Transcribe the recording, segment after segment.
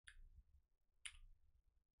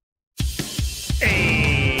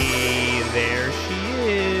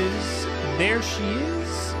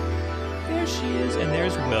and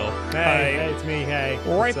there's Will. Hey, it's me. Hey.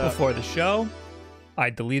 Right before the show,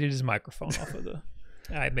 I deleted his microphone off of the.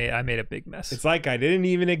 I made a big mess. It's like I didn't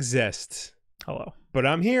even exist. Hello. But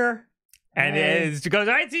I'm here. And it goes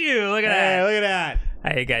right to you. Look at that. Look at that.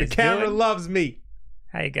 How you guys The camera doing? loves me.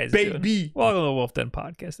 How you guys Baby. doing? Welcome to the Wulff Den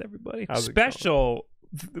podcast, everybody. How's it Special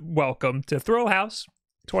welcome to Throw House.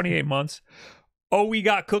 28 months. Oh, we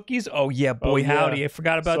got cookies? Oh, yeah, boy, yeah. howdy. I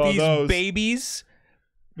forgot about Saw these those. babies.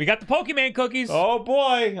 We got the Pokemon cookies. Oh,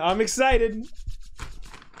 boy. I'm excited.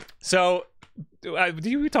 So,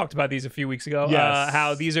 we talked about these a few weeks ago. Yes.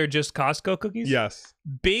 How these are just Costco cookies. Yes.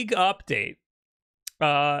 Big update.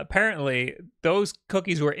 Apparently, those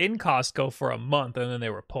cookies were in Costco for a month, and then they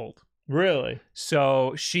were pulled. Really?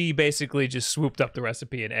 So she basically just swooped up the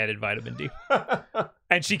recipe and added vitamin D.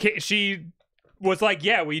 And she was like,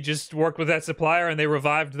 yeah, we just worked with that supplier and they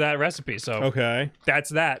revived that recipe. So Okay. that's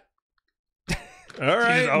that. All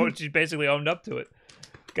right. She basically owned up to it.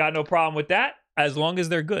 Got no problem with that as long as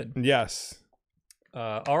they're good. Yes.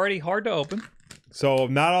 Already hard to open. So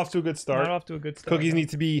not off to a good start. Not off to a good start. Cookies need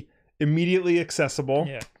to be immediately accessible.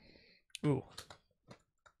 Yeah. Ooh.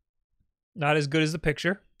 Not as good as the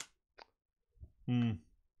picture.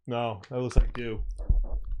 No, that looks like dew.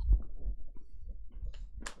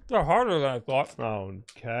 They're harder than I thought.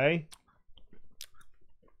 Okay.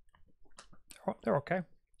 They're okay.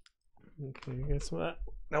 Okay, guess what?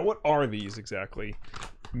 Now, what are these exactly?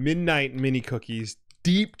 Midnight mini cookies,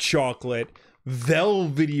 deep chocolate,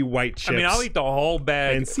 velvety white chips. I mean, I'll eat the whole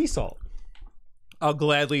bag. and sea salt. I'll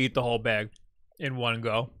gladly eat the whole bag in one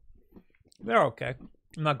go. They're okay.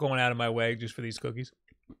 I'm not going out of my way just for these cookies.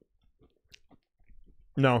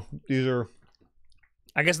 No, these are.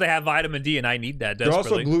 I guess they have vitamin D, and I need that They're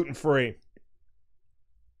desperately. also gluten free.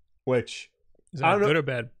 Which Is I that don't good know- or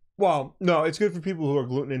bad? Well, no, it's good for people who are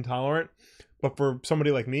gluten intolerant, but for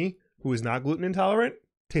somebody like me who is not gluten intolerant,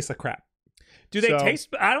 tastes like crap. Do they So- taste?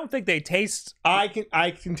 I don't think they taste. I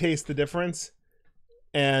can taste the difference,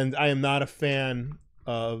 and I am not a fan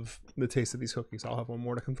of the taste of these cookies. I'll have one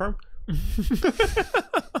more to confirm.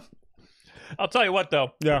 I'll tell you what,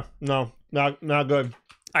 though. Yeah, no, not good.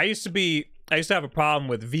 I used to have a problem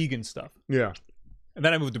with vegan stuff, Yeah. and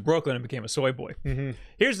then I moved to Brooklyn and became a soy boy. Mm-hmm.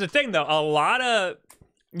 Here's the thing, though.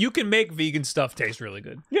 You can make vegan stuff taste really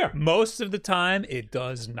good. Yeah. Most of the time, it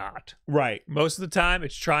does not. Right. Most of the time,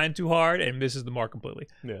 it's trying too hard and misses the mark completely.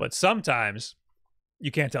 Yeah. But sometimes, you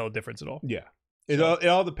can't tell the difference at all. Yeah. It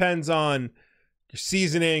all depends on your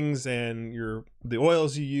seasonings and the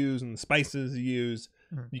oils you use and the spices you use.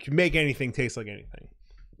 Mhm. You can make anything taste like anything.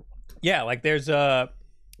 Yeah, like there's a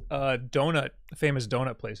famous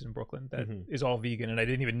donut place in Brooklyn that is all vegan, and I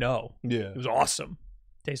didn't even know. Yeah. It was awesome.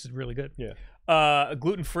 Tasted really good. Yeah.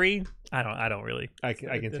 Gluten free. I don't really. I can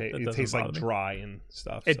taste that it. doesn't Tastes like bother me. dry and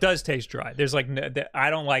stuff. It does taste dry. There's like I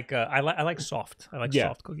don't like. I like soft. I like Yeah.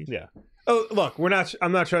 soft cookies. Yeah. Oh, look,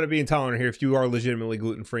 I'm not trying to be intolerant here. If you are legitimately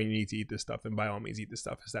gluten free and you need to eat this stuff, then by all means eat this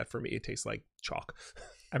stuff. Is that for me? It tastes like chalk.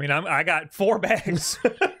 I mean, I got 4 bags,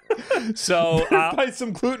 so Buy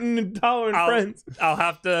some gluten intolerant friends. I'll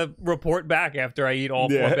have to report back after I eat all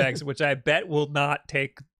 4 Yeah. bags, which I bet will not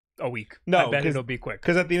take a week. No, I bet 'cause- it'll be quick.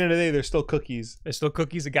 Because at the end of the day, they're still cookies. There's still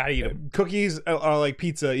cookies. I gotta eat them. Cookies are like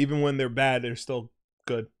pizza. Even when they're bad, they're still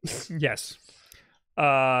good. Yes.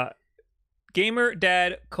 Gamer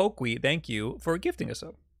Dad Kokwi, thank you for gifting us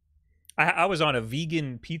up. I was on a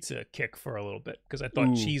vegan pizza kick for a little bit because I thought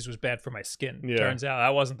Ooh. cheese was bad for my skin. Yeah. Turns out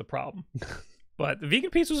that wasn't the problem. But the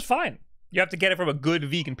vegan pizza was fine. You have to get it from a good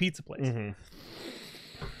vegan pizza place.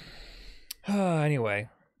 Anyway,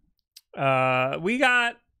 we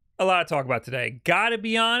got a lot to talk about today. Gotta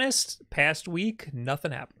be honest, past week,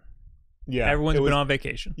 nothing happened. Yeah. Everyone's been on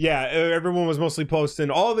vacation. Yeah, everyone was mostly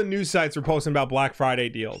posting. All the news sites were posting about Black Friday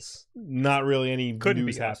deals. Not really any Couldn't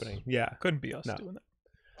news be us. happening. Yeah. Couldn't be us No. doing that.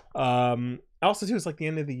 Also, too, it's like the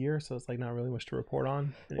end of the year, so it's like not really much to report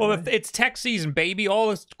on. Well, anyway. it's tech season, baby. All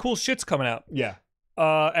this cool shit's coming out. Yeah.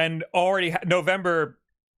 And already November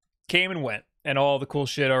came and went, and all the cool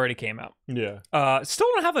shit already came out. Yeah. Still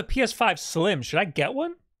don't have a PS5 Slim. Should I get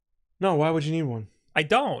one? No, why would you need one? I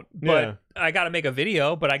don't, but Yeah. I got to make a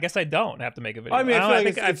video. But I guess I don't have to make a video. I mean, I feel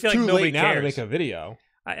like it's too nobody late now to cares. make a video.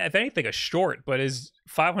 If anything, a short. But is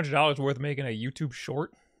 $500 worth making a YouTube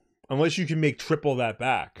short? Unless you can make triple that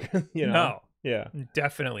back. You know? No, Yeah.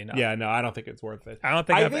 definitely not. Yeah, no, I don't think it's worth it. I don't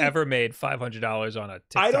think I I've think- ever made $500 on a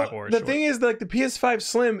I TikTok don't. or a The short. thing is, like the PS5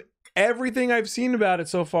 Slim, everything I've seen about it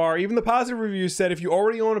so far, even the positive reviews said, if you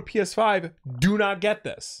already own a PS5, do not get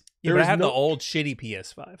this. Yeah, but There I is have no- the old shitty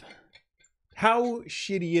PS5. How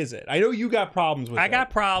shitty is it? I know you got problems with it. I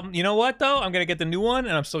got problem. You know what though? I'm gonna get the new one,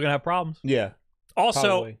 and I'm still gonna have problems. Yeah. Also,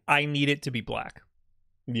 Probably. I need it to be black.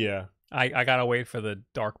 Yeah. I gotta wait for the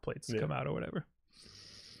dark plates to come out or whatever.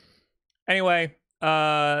 Anyway,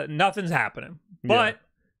 nothing's happening. But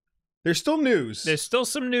there's still news. There's still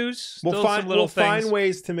some news. We'll find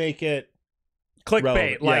ways to make it clickbait,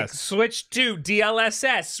 relevant. like Switch 2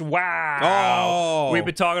 DLSS. Wow. We've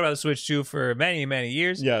been talking about the Switch 2 for many, many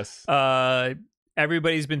years. Yes.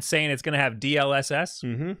 Everybody's been saying it's going to have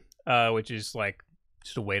DLSS, which is like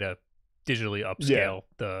just a way to digitally upscale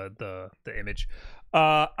the image.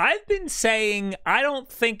 I've been saying I don't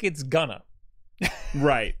think it's gonna.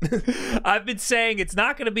 Right. I've been saying it's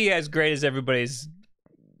not going to be as great as everybody's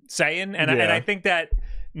saying, and I think that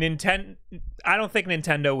I don't think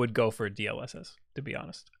Nintendo would go for DLSS, to be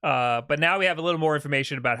honest. But now we have a little more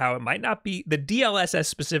information about how it might not be, the DLSS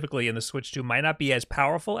specifically in the Switch 2 might not be as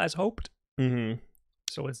powerful as hoped.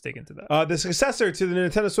 So let's dig into that. The successor to the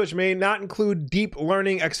Nintendo Switch may not include deep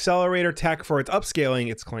learning accelerator tech for its upscaling,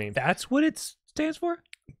 it's claimed. That's what it stands for?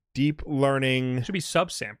 Deep learning. It should be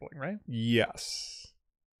subsampling, right? Yes.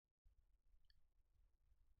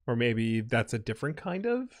 Or maybe that's a different kind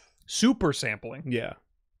of? Super sampling. Yeah.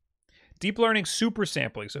 Deep learning super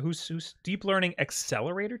sampling. So who's deep learning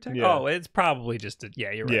accelerator tech? Yeah. Oh, it's probably just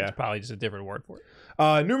you're right. It's probably just a different word for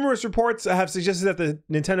it. Numerous reports have suggested that the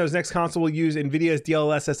Nintendo's next console will use NVIDIA's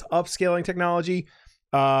DLSS upscaling technology.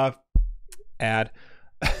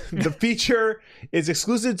 The feature is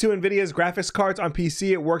exclusive to NVIDIA's graphics cards on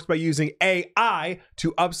PC. It works by using AI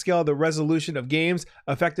to upscale the resolution of games,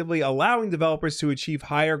 effectively allowing developers to achieve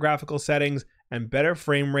higher graphical settings and better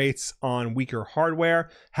frame rates on weaker hardware.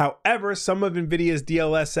 However, some of NVIDIA's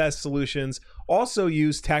DLSS solutions also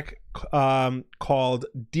use tech called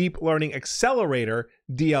Deep Learning Accelerator,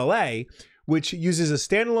 DLA, which uses a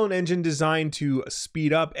standalone engine designed to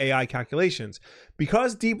speed up AI calculations.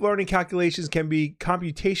 Because deep learning calculations can be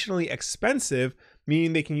computationally expensive,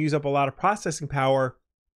 meaning they can use up a lot of processing power,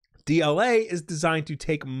 DLA is designed to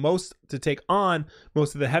take on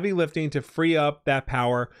most of the heavy lifting to free up that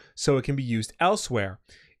power so it can be used elsewhere.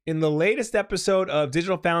 In the latest episode of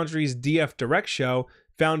Digital Foundry's DF Direct show,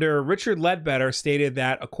 founder Richard Ledbetter stated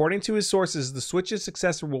that, according to his sources, the Switch's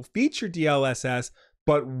successor will feature DLSS,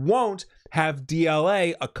 but won't have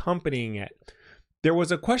DLA accompanying it. There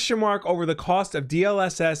was a question mark over the cost of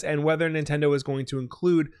DLSS and whether Nintendo is going to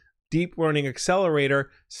include Deep Learning Accelerator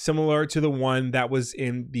similar to the one that was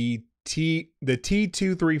in the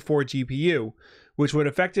T234 GPU, which would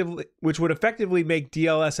effectively make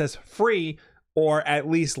DLSS free or at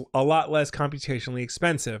least a lot less computationally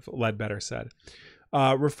expensive, Ledbetter said.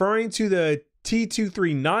 Referring to the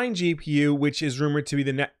T239 GPU, which is rumored to be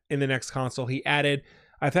in the next console, he added,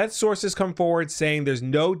 "I've had sources come forward saying there's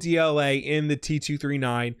no DLA in the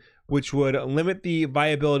T239, which would limit the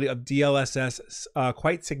viability of DLSS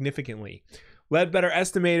quite significantly." Ledbetter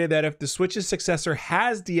estimated that if the Switch's successor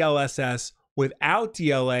has DLSS without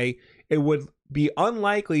DLA, it would be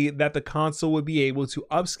unlikely that the console would be able to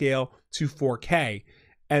upscale to 4K,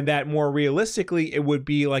 and that more realistically, it would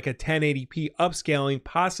be like a 1080p upscaling,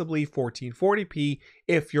 possibly 1440p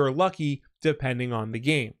if you're lucky, depending on the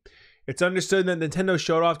game. It's understood that Nintendo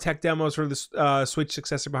showed off tech demos for the Switch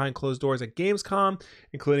successor behind closed doors at Gamescom,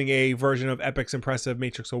 including a version of Epic's impressive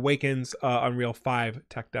Matrix Awakens Unreal 5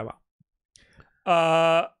 tech demo.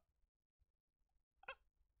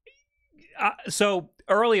 So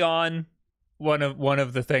early on, one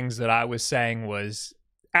of the things that I was saying was,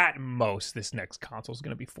 at most, this next console is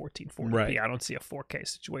going to be 1440p. Right. I don't see a 4K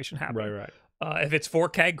situation happening. Right. If it's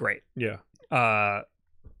 4K, great. Yeah.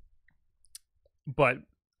 But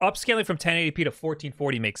upscaling from 1080p to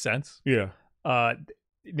 1440 makes sense. Yeah.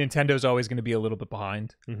 Nintendo's always going to be a little bit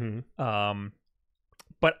behind.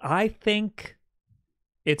 But I think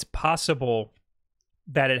it's possible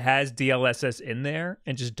that it has DLSS in there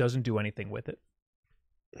and just doesn't do anything with it.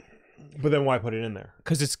 But then why put it in there?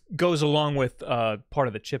 Because it goes along with part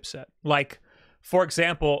of the chipset. Like, for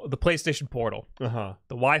example, the PlayStation Portal. The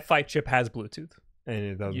Wi-Fi chip has Bluetooth.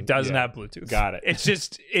 And it doesn't have Bluetooth. Got it.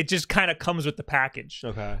 It just kind of comes with the package.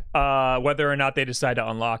 Okay. Whether or not they decide to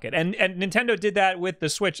unlock it. And Nintendo did that with the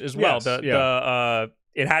Switch as well. Yes,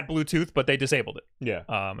 it had Bluetooth, but they disabled it. Yeah.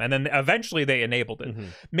 And then eventually they enabled it.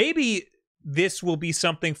 Maybe this will be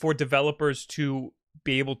something for developers to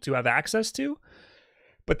be able to have access to,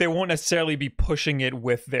 but they won't necessarily be pushing it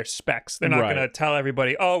with their specs. They're not going to tell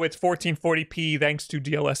everybody, oh, it's 1440p thanks to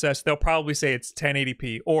DLSS. They'll probably say it's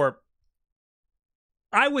 1080p, or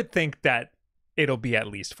I would think that it'll be at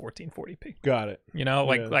least 1440p. Got it. You know,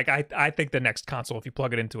 I think the next console, if you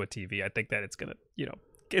plug it into a TV, I think that it's going to,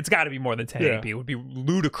 it's got to be more than 1080p. It would be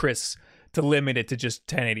ludicrous to limit it to just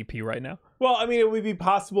 1080p right now. Well, I mean, it would be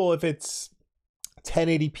possible if it's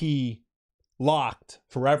 1080p locked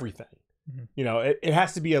for everything. You know, it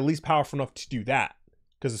has to be at least powerful enough to do that,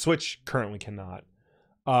 because the Switch currently cannot.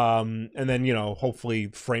 And then, you know, hopefully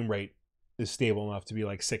frame rate is stable enough to be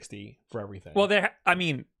like 60 for everything. Well, I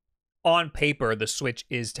mean, on paper, the Switch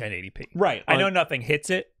is 1080p. Right. I know nothing hits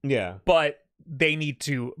it. Yeah. But they need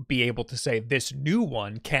to be able to say this new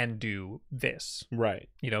one can do this. Right.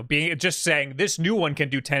 You know, just saying this new one can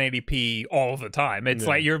do 1080p all the time. It's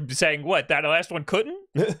like you're saying, what, that last one couldn't?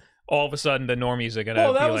 All of a sudden, the normies are going to be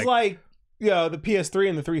like... Well, that was like, you know, the PS3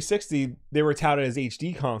 and the 360, they were touted as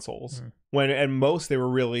HD consoles. When at most, they were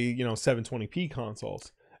really, you know, 720p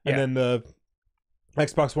consoles. And then the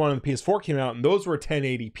Xbox One and the PS4 came out, and those were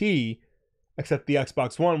 1080p, except the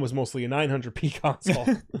Xbox One was mostly a 900p console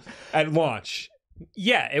at launch.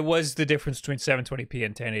 Yeah, it was the difference between 720p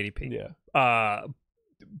and 1080p. Yeah.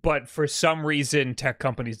 But for some reason, tech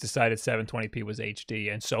companies decided 720p was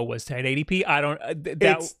HD, and so was 1080p. I don't...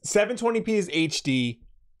 It's 720p is HD,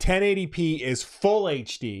 1080p is full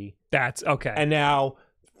HD. That's okay. And now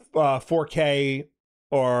 4K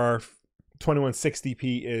or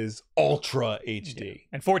 2160p is Ultra HD. Yeah.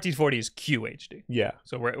 And 1440 is QHD. Yeah.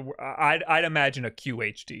 So I'd imagine a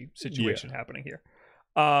QHD situation happening here.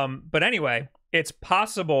 But anyway, it's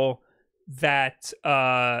possible that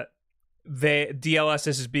the DLSS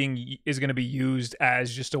is going to be used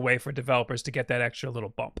as just a way for developers to get that extra little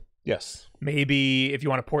bump. Yes. Maybe if you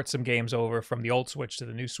want to port some games over from the old Switch to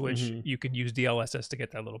the new Switch, you can use DLSS to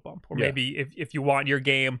get that little bump. Or maybe if you want your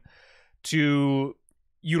game to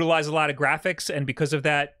utilize a lot of graphics, and because of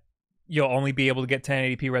that, you'll only be able to get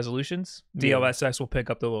 1080p resolutions, DLSS will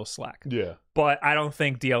pick up the little slack. Yeah. But I don't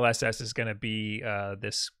think DLSS is going to be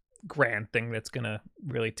this grand thing that's going to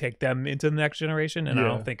really take them into the next generation, and I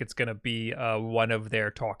don't think it's going to be one of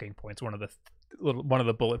their talking points, one of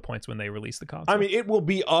the bullet points when they release the console. I mean, it will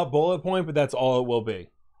be a bullet point, but that's all it will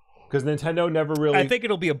be, because Nintendo never really... I think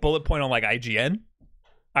it'll be a bullet point on like IGN.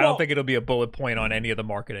 I don't think it'll be a bullet point on any of the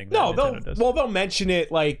marketing that Nintendo does. Well, they'll mention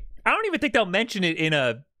it like... I don't even think they'll mention it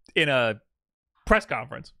in a press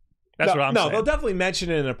conference. That's what I'm saying. No, they'll definitely mention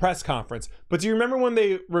it in a press conference. But do you remember when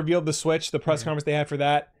they revealed the Switch, the press conference they had for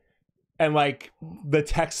that? And like the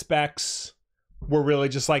tech specs were really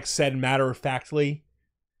just like said matter-of-factly.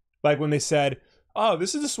 Like when they said, oh,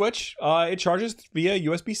 this is a Switch. It charges via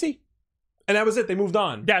USB-C. And that was it. They moved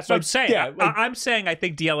on. That's what I'm saying. Yeah, I'm saying I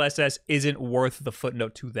think DLSS isn't worth the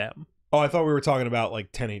footnote to them. Oh, I thought we were talking about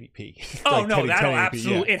like 1080p. Oh, like no, that'll 1080p,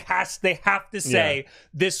 absolutely. They have to say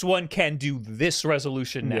this one can do this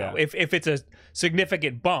resolution now. Yeah. If it's a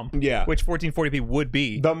significant bump, Yeah. which 1440p would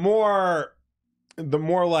be. The more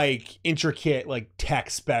like intricate like tech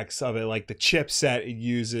specs of it, like the chipset it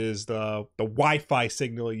uses, the Wi-Fi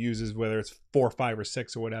signal it uses, whether it's 4, 5, or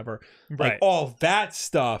 6 or whatever, like all that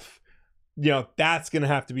stuff, you know, that's gonna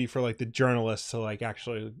have to be for like the journalists to like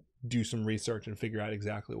actually do some research and figure out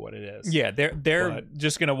exactly what it is. Yeah, they're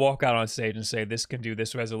just gonna walk out on stage and say this can do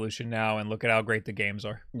this resolution now, and look at how great the games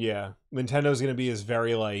are. Yeah, Nintendo's gonna be as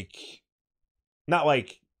very like, not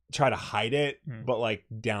like try to hide it, but like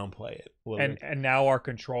downplay it. And now our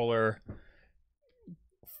controller,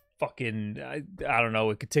 fucking, I don't know,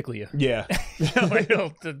 it could tickle you. Yeah.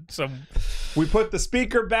 Some. We put the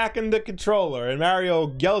speaker back in the controller, and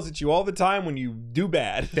Mario yells at you all the time when you do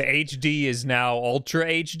bad. The HD is now Ultra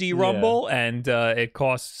HD Rumble, and it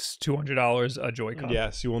costs $200 a Joy-Con.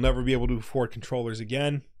 Yes, you will never be able to afford controllers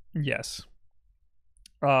again. Yes.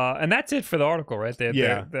 And that's it for the article, right?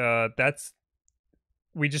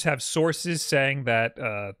 We just have sources saying that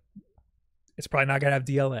it's probably not going to have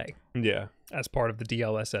DLA. Yeah. As part of the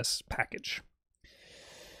DLSS package.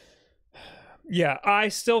 Yeah, I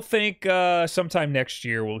still think sometime next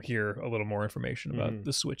year we'll hear a little more information about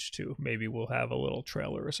the Switch 2. Maybe we'll have a little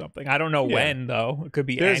trailer or something. I don't know when, though. It could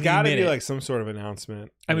be There's got to be like some sort of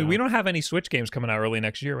announcement. I mean, we don't have any Switch games coming out early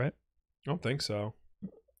next year, right? I don't think so.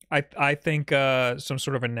 I think some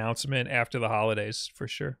sort of announcement after the holidays for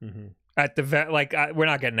sure. At the we're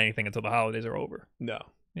not getting anything until the holidays are over. No.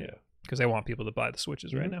 Yeah, because they want people to buy the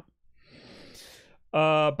Switches right now.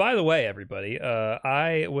 By the way, everybody,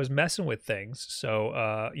 I was messing with things.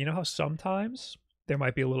 So, you know how sometimes there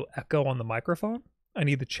might be a little echo on the microphone? I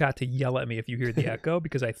need the chat to yell at me if you hear the echo,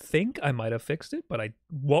 because I think I might have fixed it, but I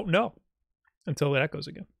won't know until it echoes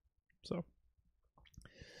again. So,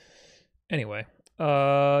 anyway,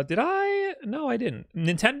 did I? No, I didn't.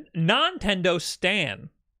 Nintendo Stan.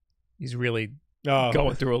 He's really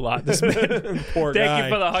going through a lot this man. Poor guy. Thank you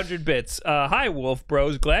for the 100 bits. Hi, Wolf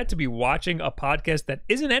Bros. Glad to be watching a podcast that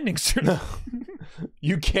isn't ending soon.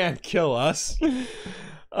 You can't kill us.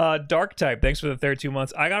 Dark Type, thanks for the 32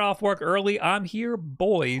 months. I got off work early. I'm here,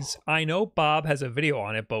 boys. I know Bob has a video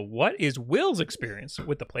on it, but what is Will's experience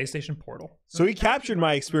with the PlayStation Portal? So he captured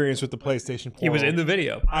my experience with the PlayStation Portal. He was in the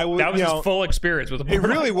video. That was his full experience with the Portal. It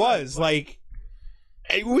really was. Like,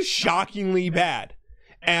 it was shockingly bad.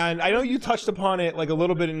 And I know you touched upon it like a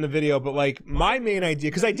little bit in the video, but like my main idea,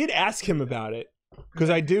 because I did ask him about it, because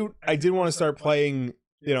I did want to start playing,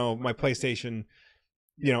 my PlayStation,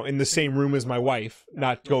 in the same room as my wife,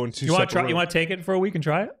 not going to. You want to take it for a week and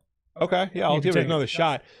try it? Okay, yeah, I'll give it another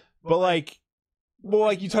shot. But like,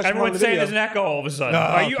 you touched upon everyone's the saying video. There's an echo all of a sudden.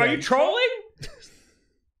 Are you trolling?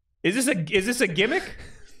 Is this a gimmick?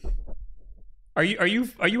 Are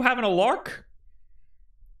you having a lark?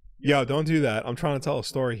 Yo, don't do that. I'm trying to tell a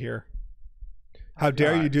story here. How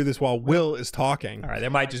dare you do this while Will is talking? All right,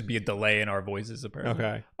 there might just be a delay in our voices, apparently.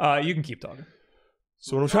 Okay. You can keep talking.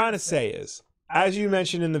 So what I'm trying to say is, as you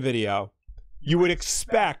mentioned in the video, you would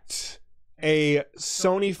expect a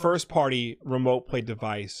Sony first-party remote play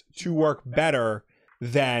device to work better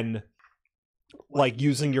than like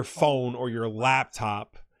using your phone or your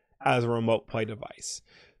laptop as a remote play device,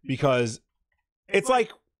 because it's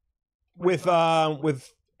like with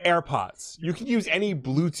AirPods. You can use any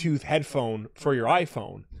Bluetooth headphone for your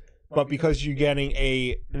iPhone, but because you're getting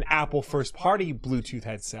an Apple first-party Bluetooth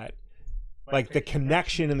headset, like the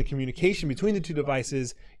connection and the communication between the two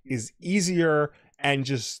devices is easier and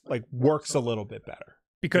just like works a little bit better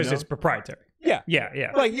because it's proprietary. Yeah.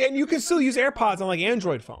 Like, and you can still use AirPods on like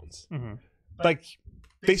Android phones. Mm-hmm. Like,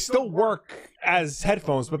 they still work as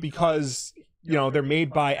headphones, but because they're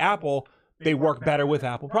made by Apple, they work better with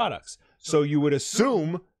Apple products. So you would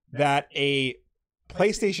assume that a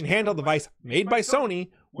PlayStation handheld device made by Sony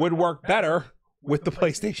would work better with the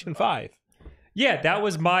PlayStation 5. Yeah, that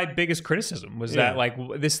was my biggest criticism, was that like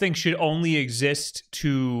this thing should only exist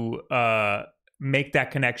to make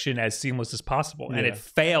that connection as seamless as possible, and it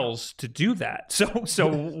fails to do that. So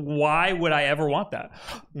why would I ever want that?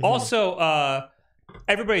 Mm-hmm. Also,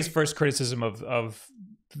 everybody's first criticism of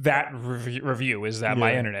that review is that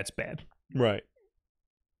my internet's bad. Right.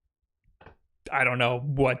 I don't know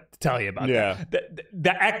what to tell you about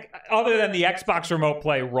that. Other than the Xbox Remote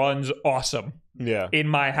Play runs awesome in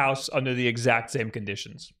my house under the exact same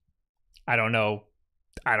conditions. I don't know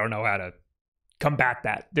how to combat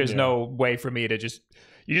that. There's no way for me to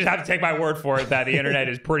you just have to take my word for it that the internet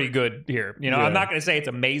is pretty good here. I'm not going to say it's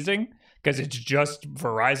amazing because it's just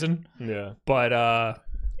Verizon. Yeah. But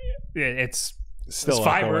it's still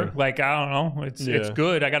fiber. Echoing. Like, I don't know. It's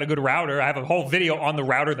good. I got a good router. I have a whole video on the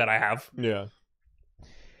router that I have. Yeah.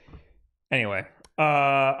 Anyway,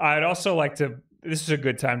 I'd also like to... This is a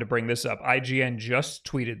good time to bring this up. IGN just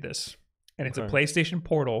tweeted this, and it's a PlayStation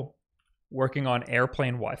Portal working on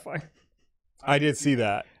airplane Wi-Fi. I did see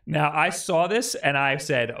that. Now, I saw this, and I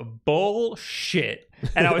said, bullshit.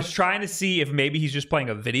 And I was trying to see if maybe he's just playing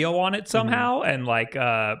a video on it somehow, and like...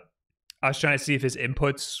 I was trying to see if his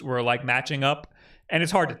inputs were like matching up, and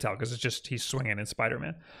it's hard to tell because it's just he's swinging in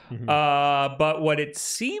Spider-Man. Mm-hmm. But what it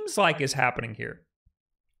seems like is happening here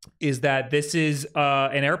is that this is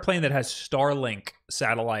an airplane that has Starlink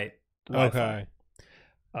satellite Wi-Fi.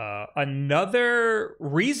 Okay. Another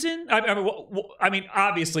reason, I mean,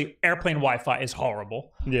 obviously, airplane Wi-Fi is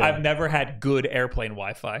horrible. Yeah. I've never had good airplane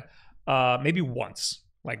Wi-Fi. Maybe once,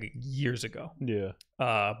 like years ago. Yeah.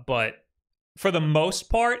 But for the most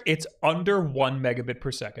part, it's under 1 megabit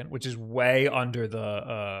per second, which is way under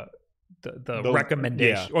the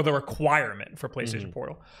recommendation or the requirement for PlayStation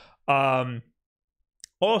Portal.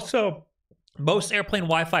 Also, most airplane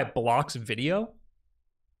Wi-Fi blocks video,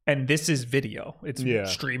 and this is video. It's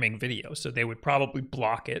streaming video, so they would probably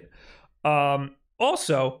block it.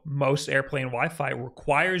 Also, most airplane Wi-Fi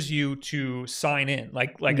requires you to sign in,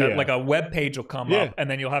 like a web page will come up, and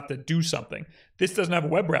then you'll have to do something. This doesn't have a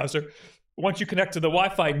web browser. Once you connect to the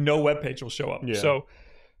Wi-Fi, no web page will show up. Yeah. So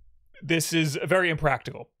this is very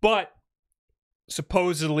impractical. But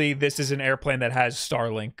supposedly this is an airplane that has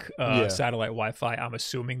Starlink satellite Wi-Fi. I'm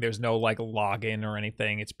assuming there's no like login or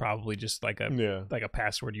anything. It's probably just like a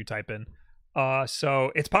password you type in.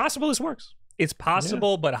 So it's possible this works. It's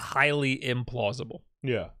possible, but highly implausible.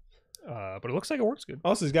 Yeah. But it looks like it works good.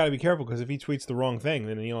 Also, he's got to be careful because if he tweets the wrong thing,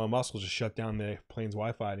 then Elon Musk will just shut down the plane's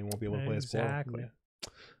Wi-Fi and he won't be able to play his Portal. Exactly.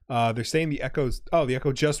 They're saying the the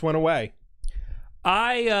echo just went away.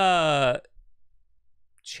 I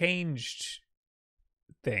changed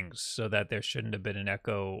things so that there shouldn't have been an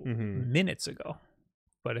echo minutes ago.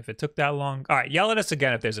 But if it took that long, all right, yell at us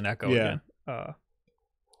again if there's an echo again.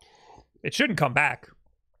 It shouldn't come back.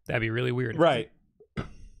 That'd be really weird. Right.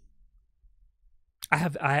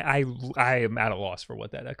 I am at a loss for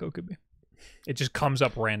what that echo could be. It just comes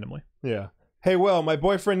up randomly. Yeah. Hey, Will, my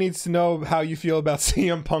boyfriend needs to know how you feel about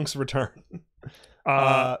CM Punk's return.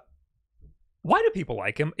 Why do people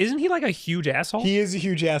like him? Isn't he like a huge asshole? He is a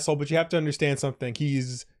huge asshole, but you have to understand something.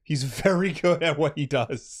 He's very good at what he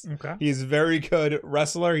does. Okay. He's a very good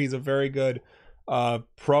wrestler. He's a very good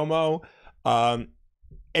promo. And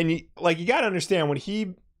you got to understand, when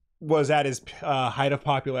he was at his height of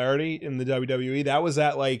popularity in the WWE, that was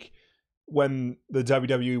at like when the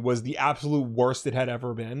WWE was the absolute worst it had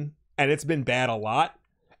ever been. And it's been bad a lot.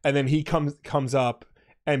 And then he comes up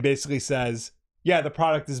and basically says, yeah, the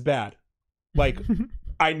product is bad. Like,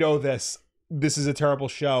 I know this. This is a terrible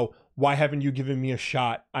show. Why haven't you given me a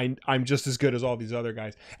shot? I'm just as good as all these other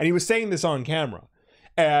guys. And he was saying this on camera.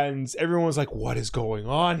 And everyone was like, what is going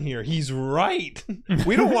on here? He's right.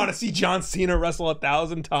 We don't want to see John Cena wrestle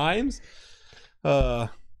 1,000 times. And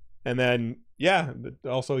then, yeah,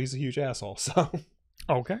 also he's a huge asshole. So,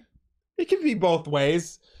 okay. It can be both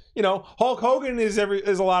ways. You know, Hulk Hogan is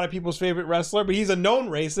a lot of people's favorite wrestler, but he's a known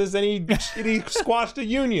racist, and he squashed a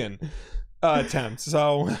union attempt.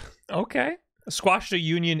 So okay, squashed a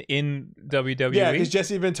union in WWE. Yeah, because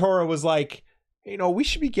Jesse Ventura was like, you know, we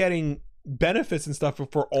should be getting benefits and stuff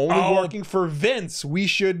for only working for Vince. We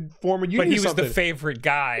should form a union. But he was the favorite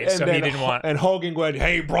guy, so he didn't want. And Hogan went,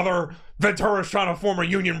 "Hey, brother, Ventura's trying to form a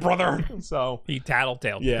union, brother." So he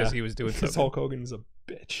tattletaled because he was doing something. Hulk Hogan's a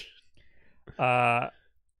bitch.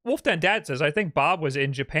 Wulff Den Dad says, I think Bob was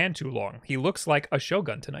in Japan too long. He looks like a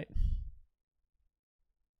shogun tonight.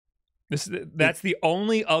 That's the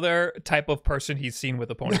only other type of person he's seen with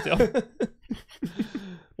a ponytail.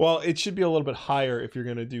 Well, it should be a little bit higher if you're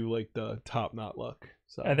going to do like the top knot look.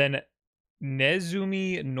 So. And then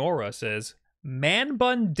Nezumi Nora says, man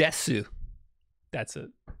bun desu. That's a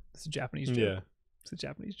Japanese joke. Yeah. It's a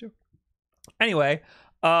Japanese joke. Anyway,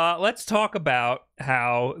 let's talk about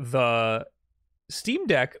how the Steam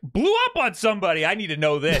Deck blew up on somebody. I need to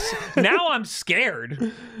know this. Now I'm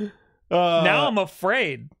scared. Now I'm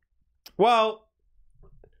afraid. Well,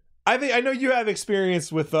 I know you have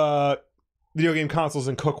experience with video game consoles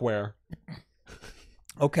and cookware.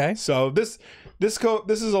 Okay. So this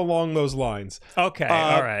is along those lines. Okay.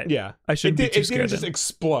 All right. Yeah. I shouldn't be too scared. It didn't just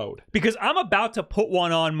explode. Because I'm about to put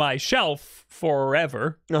one on my shelf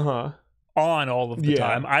forever. Uh-huh. On all of the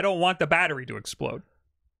time. I don't want the battery to explode.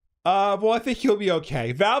 Well, I think you'll be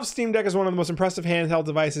okay. Valve's Steam Deck is one of the most impressive handheld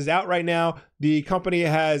devices out right now. The company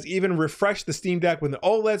has even refreshed the Steam Deck with an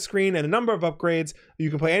OLED screen and a number of upgrades.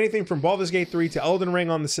 You can play anything from Baldur's Gate 3 to Elden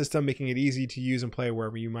Ring on the system, making it easy to use and play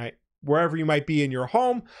wherever you might be in your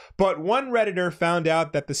home. But one Redditor found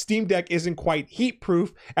out that the Steam Deck isn't quite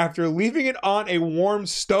heat-proof after leaving it on a warm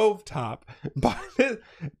stovetop.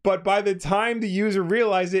 But by the time the user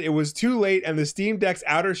realized it, it was too late, and the Steam Deck's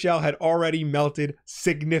outer shell had already melted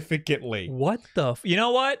significantly. What the... You know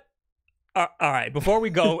what? All right, before we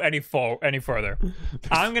go any further,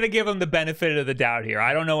 I'm going to give him the benefit of the doubt here.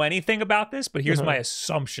 I don't know anything about this, but here's my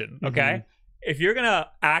assumption, okay? If you're going to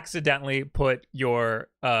accidentally put your...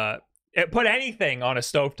 put anything on a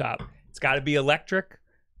stovetop, it's got to be electric,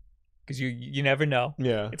 because you never know.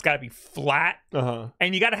 Yeah. It's got to be flat.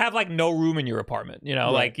 And you got to have like no room in your apartment, you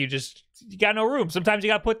know, like you got no room. Sometimes you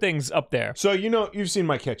got to put things up there. So, you know, you've seen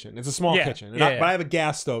my kitchen. It's a small kitchen, but I have a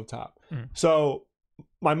gas stovetop. So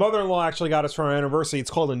my mother-in-law actually got us for our anniversary.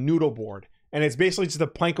 It's called a noodle board, and it's basically just a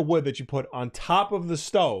plank of wood that you put on top of the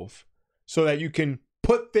stove so that you can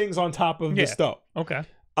put things on top of the stove. Okay.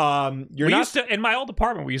 Used to, in my old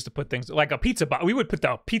apartment, we used to put things like a pizza box. We would put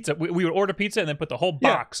the pizza, we would order pizza and then put the whole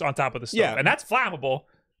box on top of the stove. And that's flammable,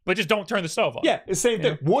 but just don't turn the stove on. Yeah, it's the same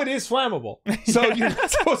thing. Wood is flammable. So you're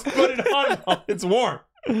not supposed to put it on while it's warm.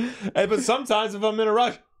 But sometimes if I'm in a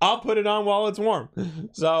rush, I'll put it on while it's warm.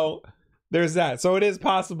 So there's that. So it is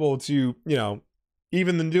possible to, you know,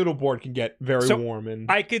 even the noodle board can get very warm. And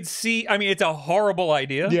I could see, I mean, it's a horrible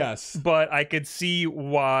idea. Yes. But I could see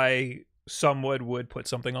why someone would put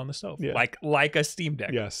something on the stove, like a Steam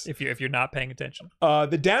Deck. Yes, if you're not paying attention.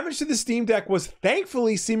 The damage to the Steam Deck was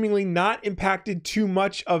thankfully seemingly not impacted too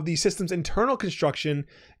much of the system's internal construction,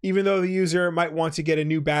 even though the user might want to get a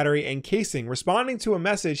new battery and casing. Responding to a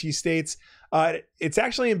message, he states, "It's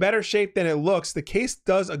actually in better shape than it looks. The case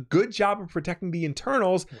does a good job of protecting the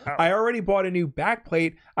internals. Wow. I already bought a new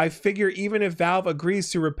backplate. I figure even if Valve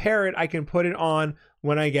agrees to repair it, I can put it on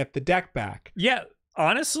when I get the deck back." Yeah,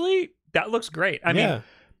 honestly, that looks great. I mean,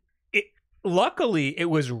 luckily it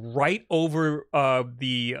was right over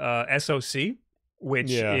the SoC,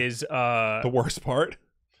 which is the worst part.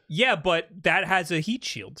 Yeah, but that has a heat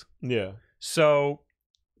shield. Yeah. So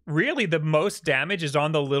really the most damage is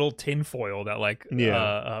on the little tin foil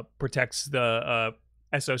that protects the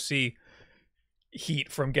SoC.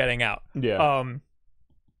 heat from getting out. Yeah.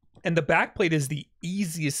 And the back plate is the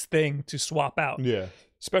easiest thing to swap out. Yeah.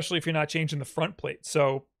 Especially if you're not changing the front plate.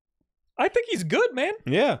 So I think he's good, man.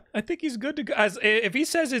 Yeah. I think he's good to go. If he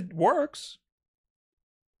says it works.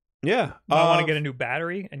 Yeah. I want to get a new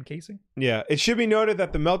battery and casing. Yeah. It should be noted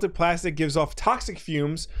that the melted plastic gives off toxic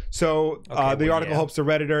fumes. So the article hopes the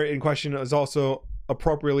Redditor in question is also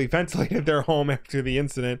appropriately ventilated their home after the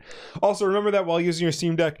incident. Also, remember that while using your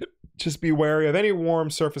Steam Deck, just be wary of any warm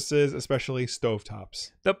surfaces, especially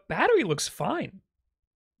stovetops. The battery looks fine.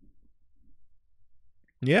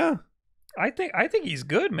 Yeah. I think he's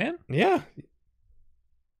good, man. Yeah.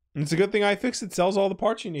 It's a good thing iFixit sells all the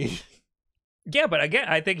parts you need. Yeah, but again,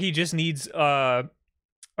 I think he just needs a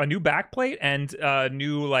new backplate and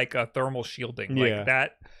new like thermal shielding. Like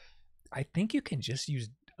that. I think you can just use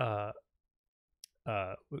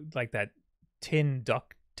like that tin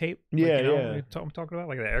duct tape. Yeah, like, yeah. I'm talking about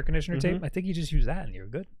like the air conditioner tape. I think you just use that and you're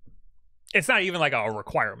good. It's not even like a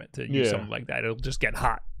requirement to use something like that. It'll just get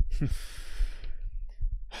hot.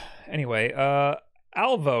 Anyway,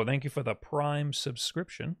 Alvo, thank you for the Prime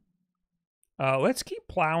subscription. Let's keep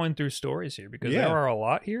plowing through stories here because there are a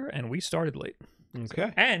lot here, and we started late.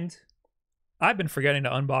 Okay. And I've been forgetting to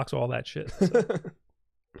unbox all that shit.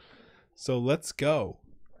 So let's go.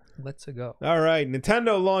 Let's go. All right.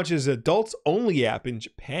 Nintendo launches adults-only app in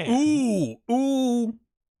Japan. Ooh.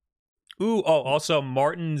 Oh, also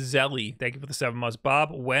Martin Zelli, thank you for the 7 months.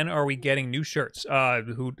 Bob, when are we getting new shirts?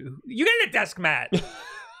 You get a desk mat.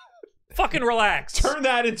 Fucking relax. Turn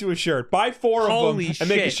that into a shirt. Buy 4 of them and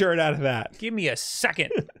make a shirt out of that. Give me a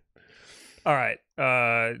second. All right.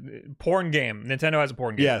 Porn game. Nintendo has a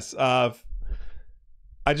porn game. Yes.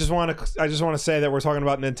 I just want to say that we're talking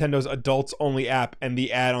about Nintendo's adults only app, and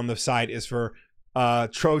the ad on the side is for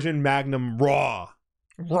Trojan Magnum Raw.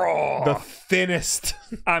 The thinnest.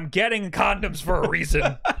 I'm getting condoms for a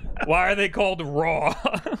reason. Why are they called Raw?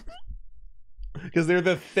 Because they're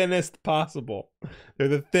the thinnest possible. They're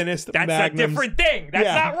the thinnest. That's Magnums. a different thing.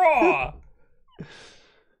 That's not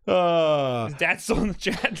Raw. That's still in the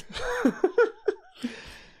chat.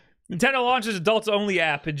 Nintendo launches adults-only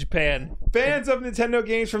app in Japan. Fans of Nintendo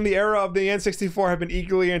games from the era of the N64 have been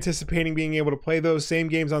eagerly anticipating being able to play those same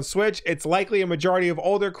games on Switch. It's likely a majority of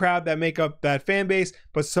older crowd that make up that fan base,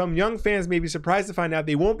 but some young fans may be surprised to find out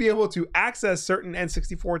they won't be able to access certain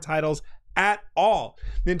N64 titles at all.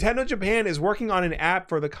 Nintendo Japan is working on an app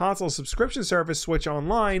for the console subscription service Switch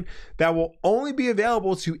Online that will only be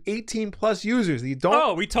available to 18 plus users. We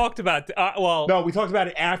talked about no, we talked about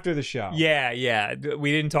it after the show. Yeah,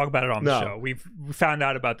 we didn't talk about it on the show. We found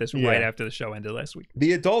out about this right after the show ended last week.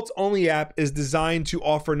 The adults only app is designed to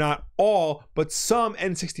offer not all but some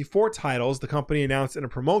N64 titles, the company announced in a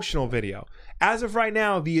promotional video. As of right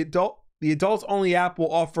now, the adults only app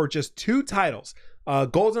will offer just 2 titles,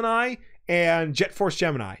 GoldenEye and Jet Force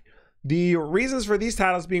Gemini. The reasons for these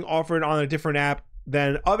titles being offered on a different app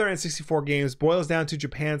than other N64 games boils down to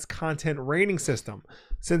Japan's content rating system.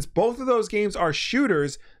 Since both of those games are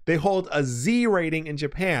shooters, they hold a Z rating in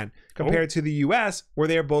Japan compared to the US, where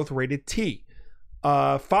they are both rated T.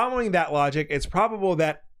 Following that logic, it's probable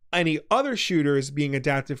that any other shooters being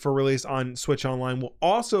adapted for release on Switch Online will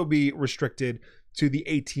also be restricted to the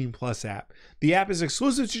 18 plus app. The app is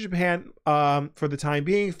exclusive to Japan for the time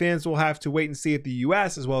being. Fans will have to wait and see if the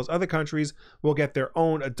US, as well as other countries, will get their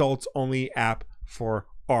own adults only app for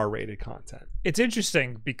R-rated content. It's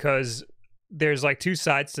interesting because there's like 2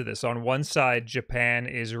 sides to this. On one side, Japan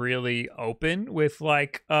is really open with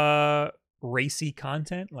like racy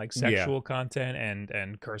content, like sexual content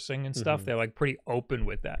and cursing and stuff. They're like pretty open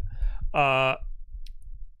with that. On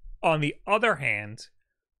the other hand,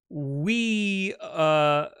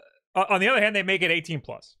 they make it 18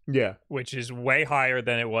 plus. Yeah. Which is way higher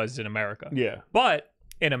than it was in America. Yeah. But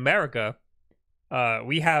in America,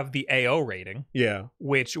 we have the AO rating. Yeah.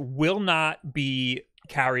 Which will not be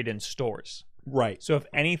carried in stores. Right. So if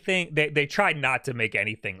anything, they tried not to make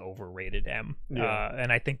anything overrated M. Yeah.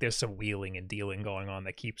 And I think there's some wheeling and dealing going on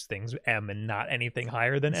that keeps things M and not anything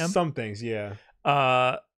higher than M. Some things, yeah.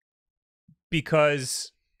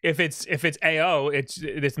 Because if it's AO,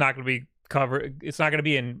 it's not going to be covered. It's not going to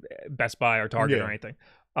be in Best Buy or Target or anything.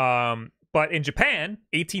 But in Japan,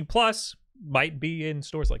 18 plus might be in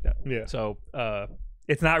stores like that. Yeah. So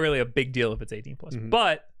it's not really a big deal if it's 18 plus.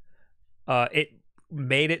 But it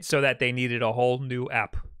made it so that they needed a whole new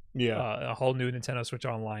app. Yeah. A whole new Nintendo Switch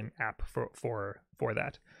Online app for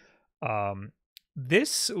that.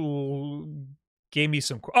 This gave me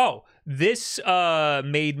some. Oh, this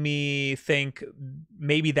made me think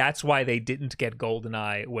maybe that's why they didn't get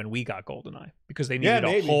GoldenEye when we got GoldenEye, because they needed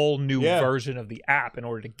a whole new version of the app in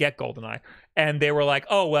order to get GoldenEye, and they were like,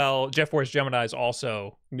 oh well, Jet Force Gemini is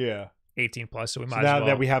also 18 plus, so we might as well. Now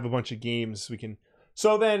that we have a bunch of games, we can.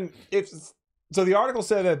 So then so the article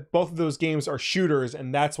said that both of those games are shooters,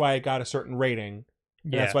 and that's why it got a certain rating.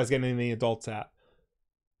 And that's why it's getting in the adults app.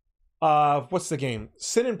 What's the game?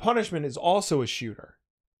 Sin and Punishment is also a shooter,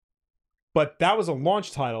 but that was a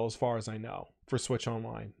launch title as far as I know for Switch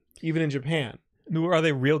Online, even in Japan. Are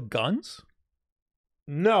they real guns?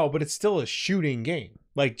 No, but it's still a shooting game.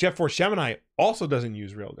 Like Jet Force Gemini also doesn't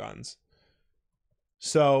use real guns.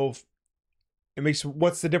 So it makes,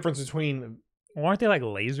 what's the difference between? Well, aren't they like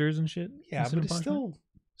lasers and shit? Yeah, but it's still,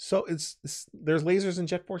 so it's there's lasers in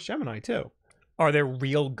Jet Force Gemini too. Are there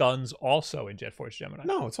real guns also in Jet Force Gemini?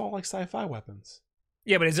 No, it's all like sci-fi weapons.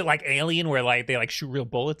 Yeah, but is it like Alien where like they like shoot real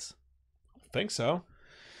bullets? I think so.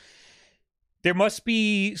 There must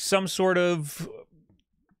be some sort of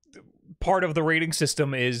part of the rating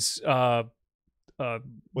system is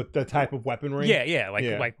with the type of weaponry.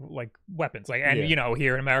 Like weapons. Like, and you know,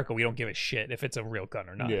 here in America we don't give a shit if it's a real gun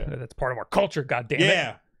or not. Yeah. That's part of our culture, goddammit.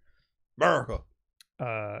 Yeah. America.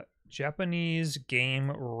 Japanese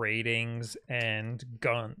game ratings and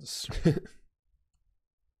guns.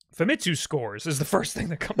 Famitsu scores is the first thing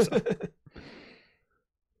that comes up.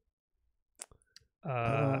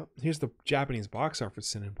 Here's the Japanese box art for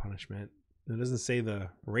Sin and Punishment. It doesn't say the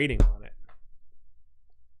rating on it.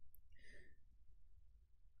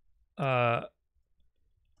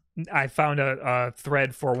 I found a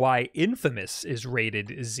thread for why Infamous is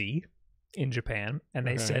rated Z in Japan, and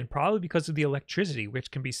they said probably because of the electricity,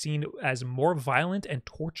 which can be seen as more violent and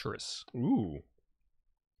torturous. Ooh.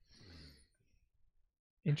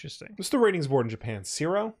 Interesting. What's the ratings board in Japan?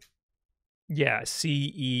 Zero? Yeah,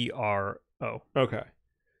 CERO. Okay.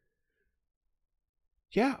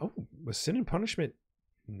 Yeah. Oh, was Sin and Punishment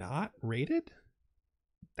not rated?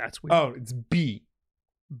 That's weird. Oh, it's B.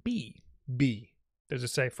 B. Does it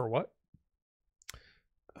say for what?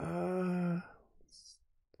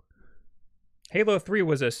 Halo 3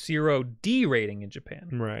 was a 0D rating in Japan.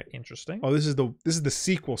 Right. Interesting. Oh, this is the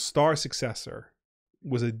sequel. Star Successor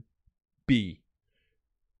was a B.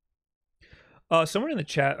 Someone in the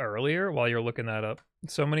chat earlier, while you're looking that up,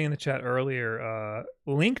 somebody in the chat earlier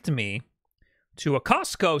linked me to a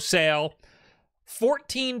Costco sale,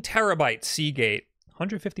 14 terabyte Seagate,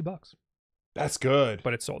 $150. That's good.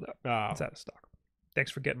 But it's sold out. Oh. It's out of stock.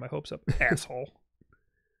 Thanks for getting my hopes up, asshole.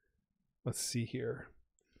 Let's see here.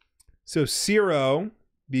 So CERO,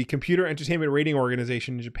 the Computer Entertainment Rating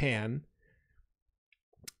Organization in Japan,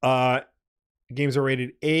 games are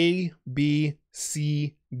rated A, B,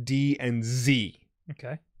 C, D, and Z.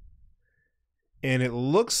 Okay. And it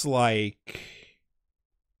looks like...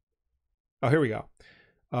 Oh, here we go.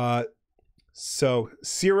 So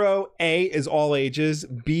CERO A is all ages,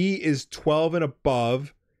 B is 12 and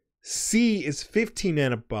above, C is 15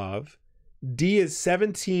 and above, D is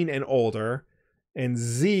 17 and older, and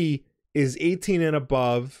Z is 18 and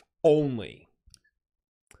above only.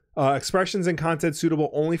 Expressions and content suitable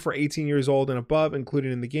only for 18 years old and above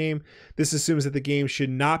included in the game. This assumes that the game should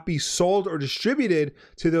not be sold or distributed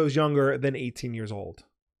to those younger than 18 years old.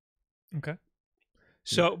 Okay.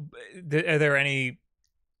 So are there any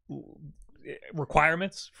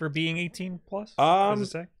requirements for being 18 plus? What does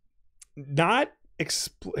it say? Not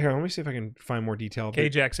here, let me see if I can find more detail.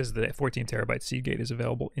 KJack says the 14 terabyte Seagate is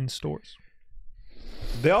available in stores.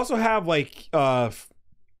 They also have like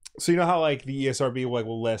so you know how like the ESRB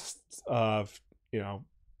will list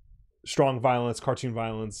strong violence, cartoon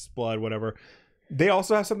violence, blood, whatever. They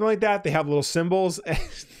also have something like that. They have little symbols.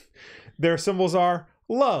 Their symbols are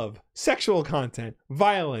love, sexual content,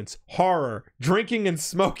 violence, horror, drinking and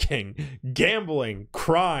smoking, gambling,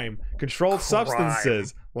 crime, controlled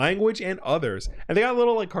substances, language, and others. And they got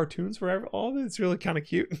little like cartoons for all of it. It's really kind of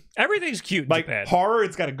cute. Everything's cute in like Japan. Horror,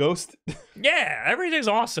 it's got a ghost. Yeah, everything's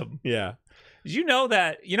awesome. Yeah. Did you know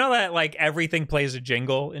that like everything plays a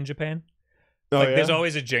jingle in Japan? Oh, like yeah? there's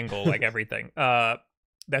always a jingle, like everything.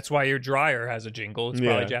 That's why your dryer has a jingle. It's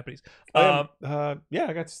probably Japanese. Yeah,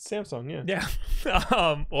 I got Samsung. Yeah.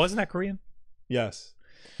 Wasn't that Korean? Yes.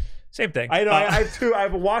 Same thing. I know. I have two. I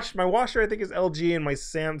have a wash. My washer, I think, is LG, and my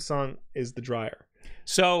Samsung is the dryer.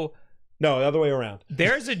 So no, the other way around.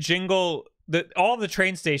 There's a jingle. All the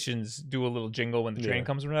train stations do a little jingle when the train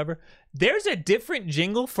comes or whatever. There's a different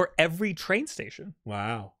jingle for every train station.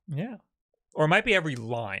 Wow. Yeah. Or it might be every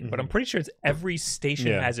line, but I'm pretty sure it's every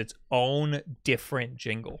station has its own different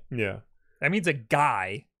jingle. Yeah. That means a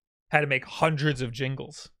guy had to make hundreds of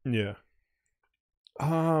jingles. Yeah.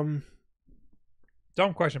 Um,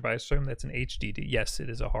 Dumb question, but I assume that's an HDD. Yes, it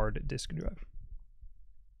is a hard disk drive.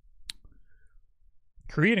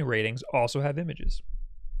 Creating ratings also have images.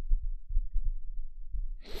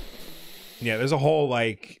 Yeah, there's a whole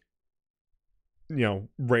like,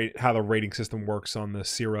 rate how the rating system works on the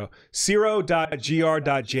Zero.gr.jp.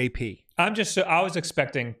 I was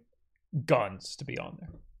expecting guns to be on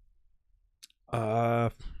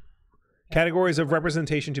there. Categories of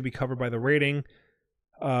representation to be covered by the rating.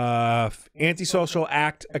 Antisocial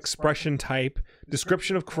act, expression type,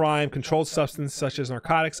 description of crime, controlled substance such as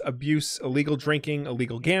narcotics, abuse, illegal drinking,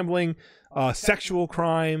 illegal gambling, sexual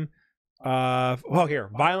crime.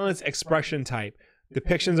 Violence, expression type,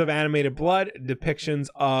 depictions of animated blood, depictions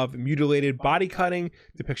of mutilated body cutting,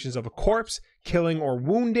 depictions of a corpse, killing or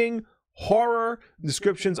wounding, horror,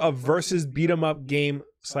 descriptions of versus beat 'em up game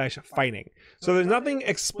 / fighting. So there's nothing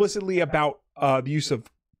explicitly about the use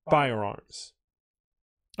of firearms.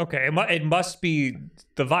 Okay, it must be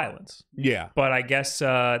the violence. Yeah. But I guess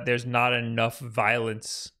there's not enough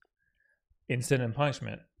violence in Sin and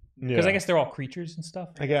Punishment. Because I guess they're all creatures and stuff.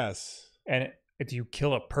 I guess. And do you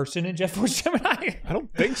kill a person in Jet Force Gemini? I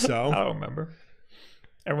don't think so. I don't remember.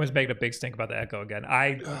 Everyone's making a big stink about the Echo again.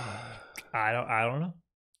 I don't know.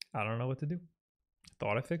 I don't know what to do.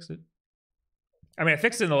 Thought I fixed it. I mean, I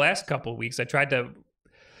fixed it in the last couple of weeks. I tried to.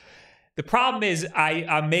 The problem is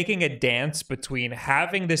I'm making a dance between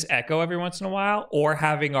having this echo every once in a while or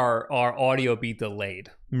having our audio be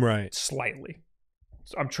delayed. Right. Slightly.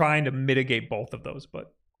 So I'm trying to mitigate both of those,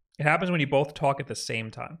 but it happens when you both talk at the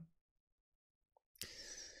same time.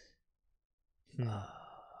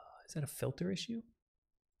 Is that a filter issue?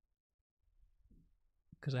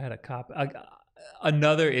 Because I had a copy.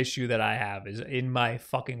 Another issue that I have is in my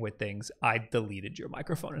fucking with things, I deleted your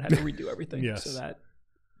microphone and had to redo everything. Yes. So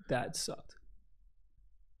that sucked.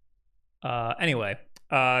 Anyway,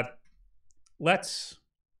 let's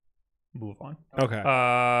move on. Okay.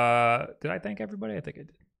 Did I thank everybody? I think I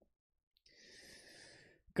did.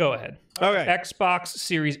 Go ahead. Okay. Xbox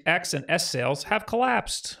Series X and S sales have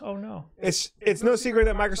collapsed. Oh no. It's no secret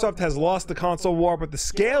that Microsoft has lost the console war, but the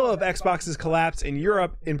scale of Xbox's collapse in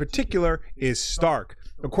Europe in particular is stark.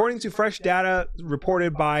 According to fresh data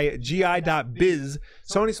reported by GI.biz,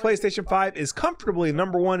 Sony's PlayStation 5 is comfortably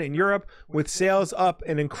number one in Europe, with sales up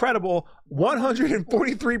an incredible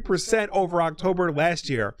 143% over October last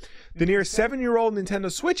year. The near 7-year-old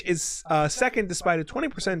Nintendo Switch is second despite a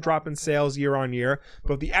 20% drop in sales year on year,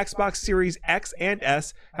 but the Xbox Series X and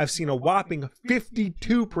S have seen a whopping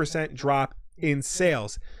 52% drop in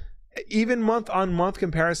sales. Even month-on-month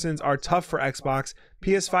comparisons are tough for Xbox.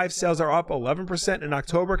 PS5 sales are up 11% in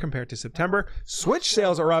October compared to September. Switch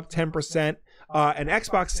sales are up 10%, and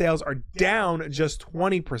Xbox sales are down just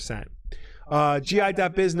 20%.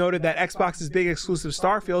 GI.biz noted that Xbox's big exclusive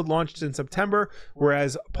Starfield launched in September,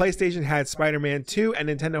 whereas PlayStation had Spider-Man 2 and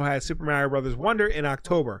Nintendo had Super Mario Bros. Wonder in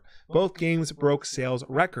October. Both games broke sales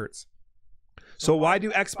records. So why do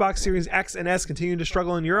Xbox Series X and S continue to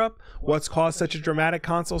struggle in Europe? What's caused such a dramatic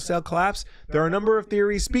console sale collapse? There are a number of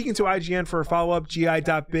theories. Speaking to IGN for a follow-up,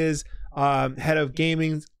 GI.biz head of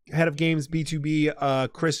games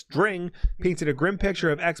B2B Chris Dring painted a grim picture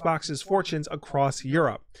of Xbox's fortunes across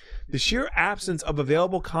Europe. The sheer absence of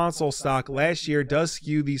available console stock last year does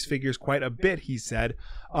skew these figures quite a bit, he said.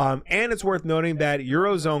 And it's worth noting that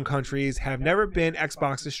Eurozone countries have never been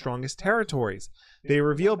Xbox's strongest territories. They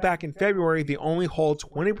revealed back in February they only hold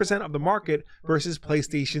 20% of the market versus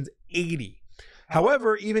PlayStation's 80%.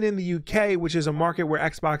 However, even in the UK, which is a market where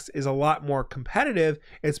Xbox is a lot more competitive,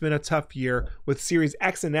 it's been a tough year, with Series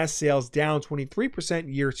X and S sales down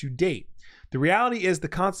 23% year to date. The reality is the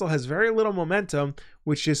console has very little momentum,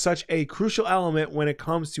 which is such a crucial element when it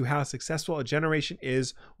comes to how successful a generation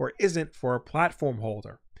is or isn't for a platform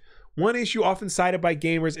holder. One issue often cited by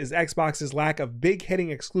gamers is Xbox's lack of big hitting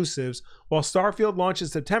exclusives. While Starfield launched in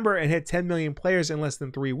September and hit 10 million players in less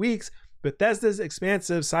than 3 weeks, Bethesda's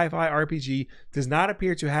expansive sci-fi RPG does not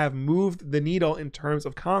appear to have moved the needle in terms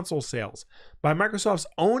of console sales. By Microsoft's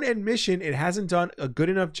own admission, it hasn't done a good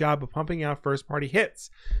enough job of pumping out first-party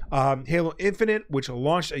hits. Halo Infinite, which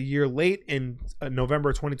launched a year late in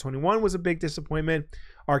November 2021, was a big disappointment.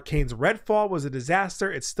 Arcane's Redfall was a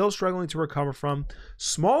disaster it's still struggling to recover from.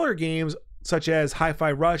 Smaller games such as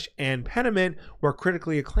Hi-Fi Rush and Pentiment were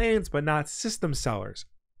critically acclaimed but not system sellers.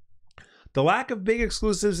 The lack of big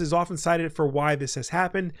exclusives is often cited for why this has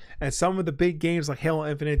happened, and some of the big games like Halo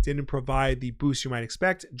Infinite didn't provide the boost you might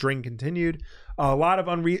expect. Dring continued. A lot of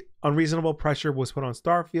unreasonable pressure was put on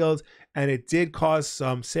Starfield, and it did cause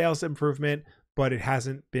some sales improvement, but it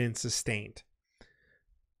hasn't been sustained.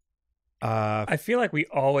 I feel like we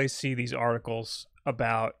always see these articles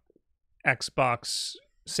about Xbox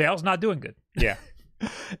sales not doing good. Yeah.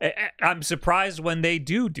 I'm surprised when they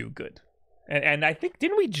do good. And I think,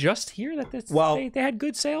 didn't we just hear that they had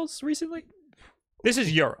good sales recently? This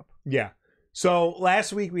is Europe. Yeah. So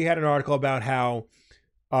last week we had an article about how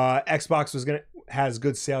Xbox has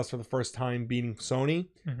good sales for the first time, beating Sony,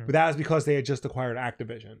 but that was because they had just acquired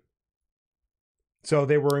Activision. So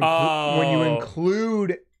they were when you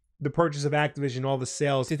include the purchase of Activision, all the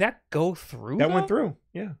sales. Did that go through? That went through.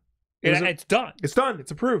 Yeah, it's done. It's done.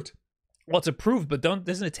 It's approved. Well, it's approved, but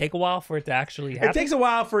doesn't it take a while for it to actually happen? It takes a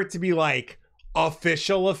while for it to be like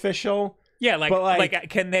official. Yeah, like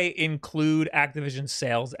can they include Activision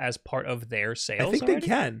sales as part of their sales? I think already? they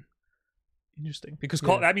can. Interesting, because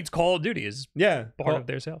that means Call of Duty is part of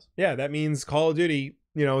their sales. Yeah, that means Call of Duty,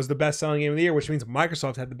 is the best-selling game of the year, which means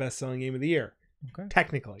Microsoft had the best-selling game of the year. Okay.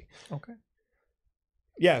 Technically. Okay.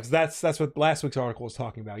 Yeah, that's what last week's article was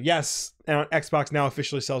talking about. Yes, Xbox now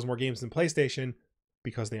officially sells more games than PlayStation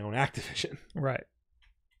because they own Activision. Right.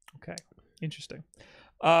 Okay. Interesting.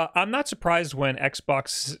 I'm not surprised when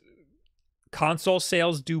Xbox console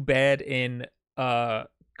sales do bad in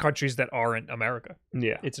countries that aren't America.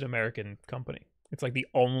 Yeah. It's an American company. It's like the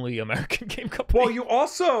only American game company.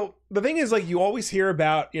 Well, the thing is, like, you always hear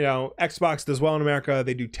about, Xbox does well in America,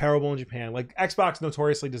 they do terrible in Japan. Like, Xbox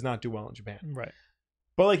notoriously does not do well in Japan. Right.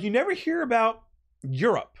 But, like, you never hear about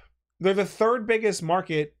Europe. They're the third biggest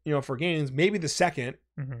market, for games, maybe the second,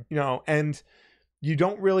 and you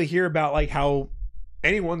don't really hear about, like, how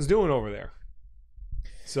anyone's doing over there.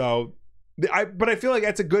 So, but I feel like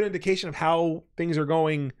that's a good indication of how things are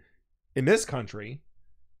going in this country,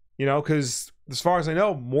 because as far as I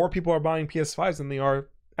know, more people are buying PS5s than they are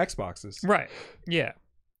Xboxes. Right. Yeah.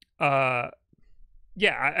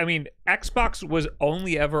 Yeah, I mean, Xbox was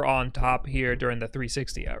only ever on top here during the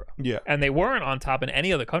 360 era. Yeah. And they weren't on top in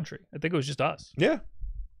any other country. I think it was just us. Yeah.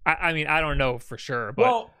 I mean, I don't know for sure,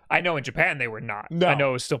 but I know in Japan they were not. No. I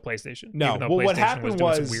know it was still PlayStation. No. Even though Well, PlayStation what happened was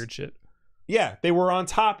doing some weird shit. Yeah, they were on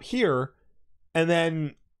top here, and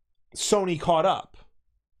then Sony caught up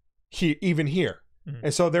even here. Mm-hmm.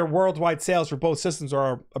 And so their worldwide sales for both systems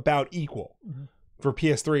are about equal for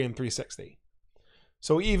PS3 and 360.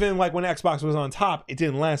 So even like when Xbox was on top, it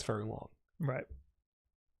didn't last very long. Right.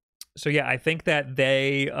 So yeah, I think that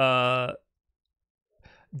they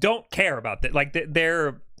don't care about that. Like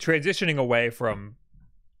they're transitioning away from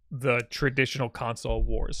the traditional console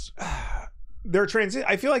wars. I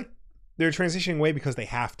feel like they're transitioning away because they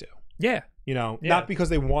have to. Yeah. Not because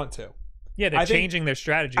they want to. Yeah, they're changing their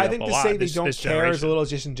strategy. I think to say they don't care is a little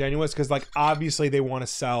disingenuous because, like, obviously they want to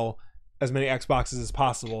sell as many Xboxes as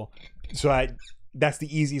possible. So that's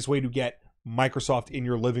the easiest way to get Microsoft in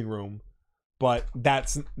your living room, but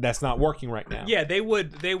that's not working right now. Yeah, they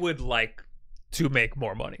would like to make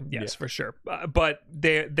more money. Yes, for sure. But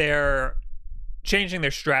they're changing their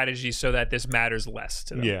strategy so that this matters less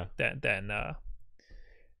to them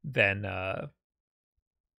than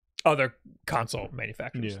other console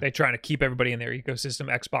manufacturers. They're trying to keep everybody in their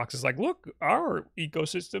ecosystem. Xbox is like, look, our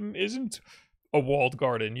ecosystem isn't a walled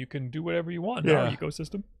garden. You can do whatever you want in our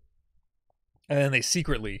ecosystem. And then they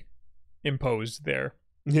secretly impose their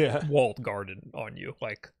walled garden on you,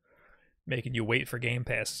 like making you wait for Game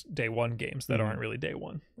Pass day one games that aren't really day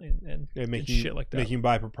one, and making shit like that. Making you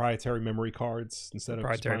buy proprietary memory cards instead of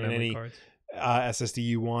just buying any SSD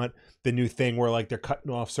you want. The new thing where like they're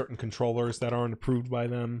cutting off certain controllers that aren't approved by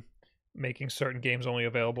them. Making certain games only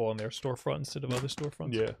available on their storefront instead of other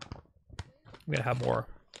storefronts. Yeah. We're gonna have more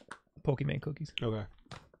Pokemon cookies. Okay.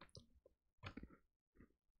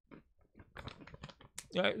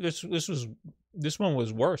 This one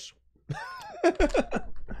was worse.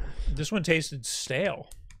 This one tasted stale.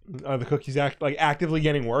 Are the cookies actively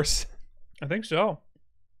getting worse? I think so.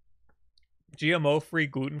 GMO free,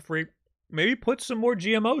 gluten free. Maybe put some more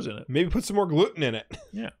GMOs in it. Maybe put some more gluten in it.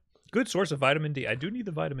 Yeah. Good source of vitamin D. I do need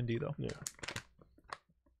the vitamin D though. Yeah.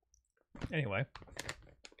 Anyway.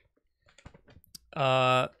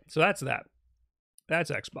 So that's that. That's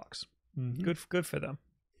Xbox. Mm-hmm. Good for them.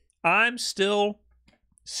 I'm still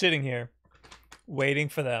sitting here waiting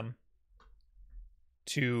for them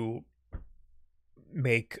to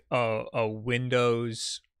make a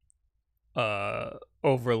Windows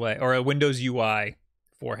overlay or a Windows UI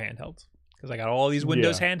for handhelds, because I got all these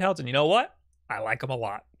Windows handhelds, and you know what? I like them a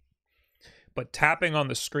lot. But tapping on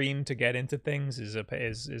the screen to get into things is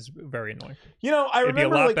very annoying. I remember it'd be a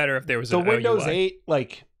lot better if there was the Windows UI. 8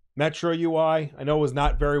 like Metro UI. I know it was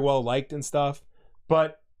not very well liked and stuff,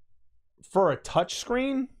 but for a touch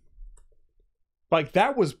screen, like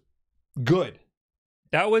that was good.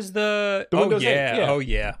 That was the Windows 8, Oh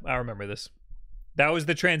yeah, I remember this. That was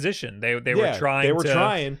the transition. They were trying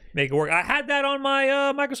to make it work. I had that on my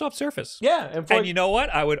Microsoft Surface. Yeah. And you know what?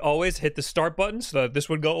 I would always hit the start button so that this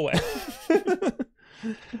would go away.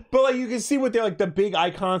 But like you can see what they're like the big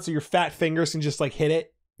icons so your fat fingers can just like hit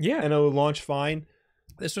it. Yeah. And it will launch fine.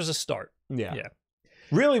 This was a start. Yeah. Yeah.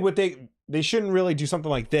 Really what they shouldn't really do something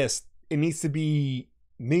like this. It needs to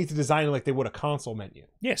design it like they would a console menu.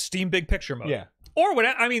 Yeah, Steam Big Picture mode. Yeah. Or what?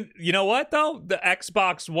 I mean, you know what though? The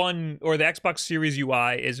Xbox One or the Xbox Series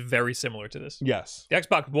UI is very similar to this. Yes. The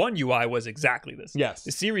Xbox One UI was exactly this. Yes.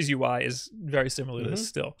 The Series UI is very similar to this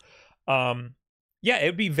still. Yeah, it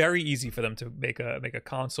would be very easy for them to make a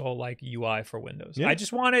console like UI for Windows. Yeah. I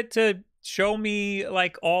just want it to show me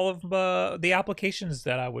like all of the applications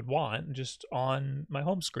that I would want just on my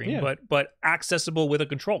home screen, but accessible with a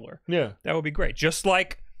controller. Yeah. That would be great. Just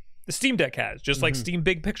like the Steam Deck has, just like Steam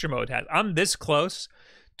Big Picture mode has. I'm this close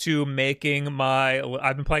to making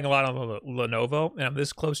I've been playing a lot on Lenovo, and I'm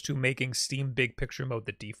this close to making Steam Big Picture mode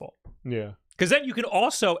the default. Yeah. Because then you can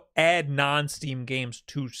also add non-Steam games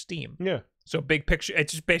to Steam. Yeah. So Big Picture,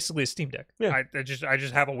 it's just basically a Steam Deck. Yeah. I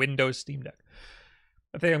just have a Windows Steam Deck.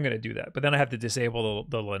 I think I'm gonna do that, but then I have to disable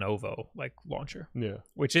the Lenovo like launcher. Yeah.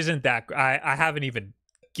 Which isn't that. I haven't even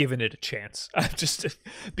given it a chance. I've just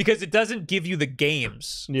because it doesn't give you the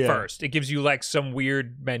games first. It gives you like some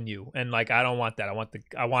weird menu, and like I don't want that.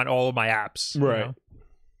 I want all of my apps. Right. You know?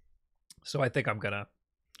 So I think I'm gonna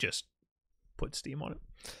just put Steam on it.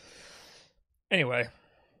 Anyway,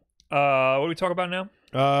 what do we talk about now?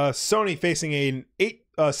 Sony facing a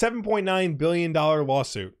 $7.9 billion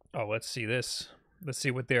lawsuit. Oh, let's see this. Let's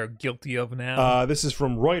see what they're guilty of now. This is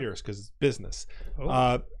from Reuters because it's business.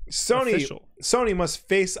 Official. Sony must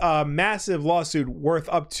face a massive lawsuit worth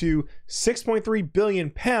up to 6.3 billion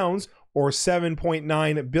pounds or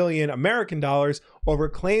 7.9 billion American dollars over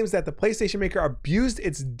claims that the PlayStation maker abused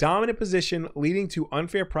its dominant position, leading to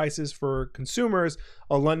unfair prices for consumers,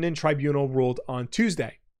 a London tribunal ruled on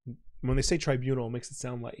Tuesday. When they say tribunal, it makes it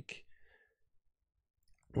sound like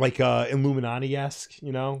Illuminati-esque,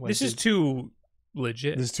 you know? Like this is too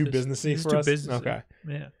legit. This is too businessy for us? Businessy. Okay.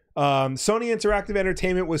 Yeah. Sony Interactive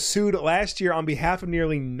Entertainment was sued last year on behalf of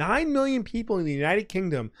nearly 9 million people in the United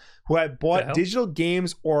Kingdom who had bought digital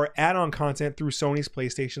games or add-on content through Sony's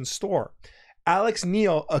PlayStation Store. Alex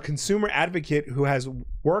Neil, a consumer advocate who has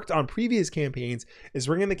worked on previous campaigns, is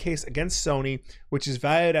bringing the case against Sony, which is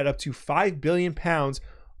valued at up to £5 billion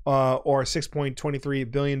or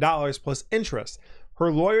 $6.23 billion plus interest.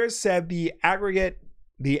 Her lawyers said the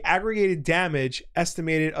aggregated damage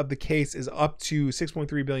estimated of the case is up to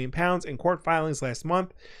 £6.3 billion in court filings last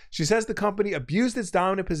month. She says the company abused its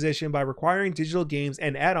dominant position by requiring digital games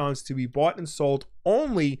and add-ons to be bought and sold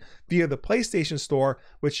only via the PlayStation Store,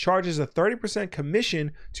 which charges a 30%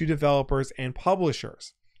 commission to developers and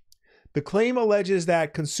publishers. The claim alleges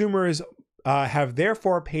that consumers have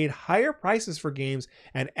therefore paid higher prices for games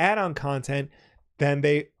and add-on content than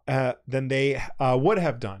they would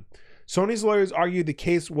have done. Sony's lawyers argued the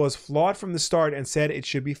case was flawed from the start and said it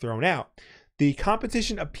should be thrown out. The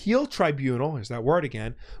Competition Appeal Tribunal, there's that word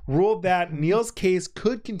again, ruled that Neil's case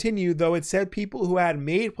could continue, though it said people who had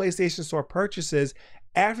made PlayStation Store purchases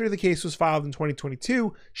after the case was filed in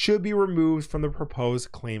 2022 should be removed from the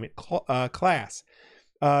proposed claimant class.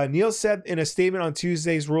 Neil said in a statement on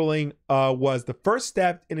Tuesday's ruling was the first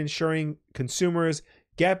step in ensuring consumers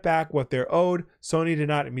get back what they're owed. Sony did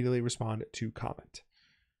not immediately respond to comment.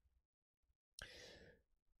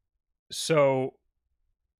 So,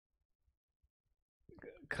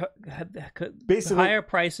 basically, higher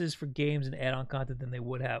prices for games and add-on content than they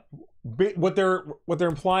would have. What they're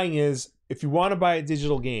implying is, if you want to buy a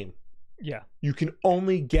digital game, you can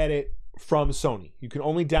only get it from Sony. You can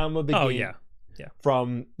only download the game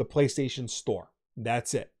from the PlayStation Store.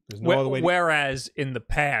 That's it. There's no other way. Whereas in the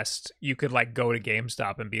past, you could like go to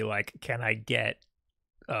GameStop and be like, "Can I get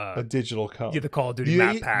a digital code?" The Call of Duty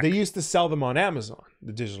map pack. They used to sell them on Amazon,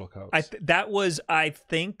 the digital codes. That was, I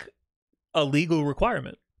think, a legal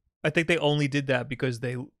requirement. I think they only did that because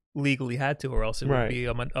they legally had to, or else it would be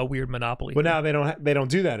a weird monopoly. But now they don't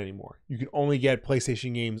do that anymore. You can only get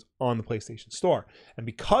PlayStation games on the PlayStation Store, and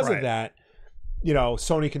because of that, you know,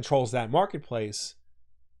 Sony controls that marketplace,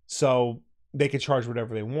 so they can charge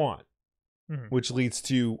whatever they want, which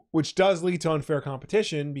does lead to unfair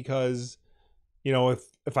competition because, you know,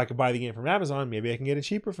 if I could buy the game from Amazon, maybe I can get it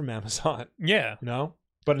cheaper from Amazon. Yeah. You know?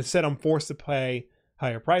 But instead I'm forced to pay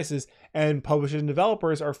higher prices, and publishers and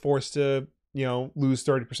developers are forced to, you know, lose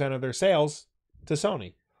 30% of their sales to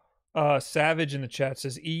Sony. Savage in the chat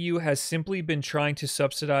says EU has simply been trying to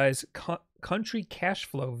subsidize country cash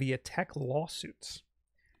flow via tech lawsuits.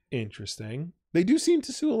 Interesting. They do seem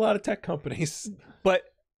to sue a lot of tech companies. But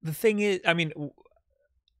the thing is, I mean,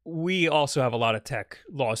 we also have a lot of tech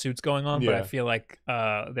lawsuits going on, but I feel like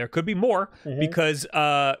there could be more because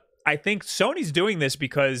I think Sony's doing this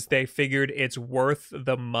because they figured it's worth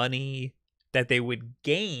the money that they would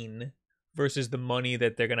gain versus the money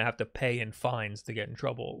that they're going to have to pay in fines to get in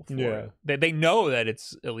trouble for it. They know that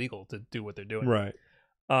it's illegal to do what they're doing. Right.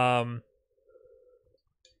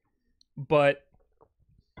 But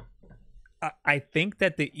I think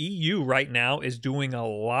that the EU right now is doing a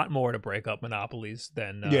lot more to break up monopolies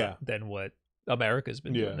than what America's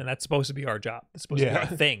been doing, and that's supposed to be our job. It's supposed to be our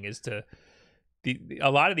thing. Is to a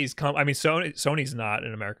lot of these I mean, Sony's not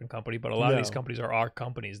an American company, but a lot of these companies are our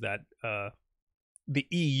companies that the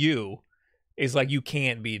EU is like, you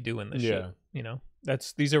can't be doing this shit. You know,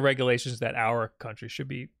 these are regulations that our country should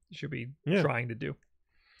be trying to do.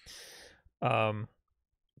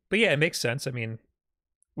 But yeah, it makes sense. I mean,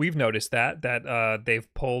 we've noticed that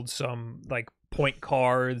they've pulled some like point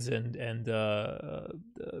cards and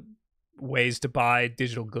ways to buy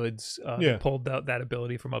digital goods. They pulled that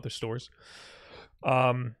ability from other stores.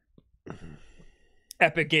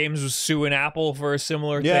 Epic Games was suing Apple for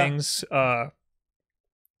similar things.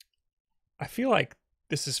 I feel like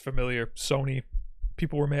this is familiar. Sony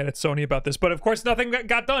people were mad at Sony about this, but of course nothing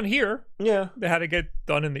got done here. Yeah, they had to get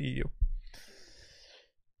done in the EU.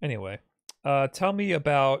 Anyway, tell me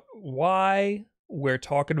about why we're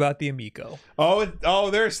talking about the Amico. Oh,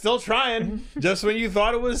 they're still trying. Just when you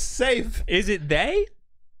thought it was safe. Is it they?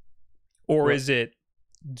 Or is it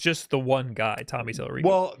just the one guy, Tommy Tallarico?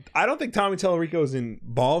 Well, I don't think Tommy Tallarico is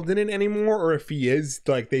involved in it anymore, or if he is,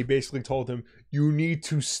 like, they basically told him, you need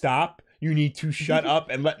to stop. You need to shut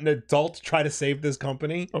up and let an adult try to save this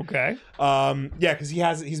company. Okay. Yeah, because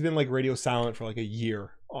he's been like radio silent for like a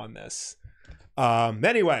year on this.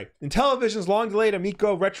 Anyway, Intellivision's long-delayed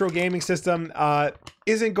Amico retro gaming system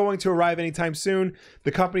isn't going to arrive anytime soon.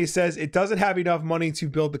 The company says it doesn't have enough money to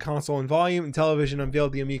build the console in volume. Intellivision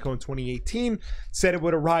unveiled the Amico in 2018, said it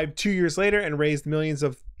would arrive 2 years later, and raised millions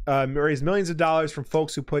of dollars from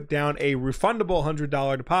folks who put down a refundable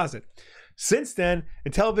 $100 deposit. Since then,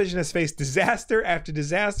 Intellivision has faced disaster after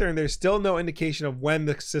disaster, and there's still no indication of when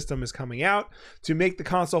the system is coming out. To make the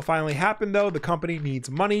console finally happen, though, the company needs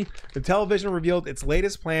money. Intellivision revealed its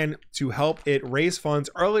latest plan to help it raise funds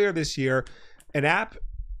earlier this year. An app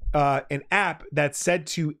that's said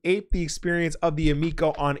to ape the experience of the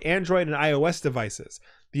Amico on Android and iOS devices.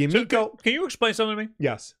 The Amico. So can you explain something to me?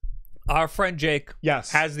 Yes. Our friend Jake.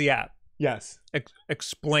 Has the app. Yes.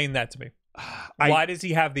 Explain that to me. Why does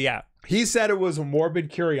he have the app? He said it was a morbid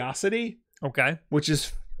curiosity. Okay. Which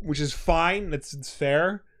is fine. It's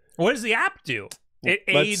fair. What does the app do? It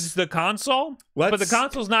aids the console, but the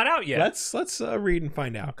console's not out yet. Let's read and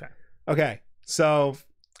find out. Okay. So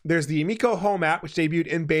there's the Amico Home app, which debuted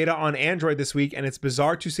in beta on Android this week, and it's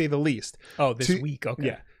bizarre to say the least. Oh, this week. Okay.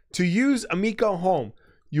 Yeah. To use Amico Home,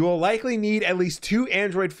 you will likely need at least 2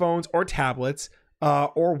 Android phones or tablets,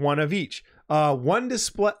 or one of each. One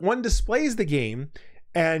displays the game,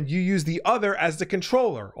 and you use the other as the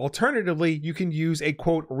controller. Alternatively, you can use a,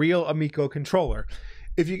 quote, real Amico controller.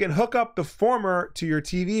 If you can hook up the former to your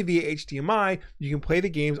TV via HDMI, you can play the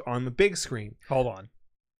games on the big screen. Hold on.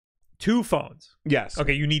 2 phones? Yes.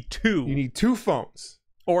 Okay, you need 2. You need 2 phones.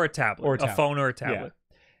 Or a tablet. A phone or a tablet.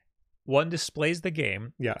 Yeah. One displays the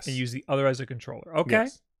game. Yes. And use the other as a controller. Okay.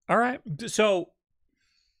 Yes. All right.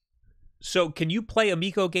 So can you play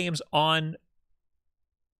Amico games on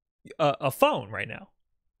a phone right now?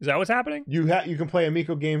 Is that what's happening? You can play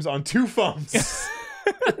Amico games on 2 phones.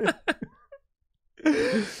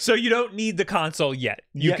 So you don't need the console yet.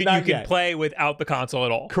 You can play without the console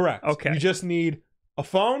at all. Correct. Okay. You just need a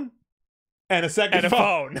phone and a second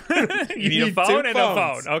phone. You need a phone and a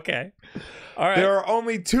phone. Okay. All right. There are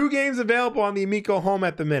only 2 games available on the Amico Home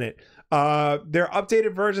at the minute. They're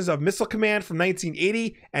updated versions of Missile Command from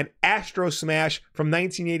 1980 and Astro Smash from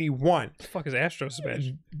 1981. What the fuck is Astro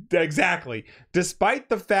Smash? Exactly. Despite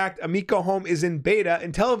the fact Amico Home is in beta,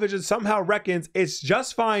 Intellivision somehow reckons it's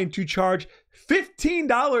just fine to charge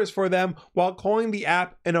 $15 for them while calling the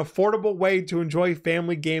app an affordable way to enjoy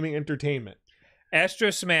family gaming entertainment. Astro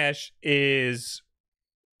Smash is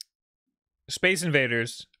Space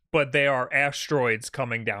Invaders, but they are asteroids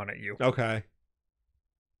coming down at you. Okay.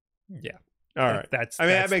 Yeah. All right. That's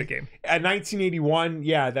the game. At 1981,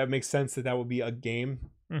 yeah, that makes sense that would be a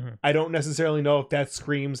game. Mm-hmm. I don't necessarily know if that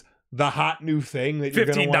screams the hot new thing that you're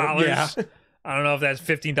going to want. Yeah. I don't know if that's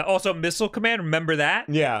 $15. Also, Missile Command, remember that?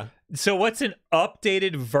 Yeah. So what's an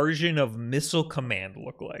updated version of Missile Command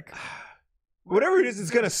look like? Whatever it is,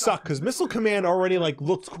 it's going to suck because Missile Command already like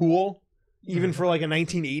looks cool, even for like a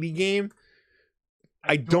 1980 game.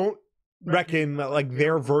 I don't reckon that like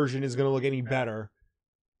their version is going to look any better.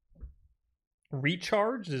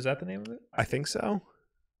 Recharged? Is that the name of it? I think so.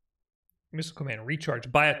 Missile Command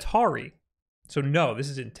Recharged by Atari. So no, this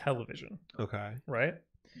is Intellivision. Okay. Right?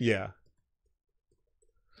 Yeah.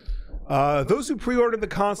 Those who pre-ordered the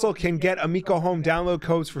console can get Amico Home download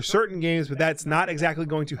codes for certain games, but that's not exactly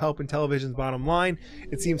going to help Intellivision's bottom line.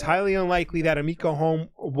 It seems highly unlikely that Amico Home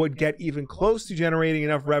would get even close to generating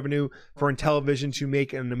enough revenue for Intellivision to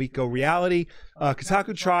make an Amico reality.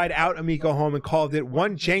 Kotaku tried out Amico Home and called it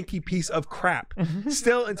one janky piece of crap.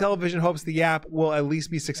 Still, Intellivision hopes the app will at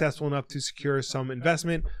least be successful enough to secure some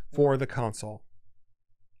investment for the console.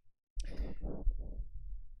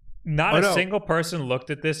 Not a single person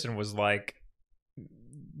looked at this and was like,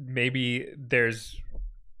 maybe there's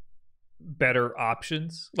better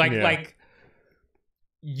options. Like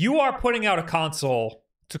you are putting out a console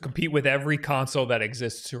to compete with every console that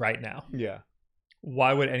exists right now. Yeah.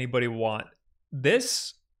 Why would anybody want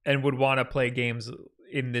this and would want to play games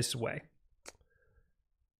in this way?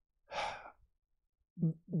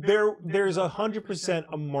 There's 100%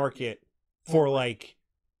 a market for like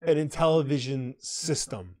an Intellivision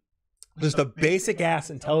system. Just a basic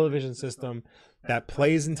ass Intellivision system that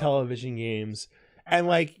plays Intellivision games. And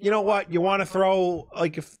like, you know what? You want to throw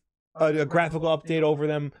like a graphical update over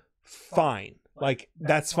them? Fine. Like,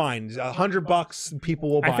 that's fine. $100, people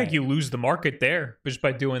will buy it. I think you lose the market there just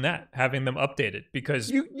by doing that, having them updated,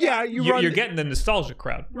 because you're getting the nostalgia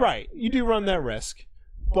crowd. Right. You do run that risk.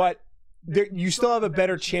 But you still have a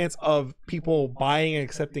better chance of people buying and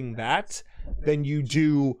accepting that than you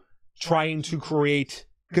do trying to create...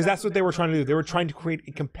 Because that's what they were trying to do. They were trying to create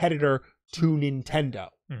a competitor to Nintendo.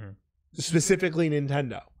 Mm-hmm. Specifically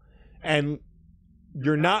Nintendo. And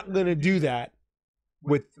you're not going to do that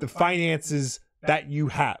with the finances that you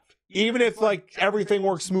have. Even if like everything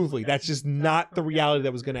works smoothly, that's just not the reality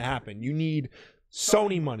that was going to happen. You need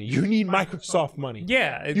Sony money. You need Microsoft money.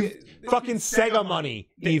 Yeah. You fucking Sega money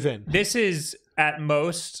even. This is at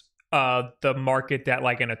most... the market that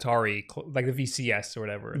like an Atari, like the VCS or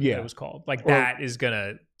whatever it was called, like that is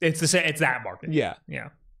gonna, it's that market. Yeah.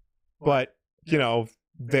 But you know,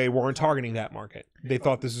 they weren't targeting that market. They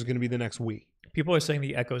thought this was going to be the next Wii. People are saying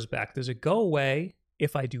the echo's back. Does it go away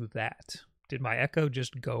if I do that? Did my echo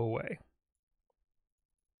just go away?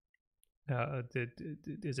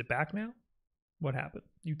 Is it back now? What happened?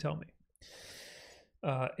 You tell me.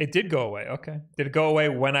 It did go away. Okay. Did it go away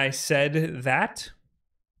when I said that?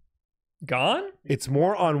 Gone? It's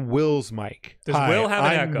more on Will's mic. Does Will have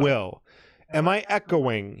an echo? Will. Am I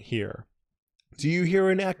echoing here? Do you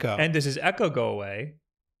hear an echo? And does his echo go away?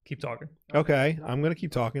 Keep talking. Okay, I'm going to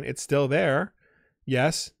keep talking. It's still there.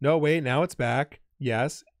 Yes. No, wait, now it's back.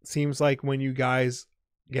 Yes. Seems like when you guys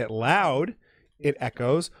get loud, it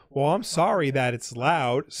echoes. Well, I'm sorry that it's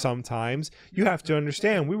loud sometimes. You have to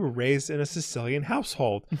understand, we were raised in a Sicilian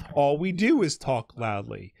household. All we do is talk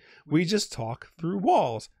loudly. We just talk through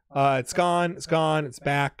walls. It's gone. It's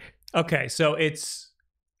back. Okay, so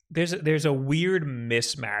there's a weird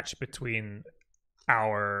mismatch between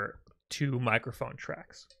our two microphone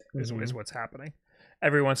tracks. Is what's happening.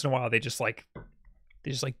 Every once in a while, they just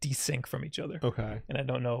desync from each other. Okay, and I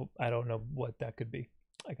don't know what that could be.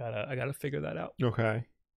 I gotta figure that out. Okay.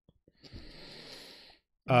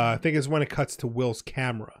 I think it's when it cuts to Will's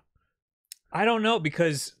camera. I don't know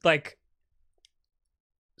because like.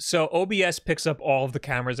 So OBS picks up all of the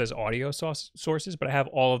cameras as audio sources, but I have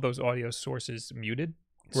all of those audio sources muted.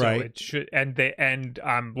 So right. It should, and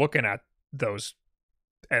I'm looking at those,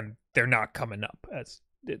 and they're not coming up as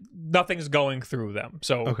nothing's going through them.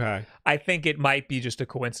 So okay. I think it might be just a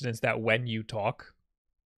coincidence that when you talk,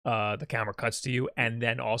 the camera cuts to you, and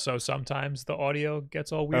then also sometimes the audio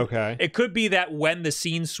gets all weird. Okay. It could be that when the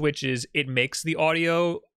scene switches, it makes the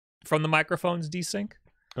audio from the microphones desync.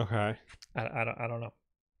 Okay. I don't know.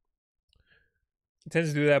 It tends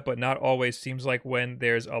to do that, but not always. Seems like when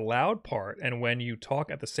there's a loud part and when you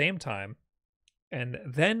talk at the same time, and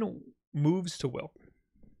then moves to Will.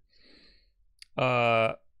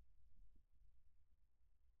 I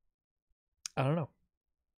don't know.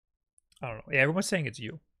 Yeah, everyone's saying it's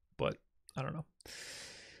you, but I don't know.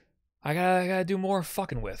 I gotta do more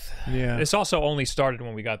fucking with. Yeah. This also only started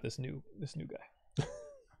when we got this new guy.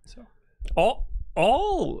 So all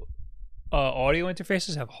audio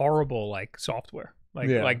interfaces have horrible like software.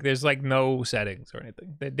 Like there's like no settings or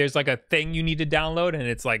anything. There's like a thing you need to download, and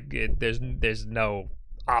it's like there's no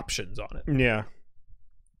options on it. Yeah.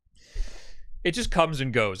 It just comes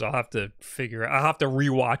and goes. I'll have to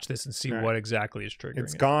rewatch this and see what exactly is triggering.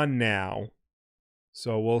 It's gone now,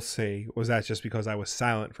 so we'll see. Was that just because I was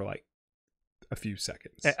silent for like a few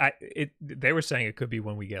seconds. They were saying it could be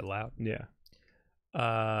when we get loud.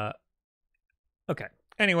 Yeah. Okay.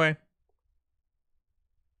 Anyway.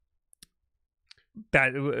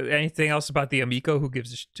 Anything else about the Amico? Who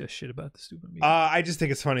gives a shit about the stupid Amico? I just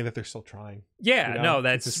think it's funny that they're still trying. Yeah, you know? no,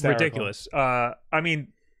 that's ridiculous. I mean,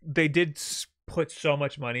 they did put so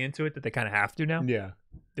much money into it that they kind of have to now. Yeah.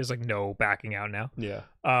 There's like no backing out now. Yeah.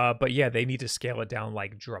 But yeah, they need to scale it down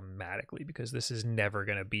like dramatically because this is never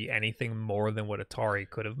going to be anything more than what Atari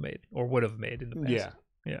could have made or would have made in the past. Yeah.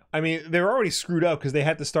 Yeah. I mean, they were already screwed up because they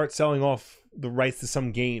had to start selling off the rights to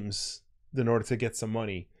some games in order to get some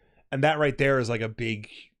money. And that right there is like a big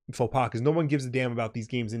faux pas because no one gives a damn about these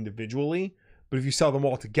games individually. But if you sell them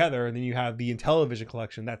all together and then you have the Intellivision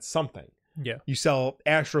collection, that's something. Yeah. You sell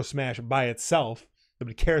Astro Smash by itself.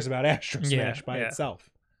 Nobody cares about Astro Smash by itself.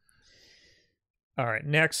 All right.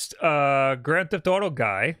 Next, Grand Theft Auto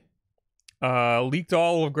guy leaked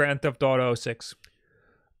all of Grand Theft Auto 6.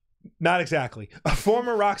 Not exactly. A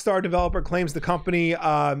former Rockstar developer claims the company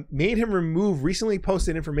made him remove recently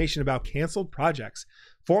posted information about canceled projects.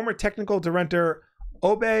 Former technical director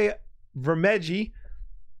Old Vermege.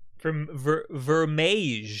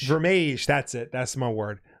 Vermege, that's it. That's my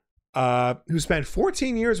word. Who spent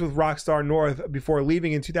 14 years with Rockstar North before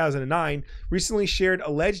leaving in 2009, recently shared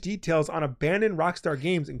alleged details on abandoned Rockstar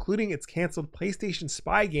games, including its canceled PlayStation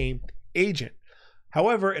spy game, Agent.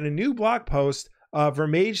 However, in a new blog post,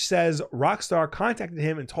 Vermege says Rockstar contacted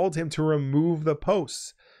him and told him to remove the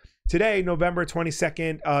posts. Today, November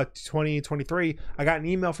 22nd, 2023, I got an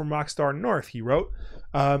email from Rockstar North, he wrote.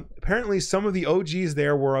 Apparently, some of the OGs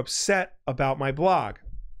there were upset about my blog.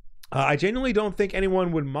 I genuinely don't think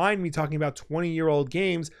anyone would mind me talking about 20-year-old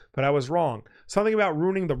games, but I was wrong. Something about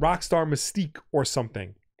ruining the Rockstar mystique or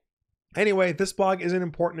something. Anyway, this blog isn't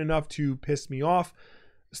important enough to piss me off.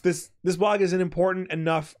 This blog isn't important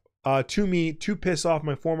enough to me to piss off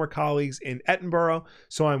my former colleagues in Edinburgh,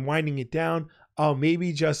 so I'm winding it down. I'll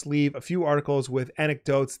maybe just leave a few articles with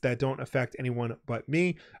anecdotes that don't affect anyone but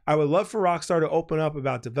me. I would love for Rockstar to open up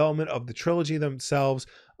about development of the trilogy themselves,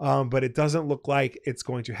 but it doesn't look like it's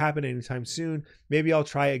going to happen anytime soon. Maybe I'll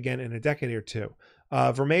try again in a decade or two.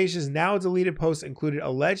 Vermege's now deleted post included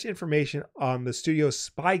alleged information on the studio's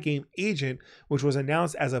spy game Agent, which was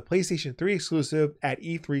announced as a PlayStation 3 exclusive at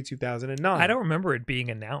E3 2009. I don't remember it being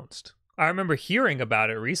announced. I remember hearing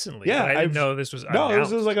about it recently. Yeah, but I didn't know this was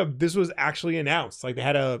announced. No, this was actually announced. Like they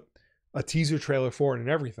had a teaser trailer for it and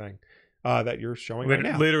everything that you're showing right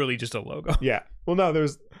now. Literally just a logo. Yeah. Well, no,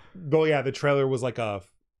 the trailer was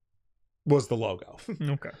was the logo.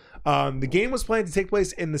 Okay. The game was planned to take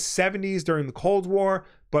place in the 70s during the Cold War,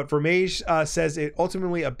 but Vermege says it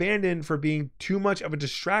ultimately abandoned for being too much of a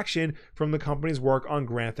distraction from the company's work on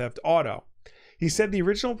Grand Theft Auto. He said the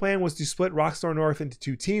original plan was to split Rockstar North into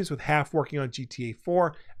two teams, with half working on GTA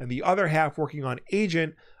 4 and the other half working on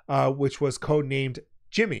Agent, which was codenamed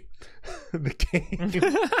Jimmy. The game...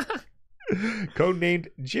 codenamed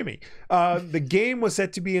Jimmy. The game was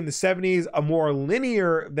set to be in the 70s, a more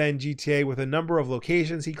linear than GTA with a number of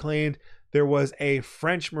locations. He claimed there was a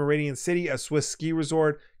French Meridian City, a Swiss ski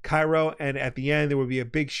resort, Cairo, and at the end there would be a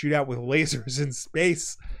big shootout with lasers in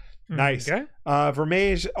space. Nice. Okay.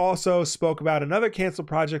 Vermege also spoke about another canceled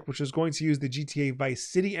project which was going to use the GTA Vice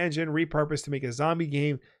City engine repurposed to make a zombie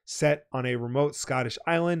game set on a remote Scottish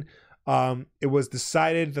island. It was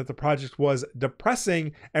decided that the project was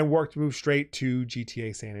depressing and work to move straight to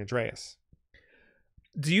GTA San Andreas.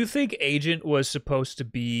 Do you think Agent was supposed to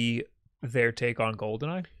be their take on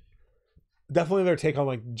GoldenEye? Definitely their take on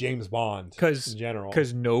like James Bond in general.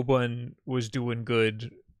 Because no one was doing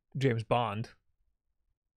good James Bond.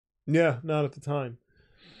 Yeah, not at the time.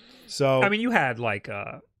 So I mean, you had like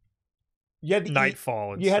you had the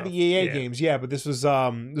Nightfall. You had the EA games, yeah, but this was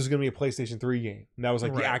going to be a PlayStation 3 game. And that was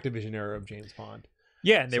like the Activision era of James Bond.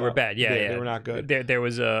 Yeah, and they were bad. Yeah, they were not good. There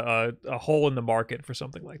was a hole in the market for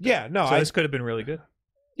something like that. Yeah, no, so this could have been really good.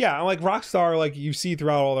 Yeah, and like Rockstar, like you see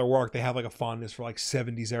throughout all their work, they have like a fondness for like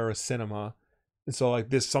 70s era cinema, and so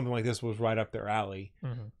like something like this was right up their alley.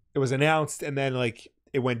 Mm-hmm. It was announced, and then like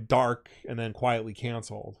it went dark, and then quietly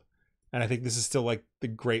canceled. And I think this is still like the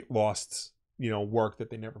great lost, work that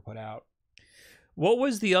they never put out. What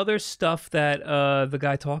was the other stuff that the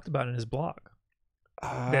guy talked about in his blog?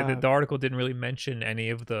 The article didn't really mention any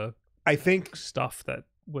of the stuff that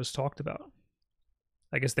was talked about.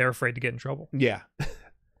 I guess they're afraid to get in trouble. Yeah.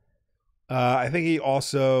 I think he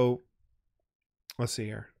also... Let's see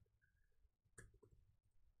here.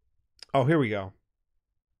 Oh, here we go.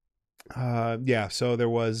 Yeah, so there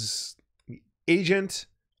was Agent,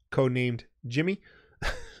 codenamed Jimmy,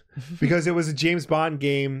 because it was a James Bond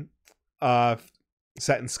game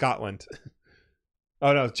set in Scotland.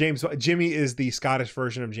 Oh no, Jimmy is the Scottish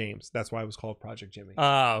version of James. That's why it was called Project Jimmy.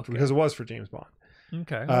 Oh, okay. Because it was for James Bond.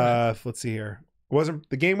 Okay. Let's see here.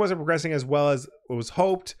 The game wasn't progressing as well as it was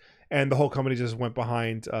hoped, and the whole company just went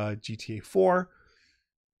behind GTA 4.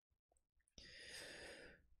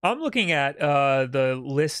 I'm looking at the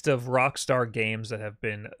list of Rockstar games that have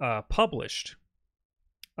been published.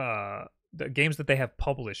 The games that they have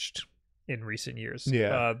published in recent years.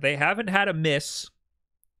 Yeah. They haven't had a miss.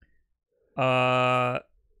 The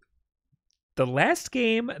last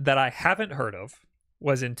game that I haven't heard of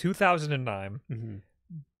was in 2009,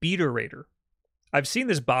 Beater Raider. I've seen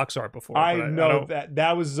this box art before. I know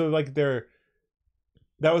that was like that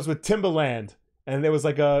was with Timbaland, and it was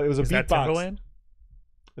like it was a beatbox. Timbaland?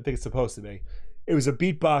 I think it's supposed to be. It was a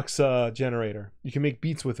beatbox generator. You can make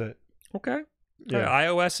beats with it. Okay. Yeah.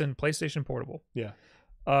 iOS and PlayStation Portable. Yeah.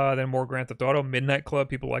 Then more Grand Theft Auto, Midnight Club,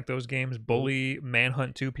 people like those games. Bully,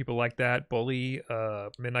 Manhunt 2, people like that. Bully,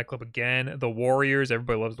 Midnight Club again. The Warriors,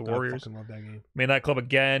 everybody loves the Warriors. I fucking love that game. Midnight Club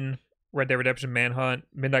again. Red Dead Redemption, Manhunt,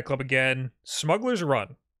 Midnight Club again. Smuggler's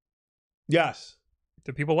Run. Yes.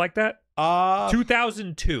 Do people like that?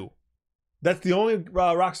 2002. That's the only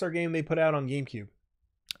Rockstar game they put out on GameCube.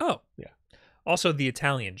 Oh. Yeah. Also, The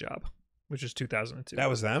Italian Job, which is 2002. That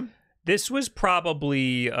was them? This was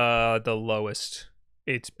probably the lowest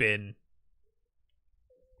it's been.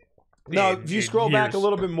 No, if you scroll back a years.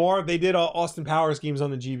 little bit more, they did Austin Powers games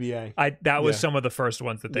on the GBA. That was some of the first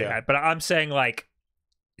ones that they had. But I'm saying, like,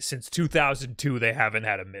 since 2002, they haven't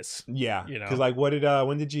had a miss. Yeah. You know? Because, like, when did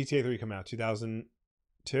GTA 3 come out?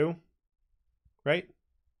 2002? Right?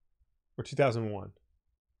 Or 2001?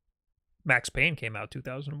 Max Payne came out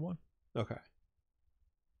 2001. Okay.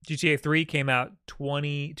 GTA 3 came out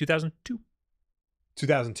 2002.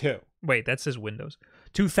 2002. Wait, that says Windows.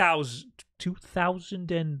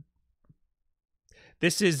 2000 and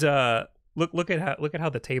this is look at how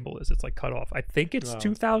the table is. It's like cut off. I think it's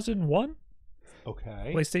 2001.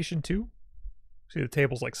 Okay. PlayStation 2. See, the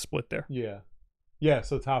table's like split there. Yeah. Yeah,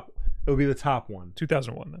 so it would be the top one.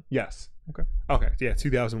 2001 then. Yes. Okay. Okay, yeah,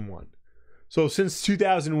 2001. So since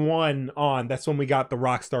 2001 on, that's when we got the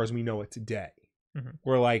rock stars we know it today.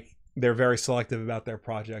 Where, like, they're very selective about their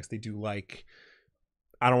projects. They do, like,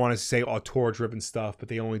 I don't want to say auteur-driven stuff, but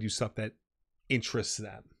they only do stuff that interests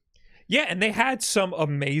them. Yeah, and they had some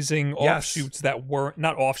amazing offshoots that were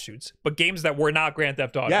not offshoots, but games that were not Grand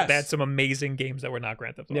Theft Auto. Yes. They had some amazing games that were not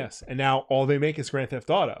Grand Theft Auto. Yes, and now all they make is Grand Theft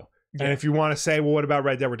Auto. Yeah. And if you want to say, well, what about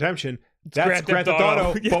Red Dead Redemption? That's Grand Theft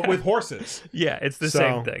Auto, but with horses. Yeah, it's the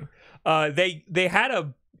same thing. They had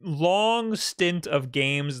a long stint of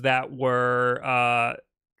games that were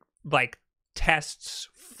like tests,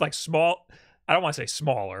 like small. I don't want to say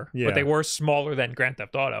smaller, but they were smaller than Grand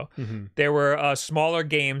Theft Auto. They were smaller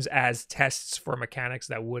games as tests for mechanics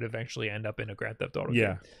that would eventually end up in a Grand Theft Auto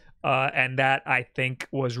game. And that, I think,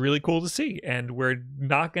 was really cool to see. And we're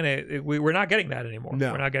not getting that anymore.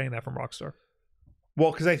 No. We're not getting that from Rockstar.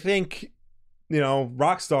 Well, because I think,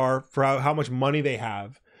 Rockstar, for how much money they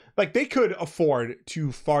have, like, they could afford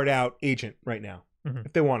to fart out Agent right now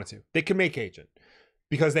if they wanted to. They could make Agent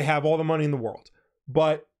because they have all the money in the world.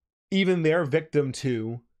 But even they're victim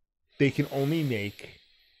to, they can only make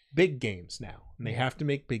big games now. And they have to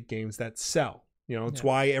make big games that sell. It's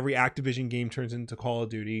why every Activision game turns into Call of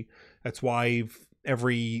Duty. That's why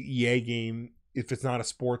every EA game, if it's not a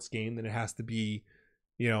sports game, then it has to be,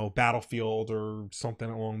 Battlefield or something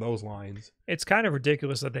along those lines. It's kind of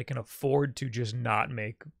ridiculous that they can afford to just not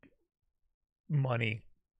make money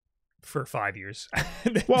for 5 years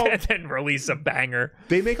and then release a banger.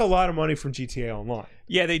 They make a lot of money from GTA Online.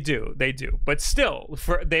 Yeah, they do. But still,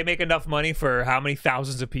 they make enough money for how many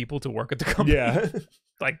thousands of people to work at the company? Yeah.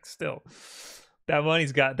 Like, still. That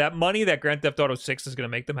money that Grand Theft Auto 6 is going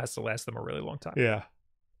to make them has to last them a really long time. Yeah.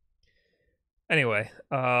 Anyway,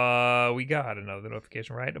 we got another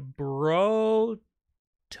notification, right?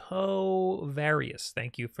 Various.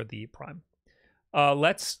 Thank you for the Prime.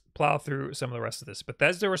 Let's plow through some of the rest of this.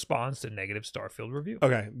 Bethesda responds to negative Starfield review.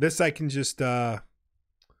 Okay, this I can just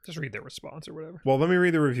read their response or whatever. Well, let me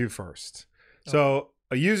read the review first. Okay. So,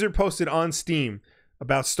 a user posted on Steam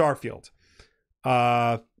about Starfield.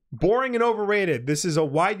 Boring and overrated. This is a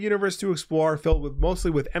wide universe to explore, filled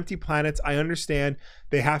mostly with empty planets. I understand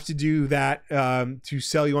they have to do that to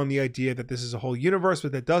sell you on the idea that this is a whole universe,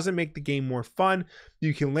 but that doesn't make the game more fun.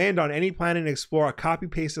 You can land on any planet and explore a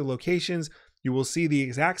copy-pasted locations. You will see the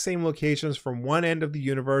exact same locations from one end of the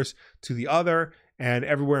universe to the other and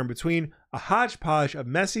everywhere in between. A hodgepodge of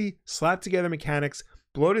messy, slapped-together mechanics,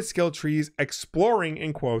 bloated skill trees, exploring,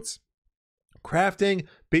 in quotes, crafting,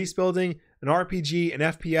 base building, An RPG, an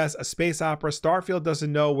FPS, a space opera, Starfield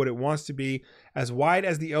doesn't know what it wants to be. As wide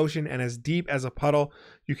as the ocean and as deep as a puddle.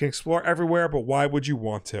 You can explore everywhere, but why would you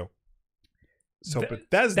want to? So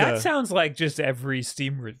Bethesda... That sounds like just every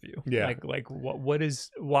Steam review. Yeah.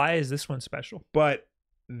 Why is this one special? But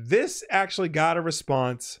this actually got a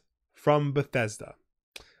response from Bethesda.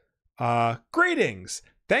 Greetings.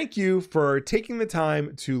 Thank you for taking the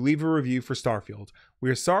time to leave a review for Starfield. We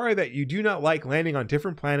are sorry that you do not like landing on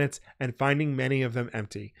different planets and finding many of them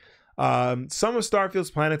empty. Some of Starfield's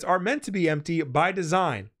planets are meant to be empty by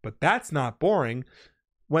design, but that's not boring.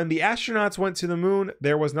 When the astronauts went to the moon,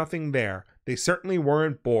 there was nothing there. They certainly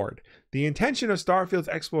weren't bored. The intention of Starfield's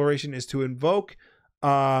exploration is to invoke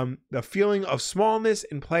the feeling of smallness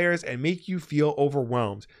in players and make you feel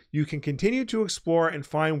overwhelmed. You can continue to explore and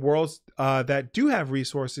find worlds that do have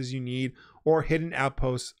resources you need or hidden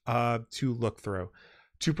outposts to look through.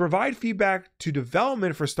 To provide feedback to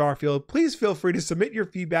development for Starfield, please feel free to submit your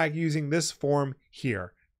feedback using this form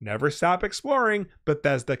here. Never stop exploring.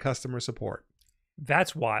 Bethesda customer support.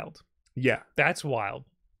 That's wild. Yeah. That's wild.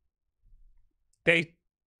 They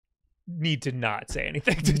need to not say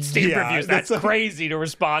anything to Steam reviews. That's crazy to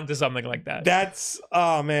respond to something like that. That's,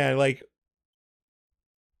 oh man, like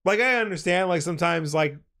I understand, like sometimes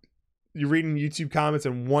like you're reading YouTube comments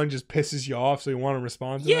and one just pisses you off, so you want to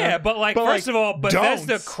respond to that. Yeah, but first of all,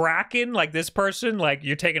 Bethesda Kraken, like this person, like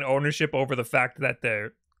you're taking ownership over the fact that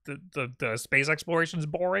the space exploration is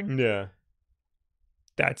boring. Yeah.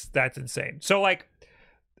 That's insane. So like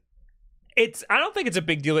I don't think it's a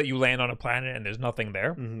big deal that you land on a planet and there's nothing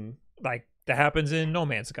there. Mm-hmm. Like that happens in No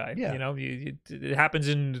Man's Sky. Yeah. You know, it happens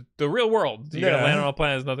in the real world. You land on a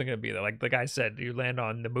planet, there's nothing gonna be there. Like the guy said, you land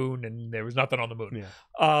on the moon and there was nothing on the moon.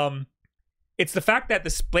 Yeah. It's the fact that the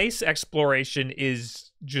space exploration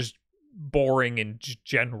is just boring in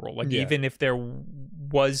general. Like even if there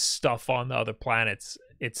was stuff on the other planets,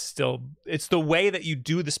 it's the way that you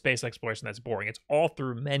do the space exploration that's boring. It's all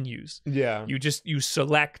through menus. Yeah. You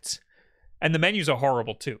select. And the menus are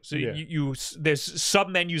horrible too. So there's sub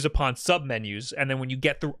menus upon sub menus, and then when you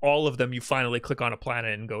get through all of them, you finally click on a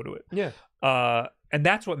planet and go to it. Yeah. And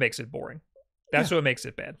that's what makes it boring. That's what makes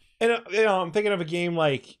it bad. And I'm thinking of a game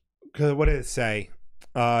like, what did it say?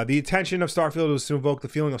 The intention of Starfield was to evoke the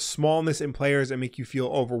feeling of smallness in players and make you feel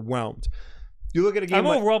overwhelmed. You look at a game. I'm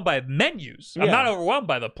overwhelmed by menus. I'm not overwhelmed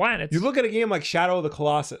by the planets. You look at a game like Shadow of the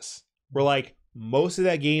Colossus, where like most of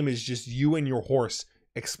that game is just you and your horse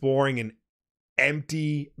exploring an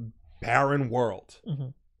empty, barren world. Mm-hmm.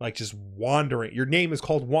 Like just wandering. Your name is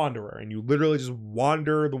called Wanderer, and you literally just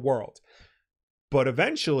wander the world. But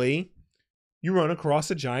eventually, you run across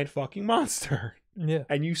a giant fucking monster. Yeah.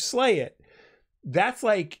 And you slay it. That's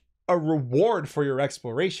like a reward for your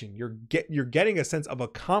exploration. You're getting a sense of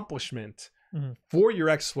accomplishment for your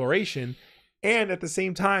exploration. And at the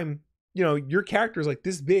same time, you know, your character is like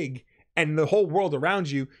this big, and the whole world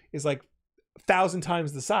around you is like 1,000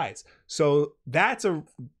 times the size. So that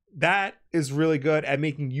is really good at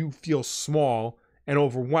making you feel small and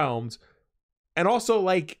overwhelmed, and also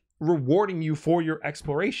like rewarding you for your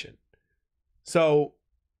exploration. So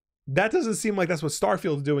that doesn't seem like that's what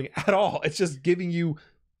Starfield is doing at all. It's just giving you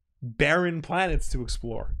barren planets to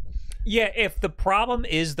explore. Yeah, if the problem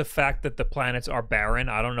is the fact that the planets are barren,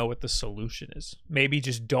 I don't know what the solution is. Maybe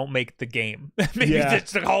just don't make the game. Maybe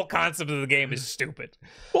just the whole concept of the game is stupid.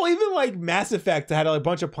 Well, even like Mass Effect had a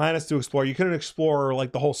bunch of planets to explore. You couldn't explore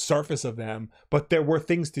like the whole surface of them, but there were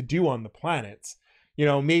things to do on the planets. You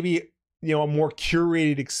know, maybe, you know, a more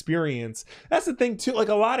curated experience. That's the thing too. Like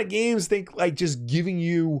a lot of games think like just giving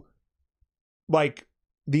you like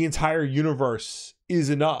the entire universe is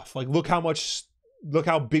enough. Like look how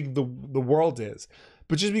big the world is.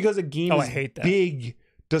 But just because a game is big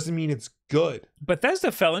doesn't mean it's good.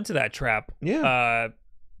 Bethesda fell into that trap. Yeah.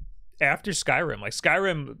 After Skyrim. Like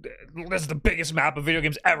Skyrim, that's the biggest map of video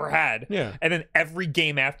games ever had. Yeah. And then every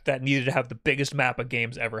game after that needed to have the biggest map of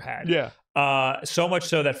games ever had. Yeah. So much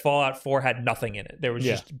so that Fallout 4 had nothing in it. There was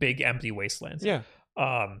just big empty wastelands. Yeah.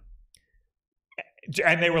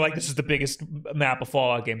 And they were like, this is the biggest map of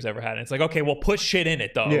Fallout games ever had. And it's like, okay, well, put shit in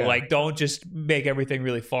it, though. Yeah. Like, don't just make everything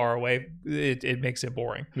really far away. It makes it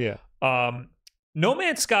boring. Yeah. No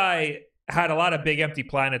Man's Sky had a lot of big empty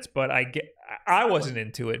planets, but I wasn't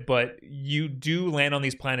into it. But you do land on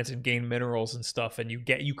these planets and gain minerals and stuff, and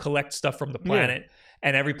you collect stuff from the planet,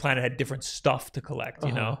 and every planet had different stuff to collect,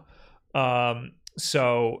 you know?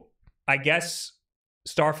 So I guess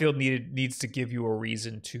Starfield needs to give you a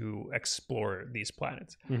reason to explore these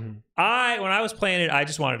planets. Mm-hmm. When I was playing it, I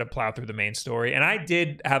just wanted to plow through the main story, and I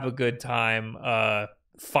did have a good time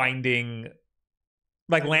finding,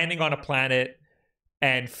 like, landing on a planet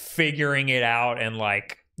and figuring it out and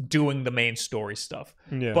like doing the main story stuff.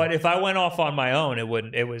 Yeah. But if I went off on my own, it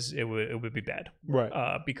would be bad.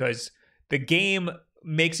 Right. Because the game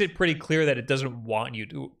makes it pretty clear that it doesn't want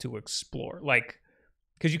you to explore. Like,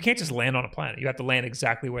 because you can't just land on a planet. You have to land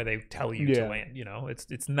exactly where they tell you to land. You know,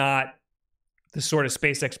 it's not the sort of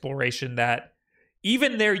space exploration that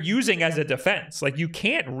even they're using as a defense. Like, you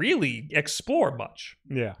can't really explore much.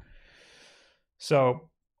 Yeah. So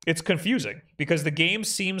it's confusing because the game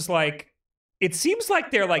seems like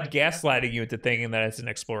they're like gaslighting you into thinking that it's an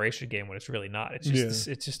exploration game when it's really not. It's just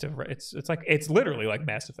it's literally like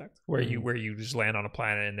Mass Effect where you just land on a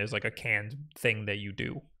planet and there's like a canned thing that you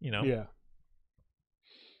do, you know? Yeah.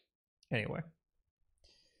 Anyway.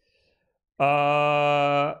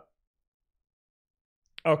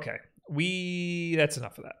 Okay. That's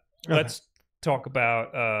enough of that. Okay. Let's talk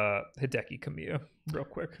about Hideki Kamiya real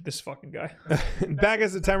quick. This fucking guy. Back in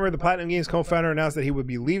September, the Platinum Games co-founder announced that he would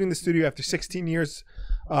be leaving the studio after 16 years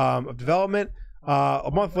of development.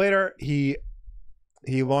 A month later, he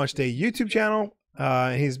launched a YouTube channel.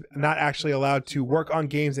 He's not actually allowed to work on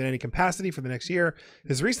games in any capacity for the next year.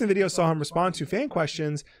 His recent video saw him respond to fan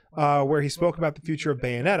questions where he spoke about the future of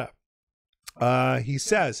Bayonetta. He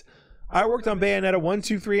says, I worked on Bayonetta 1,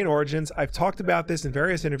 2, 3, and Origins. I've talked about this in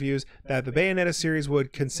various interviews, that the Bayonetta series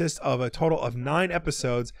would consist of a total of 9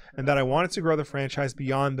 episodes, and that I wanted to grow the franchise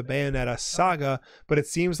beyond the Bayonetta saga, but it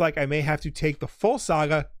seems like I may have to take the full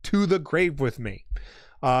saga to the grave with me.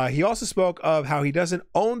 He also spoke of how he doesn't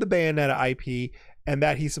own the Bayonetta IP, and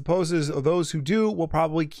that he supposes those who do will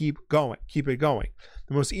probably keep it going.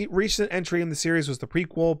 The most recent entry in the series was the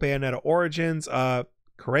prequel, Bayonetta Origins,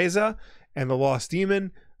 Careza and the Lost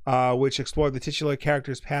Demon, which explored the titular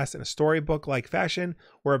character's past in a storybook-like fashion.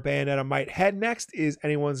 Where Bayonetta might head next is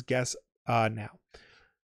anyone's guess now.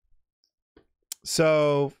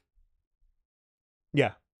 So,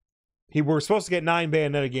 yeah. We're supposed to get 9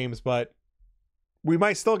 Bayonetta games, but we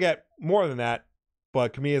might still get more than that.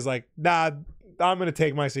 But Kamiya's like, nah, I'm going to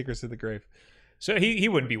take my secrets to the grave. So he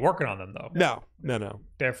wouldn't be working on them, though. No.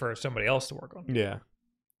 They're for somebody else to work on. Yeah.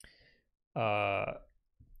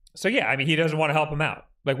 So, yeah, I mean, he doesn't want to help him out.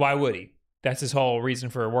 Like, why would he? That's his whole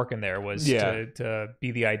reason for working there was to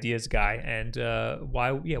be the ideas guy. And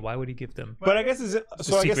why would he give them? But I guess I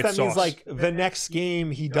guess that means like the next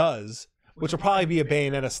game he does, which will probably be a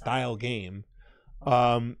Bayonetta style game,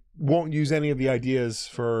 won't use any of the ideas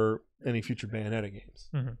for any future Bayonetta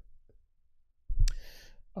games.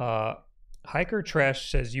 Mm-hmm. Hiker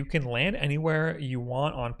Trash says you can land anywhere you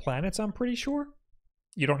want on planets. I'm pretty sure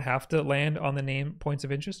you don't have to land on the name points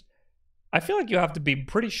of interest. I feel like you have to be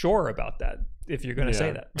pretty sure about that if you're going to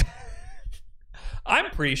say that. I'm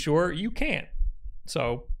pretty sure you can't.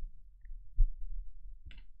 So,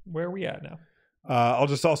 where are we at now? I'll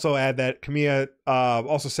just also add that Kamiya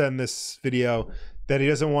also said in this video that he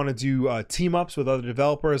doesn't want to do team-ups with other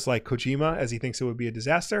developers like Kojima, as he thinks it would be a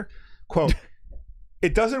disaster. Quote,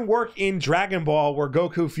 it doesn't work in Dragon Ball where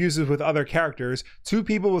Goku fuses with other characters. 2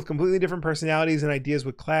 people with completely different personalities and ideas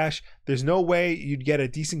would clash. There's no way you'd get a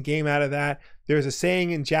decent game out of that. There's a saying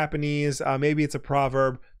in Japanese, maybe it's a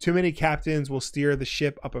proverb, too many captains will steer the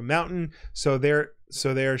ship up a mountain, so there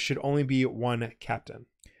should only be one captain.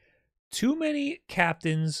 Too many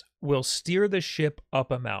captains will steer the ship up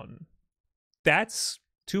a mountain. That's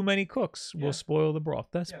too many cooks will spoil the broth.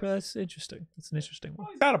 That's interesting. It's an interesting one.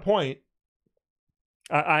 He's got a point.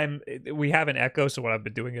 We have an echo, so what I've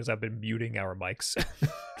been doing is I've been muting our mics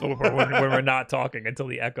when we're not talking until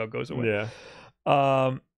the echo goes away.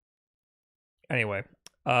 Yeah. Anyway.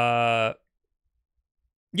 Yeah,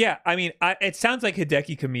 I mean, it sounds like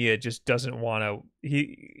Hideki Kamiya just doesn't want to.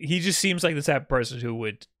 He just seems like the type of person who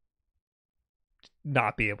would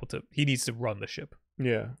not be able to. He needs to run the ship.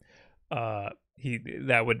 Yeah.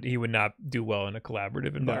 He would not do well in a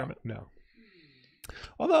collaborative environment. No.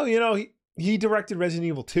 Although, you know, he directed Resident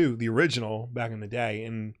Evil 2, the original, back in the day,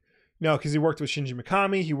 and because he worked with Shinji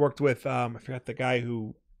Mikami, he worked with I forgot the guy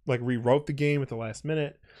who like rewrote the game at the last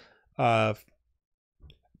minute. But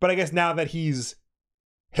I guess now that he's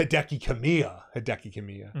Hideki Kamiya,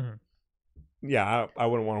 Mm-hmm. Yeah, I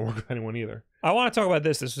wouldn't want to work with anyone either. I want to talk about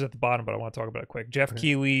this. This was at the bottom, but I want to talk about it quick. Geoff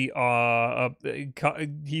Keighley,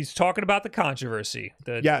 he's talking about the controversy.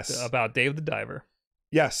 About Dave the Diver.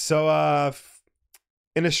 Yes. So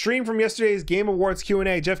in a stream from yesterday's Game Awards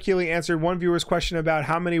Q&A, Geoff Keighley answered one viewer's question about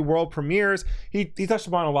how many world premieres. He touched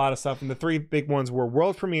upon a lot of stuff, and the 3 big ones were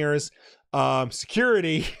world premieres,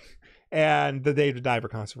 security, and the Dave the Diver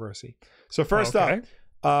controversy. So first up,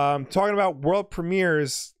 talking about world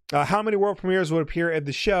premieres, How many world premieres would appear at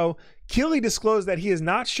the show? Keighley disclosed that he is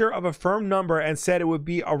not sure of a firm number and said it would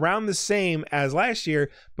be around the same as last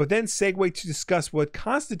year, but then segued to discuss what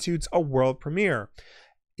constitutes a world premiere.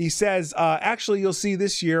 He says, actually, you'll see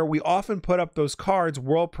this year, we often put up those cards,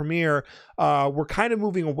 world premiere. We're kind of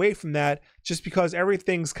moving away from that just because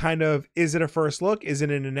everything's kind of, is it a first look? Is it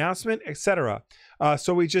an announcement, etc.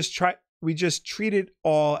 So we just treat it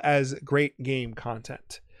all as great game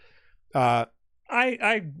content.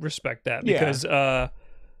 I respect that because a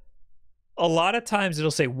lot of times it'll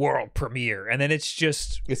say world premiere and then it's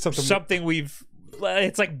something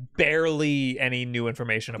it's like barely any new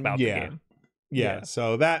information about the game. Yeah,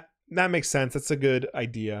 so that makes sense. That's a good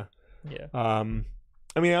idea. Yeah. I mean,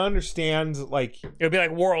 I understand, like... It would be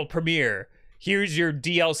like, world premiere. Here's your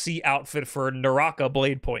DLC outfit for Naraka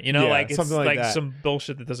Blade Point. You know, like, it's something like that. Some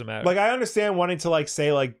bullshit that doesn't matter. Like, I understand wanting to, like,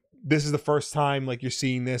 say, like, this is the first time, like, you're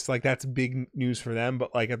seeing this. Like, that's big news for them.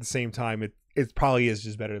 But, like, at the same time, it probably is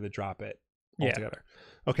just better to drop it altogether.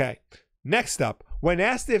 Yeah. Okay. Next up, when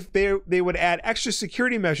asked if they would add extra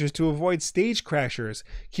security measures to avoid stage crashers,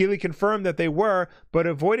 Keighley confirmed that they were, but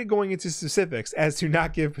avoided going into specifics as to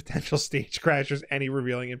not give potential stage crashers any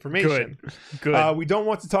revealing information. Good. We don't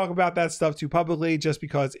want to talk about that stuff too publicly just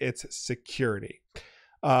because it's security.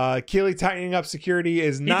 Keighley tightening up security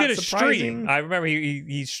is not surprising. Stream. I remember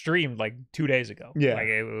he streamed like 2 days ago. Yeah, like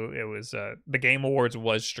it was the Game Awards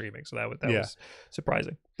was streaming, so that was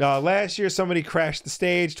surprising. Last year, somebody crashed the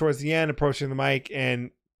stage towards the end, approaching the mic,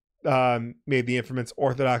 and made the infamous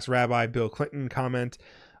Orthodox Rabbi Bill Clinton comment.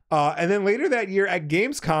 And then later that year at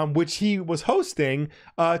Gamescom, which he was hosting, 2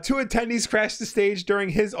 attendees crashed the stage during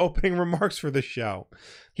his opening remarks for the show.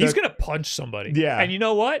 He's going to punch somebody. Yeah. And you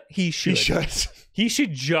know what? He should. He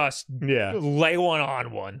should just lay one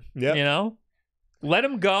on one. Yep. You know? Let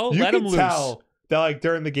him go. Let him loose. You can tell that, like,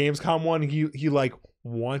 during the Gamescom one, he like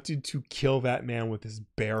wanted to kill that man with his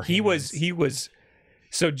bare hands. He was.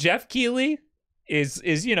 So Geoff Keighley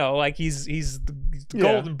is you know, like he's the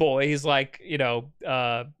golden boy. He's like, you know,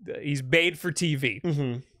 he's made for TV.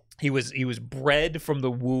 Mm-hmm. He was bred from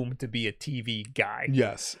the womb to be a TV guy.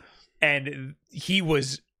 Yes. And he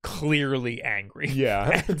was clearly angry.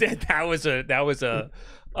 Yeah. that was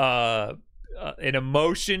an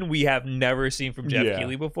emotion we have never seen from Geoff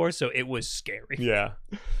Keighley before, so it was scary. Yeah.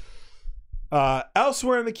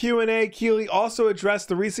 Elsewhere in the Q&A, Keighley also addressed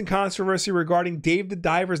the recent controversy regarding Dave the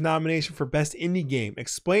Diver's nomination for Best Indie Game,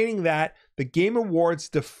 explaining that the Game Awards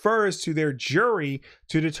defers to their jury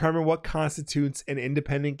to determine what constitutes an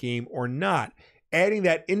independent game or not, adding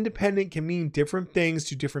that independent can mean different things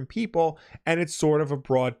to different people, and it's sort of a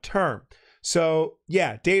broad term. So,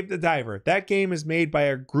 yeah, Dave the Diver. That game is made by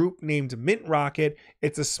a group named Mint Rocket.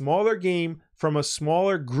 It's a smaller game from a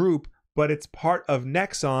smaller group, but it's part of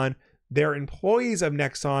Nexon. They're employees of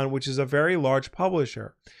Nexon, which is a very large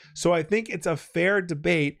publisher. So I think it's a fair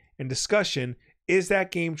debate and discussion. Is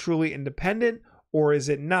that game truly independent or is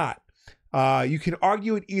it not? You can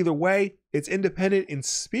argue it either way. It's independent in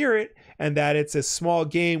spirit and that it's a small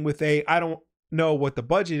game with I don't know what the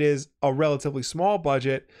budget is, a relatively small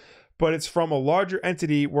budget, but it's from a larger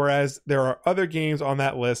entity, whereas there are other games on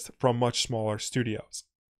that list from much smaller studios.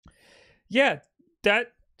 Yeah,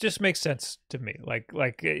 that just makes sense to me. Like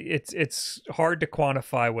it's hard to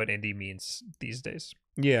quantify what indie means these days.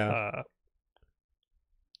 Yeah.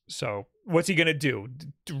 So what's he gonna do?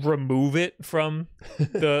 Remove it from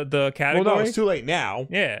the category? Well, no, it's too late now.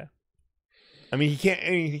 Yeah. I mean,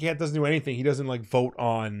 he can't doesn't do anything. He doesn't like vote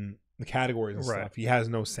on the categories and stuff. He has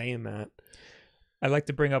no say in that. I'd like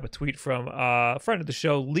to bring up a tweet from a friend of the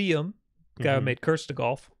show, Liam, the guy who made Curse to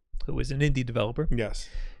Golf, who is an indie developer. Yes.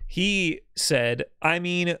 He said, I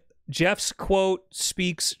mean, Geoff's quote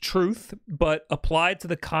speaks truth, but applied to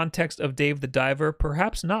the context of Dave the Diver,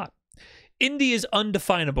 perhaps not. Indie is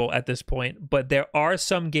undefinable at this point, but there are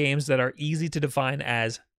some games that are easy to define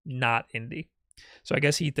as not indie. So I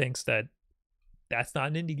guess he thinks that that's not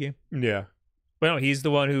an indie game. Yeah. But no, he's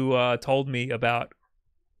the one who told me about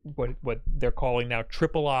what they're calling now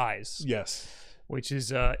triple I's. Yes. Which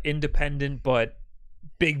is independent, but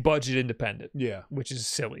big budget independent. Yeah. Which is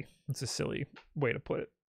silly. It's a silly way to put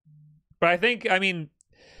it. But I mean,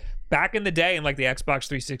 back in the day in like the Xbox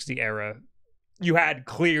 360 era, you had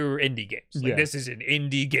clear indie games. Like this is an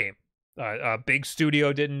indie game. A big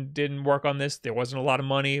studio didn't work on this. There wasn't a lot of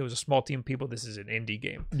money. It was a small team of people. This is an indie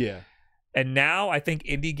game. Yeah. And now I think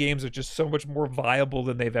indie games are just so much more viable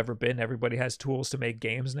than they've ever been. Everybody has tools to make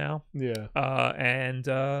games now. Yeah.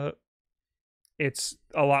 And it's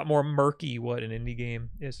a lot more murky what an indie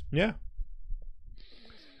game is. Yeah.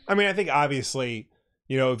 I mean, I think obviously,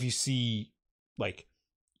 you know, if you see like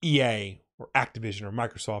EA or Activision or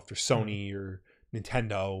Microsoft or Sony or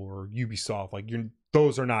Nintendo or Ubisoft. Like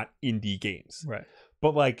those are not indie games, right?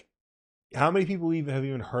 But like, how many people have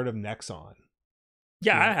even heard of Nexon?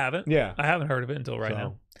 Yeah, I haven't. Yeah, I haven't heard of it until right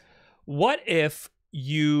now. What if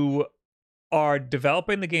you are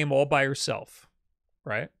developing the game all by yourself,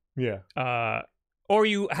 right? Yeah. Or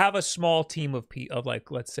you have a small team of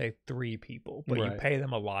like, let's say 3 people, but you Right. pay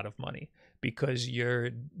them a lot of money because your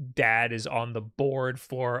dad is on the board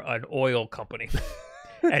for an oil company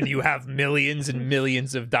and you have millions and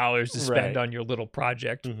millions of dollars to spend on your little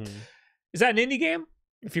project. Is that an indie game?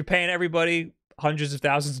 If you're paying everybody hundreds of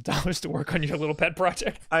thousands of dollars to work on your little pet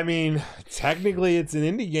project? I mean, technically it's an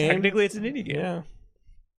indie game. Technically it's an indie game. Yeah.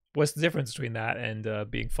 What's the difference between that and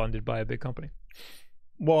being funded by a big company?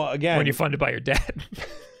 Well, again, when you're funded by your dad.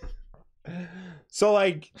 So,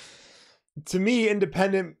 like, to me,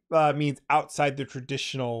 independent means outside the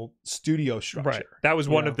traditional studio structure. Right. That was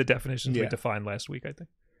one of the definitions we Yeah. defined last week, I think.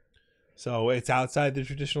 So it's outside the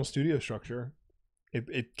traditional studio structure.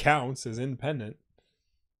 It counts as independent.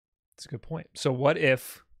 That's a good point. So what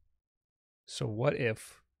if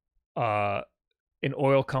an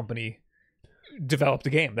oil company developed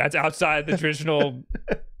a game that's outside the traditional?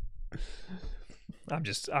 I'm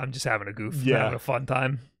just having a goof. Yeah. I'm having a fun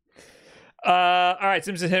time. All right,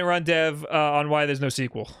 Simpsons Hit and Run dev on why there's no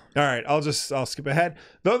sequel. All right, I'll skip ahead.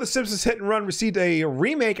 Though The Simpsons Hit and Run received a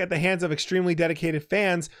remake at the hands of extremely dedicated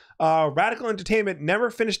fans, Radical Entertainment never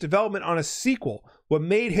finished development on a sequel. What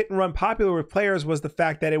made Hit and Run popular with players was the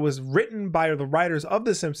fact that it was written by the writers of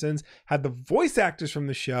The Simpsons, had the voice actors from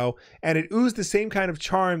the show, and it oozed the same kind of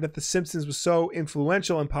charm that The Simpsons was so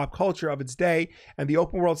influential in pop culture of its day, and the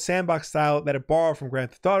open world sandbox style that it borrowed from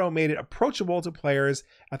Grand Theft Auto made it approachable to players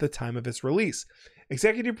at the time of its release.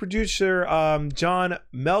 Executive producer John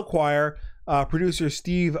Melchior, producer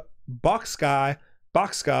Steve Boxka,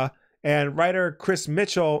 and writer Chris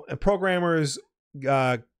Mitchell, and programmers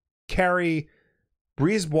Carrie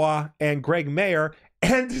Brisebois and Greg Mayer,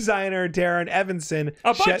 and designer Darren Evanson.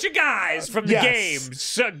 A bunch of guys from the game.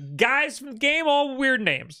 So guys from the game, all weird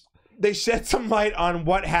names. They shed some light on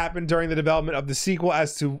what happened during the development of the sequel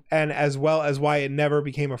as well as why it never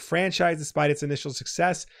became a franchise despite its initial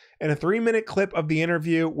success. And a 3-minute clip of the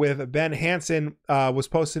interview with Ben Hansen was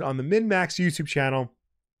posted on the MinMax YouTube channel,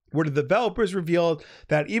 where the developers revealed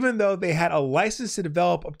that even though they had a license to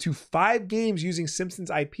develop up to 5 games using Simpsons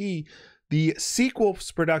IP, the sequel's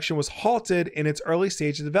production was halted in its early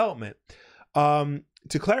stage of development. To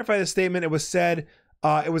clarify the statement, it was said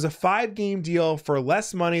it was a 5-game deal for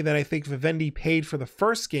less money than I think Vivendi paid for the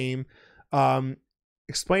first game,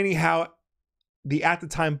 explaining how the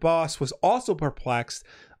at-the-time boss was also perplexed.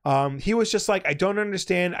 He was just like, I don't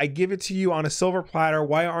understand. I give it to you on a silver platter.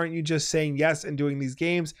 Why aren't you just saying yes and doing these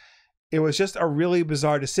games? It was just a really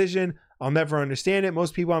bizarre decision. I'll never understand it.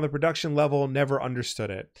 Most people on the production level never understood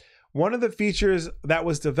it. One of the features that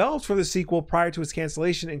was developed for the sequel prior to its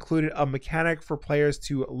cancellation included a mechanic for players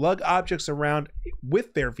to lug objects around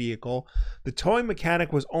with their vehicle. The towing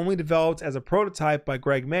mechanic was only developed as a prototype by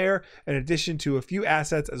Greg Mayer, in addition to a few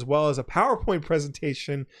assets as well as a PowerPoint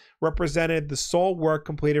presentation represented the sole work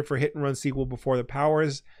completed for Hit and Run sequel before the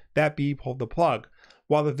powers that be pulled the plug.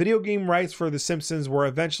 While the video game rights for The Simpsons were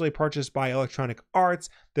eventually purchased by Electronic Arts,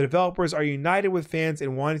 the developers are united with fans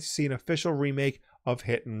in wanting to see an official remake of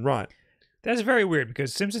Hit and Run. That's very weird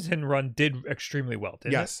because Simpsons Hit and Run did extremely well,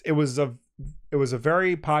 didn't it? Yes, it was a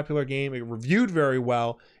very popular game. It reviewed very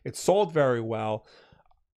well. It sold very well.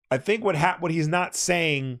 I think what he's not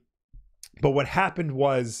saying, but what happened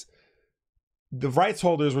was the rights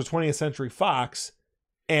holders were 20th Century Fox,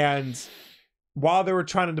 and while they were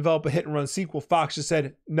trying to develop a Hit and Run sequel, Fox just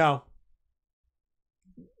said, no,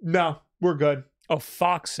 we're good. Oh,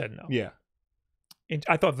 Fox said no. Yeah.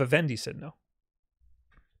 I thought Vivendi said no.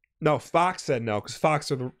 No, Fox said no, because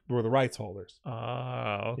Fox were the rights holders.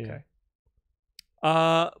 Oh, okay.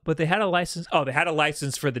 Yeah. But they had a license. Oh, they had a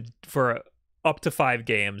license for up to 5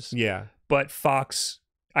 games. Yeah. But Fox,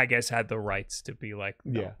 I guess, had the rights to be like,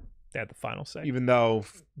 no, yeah, they had the final say. Even though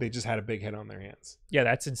they just had a big hit on their hands. Yeah,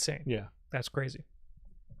 that's insane. Yeah. That's crazy.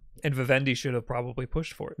 And Vivendi should have probably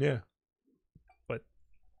pushed for it. Yeah. But,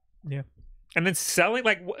 yeah. And then selling,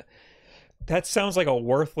 like, that sounds like a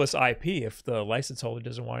worthless IP if the license holder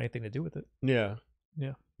doesn't want anything to do with it. Yeah.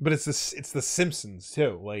 Yeah. But it's the Simpsons,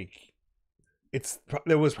 too. Like, it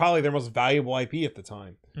was probably their most valuable IP at the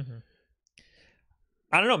time. Mm-hmm.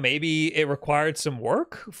 I don't know. Maybe it required some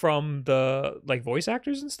work from the voice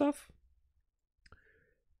actors and stuff.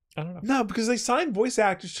 I don't know. No, because they signed voice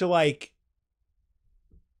actors to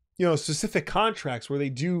specific contracts where they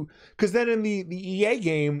do. Because then in the EA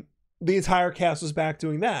game, the entire cast was back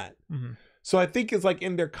doing that. Mm-hmm. So I think it's like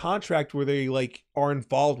in their contract where they like are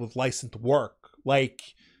involved with licensed work, like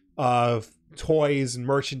toys and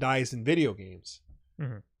merchandise and video games.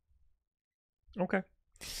 Okay.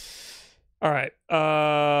 All right.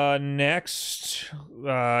 Next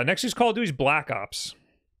is Call of Duty's Black Ops.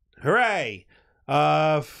 Hooray!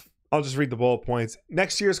 I'll just read the bullet points.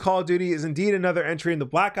 Next year's Call of Duty is indeed another entry in the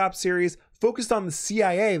Black Ops series. Focused on the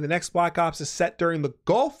CIA, the next Black Ops is set during the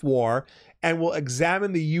Gulf War and will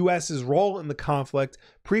examine the U.S.'s role in the conflict.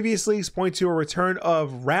 Previously, point to a return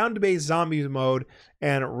of round-based zombie mode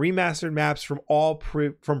and remastered maps from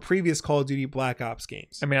from previous Call of Duty Black Ops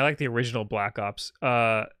games. I mean, I like the original Black Ops.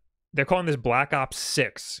 They're calling this Black Ops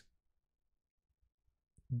 6.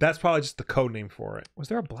 That's probably just the code name for it. Was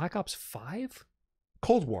there a Black Ops 5?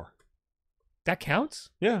 Cold War. That counts?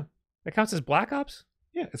 Yeah. That counts as Black Ops?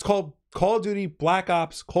 Yeah, it's called Call of Duty Black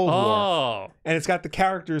Ops Cold War. And it's got the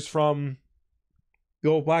characters from the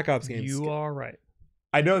old Black Ops games. You are right.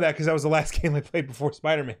 I know that because that was the last game I played before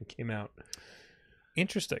Spider-Man came out.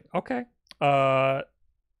 Interesting. Okay.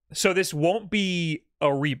 So this won't be a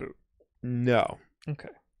reboot? No. Okay.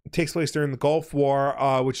 It takes place during the Gulf War,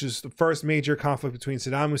 which is the first major conflict between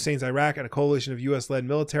Saddam Hussein's Iraq and a coalition of U.S.-led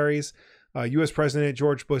militaries. U.S. President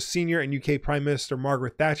George Bush Sr. and U.K. Prime Minister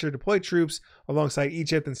Margaret Thatcher deployed troops alongside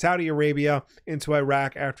Egypt and Saudi Arabia into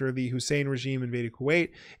Iraq after the Hussein regime invaded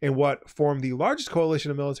Kuwait in what formed the largest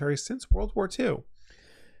coalition of militaries since World War II.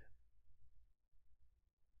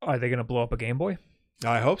 Are they going to blow up a Game Boy?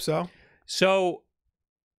 I hope so. So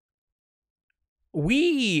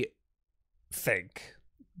we think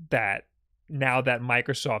that now that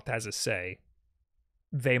Microsoft has a say,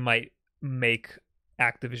 they might make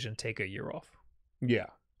Activision take a year off. Yeah.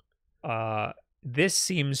 This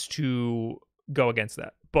seems to go against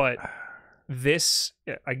that. But this,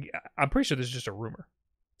 I'm pretty sure this is just a rumor.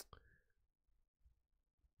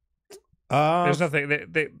 There's nothing,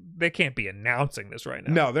 they can't be announcing this right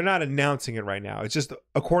now. No, they're not announcing it right now. It's just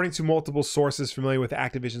according to multiple sources familiar with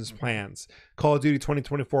Activision's plans. Call of Duty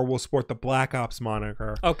 2024 will sport the Black Ops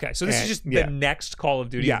moniker. Okay, so this is just the next Call of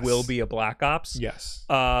Duty will be a Black Ops. Yes.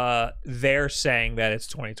 They're saying that it's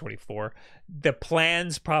 2024. The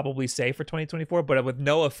plans probably say for 2024, but with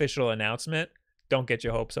no official announcement, don't get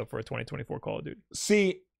your hopes up for a 2024 Call of Duty.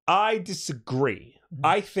 See, I disagree.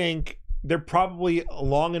 I think they're probably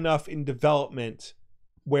long enough in development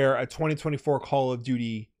where a 2024 Call of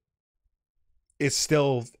Duty is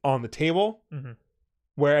still on the table.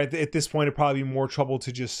 Where at this point, it'd probably be more trouble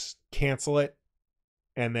to just cancel it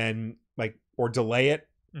and then or delay it.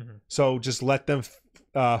 So just let them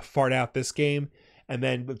fart out this game. And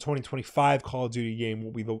then the 2025 Call of Duty game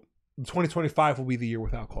will be the 2025 will be the year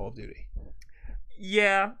without Call of Duty.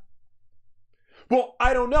 Yeah. Well,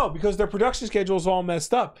 I don't know because their production schedule is all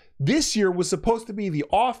messed up. This year was supposed to be the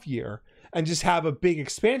off year and just have a big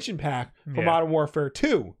expansion pack for Modern Warfare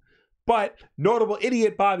 2. But notable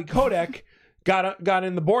idiot Bobby Kotick got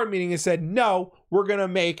in the board meeting and said, no, we're going to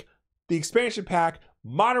make the expansion pack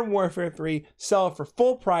Modern Warfare 3, sell it for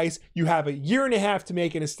full price. You have a year and a half to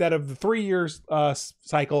make it instead of the 3 years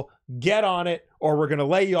cycle. Get on it or we're going to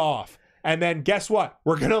lay you off. And then guess what?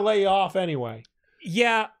 We're going to lay you off anyway.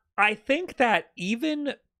 Yeah. I think that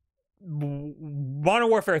even Modern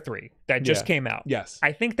Warfare 3 that just came out. Yes.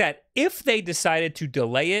 I think that if they decided to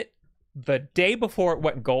delay it the day before it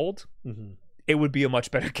went gold, it would be a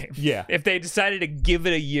much better game. Yeah. If they decided to give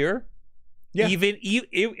it a year,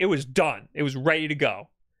 it was done. It was ready to go.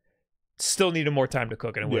 Still needed more time to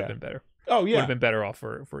cook and it would have been better. Oh, yeah. Would have been better off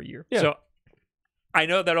for a year. Yeah. So I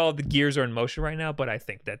know that all the gears are in motion right now, but I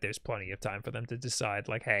think that there's plenty of time for them to decide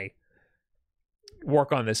hey,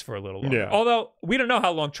 work on this for a little longer. Yeah. Although we don't know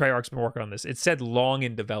how long Treyarch's been working on this. It said long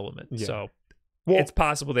in development. Yeah. So it's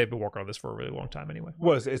possible they've been working on this for a really long time anyway.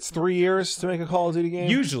 It's 3 years to make a Call of Duty game?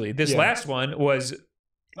 Usually. This last one was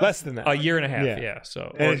less than that. A year and a half. Yeah.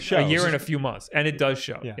 So and it shows. A year and a few months. And it does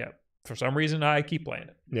show. Yeah. For some reason I keep playing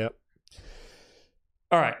it. Yep.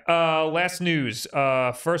 All right. Last news.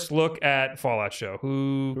 First look at Fallout show.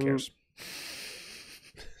 Who cares?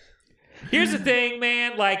 Here's the thing,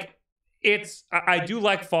 man. I do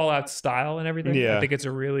like Fallout's style and everything. Yeah. I think it's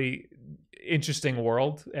a really interesting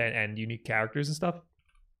world and unique characters and stuff.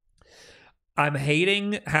 I'm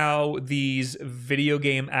hating how these video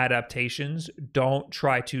game adaptations don't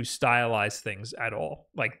try to stylize things at all.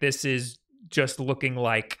 This is just looking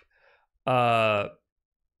like it's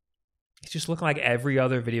just looking like every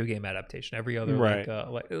other video game adaptation, every other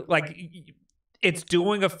it's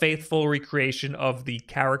doing a faithful recreation of the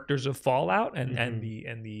characters of Fallout and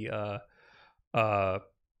the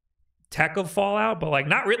tech of Fallout, but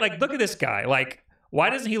not really. Look at this guy. Why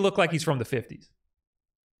doesn't he look like he's from the 50s?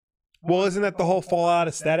 Well, isn't that the whole Fallout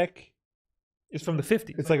aesthetic? It's from the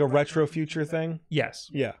 50s. It's like a retro future thing. Yes.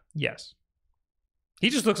 Yeah. Yes. He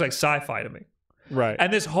just looks like sci-fi to me. Right.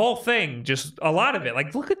 And this whole thing, just a lot of it,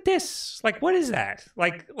 like, look at this. Like, what is that?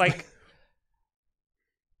 Like,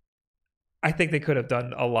 I think they could have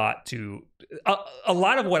done a lot to... A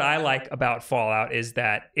lot of what I like about Fallout is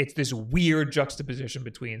that it's this weird juxtaposition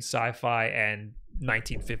between sci-fi and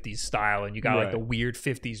 1950s style, and you got like the weird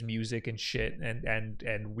 50s music and shit,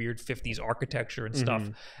 and weird 50s architecture and stuff,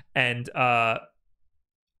 and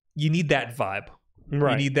you need that vibe.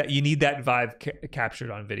 Right. You need that vibe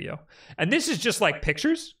captured on video. And this is just like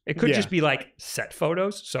pictures. It could just be like set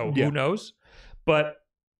photos, so who knows? But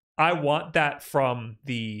I want that from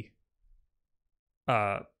the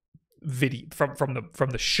video, from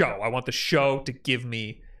the show. I want the show to give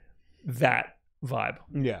me that vibe.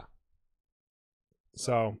 Yeah.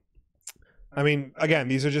 So, I mean, again,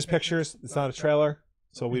 these are just pictures. It's not a trailer,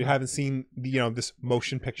 so we haven't seen this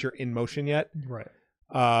motion picture in motion yet. Right.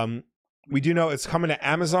 We do know it's coming to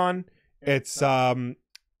Amazon. It's coming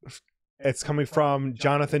from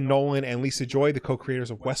Jonathan Nolan and Lisa Joy, the co-creators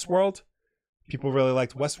of Westworld. People really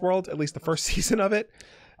liked Westworld, at least the first season of it.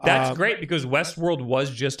 That's great, because Westworld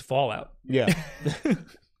was just Fallout. Yeah.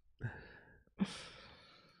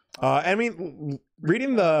 I mean,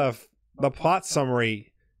 reading the plot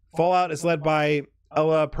summary, Fallout is led by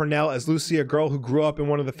Ella Purnell as Lucy, a girl who grew up in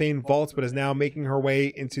one of the famed vaults but is now making her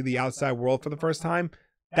way into the outside world for the first time.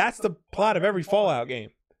 That's the plot of every Fallout game.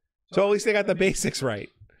 So at least they got the basics right.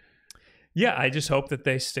 Yeah, I just hope that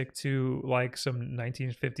they stick to like some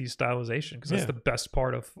 1950s stylization, because that's the best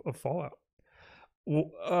part of Fallout.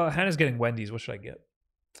 Hannah's getting Wendy's. What should I get?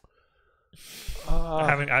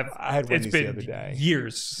 I had Wendy's the other day. It's been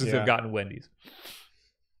years since I've gotten Wendy's.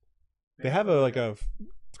 They have a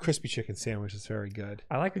crispy chicken sandwich that's very good.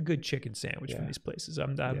 I like a good chicken sandwich from these places.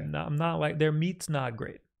 I'm not like, their meat's not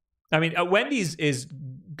great. I mean, Wendy's is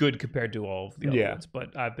good compared to all of the other ones,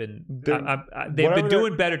 but they've been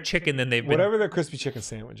doing better chicken than they've been. Whatever their crispy chicken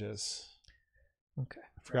sandwich is. Okay.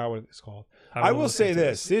 I forgot what it's called. I will say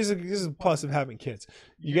this. This is a plus of having kids.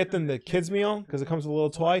 You get them the kids meal because it comes with a little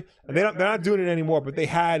toy. And they're not doing it anymore, but they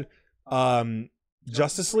had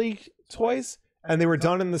Justice League toys, and they were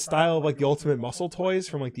done in the style of like the Ultimate Muscle toys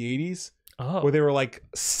from like the 80s, where they were like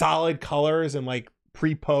solid colors and like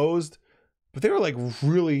pre-posed, but they were like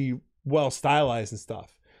really well stylized and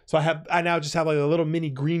stuff. So I now just have like a little mini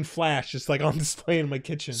green Flash just like on display in my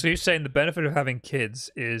kitchen. So you're saying the benefit of having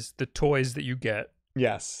kids is the toys that you get?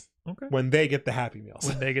 Yes. Okay. When they get the Happy Meals.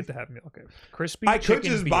 When they get the Happy Meal. Okay. Crispy I could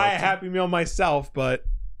just buy a Happy Meal myself, but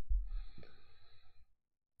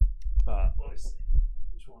let me see.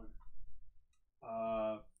 Which one?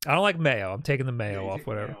 I don't like mayo. I'm taking the mayo off.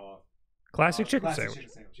 Whatever. Classic chicken sandwich.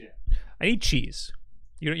 Yeah. I need cheese.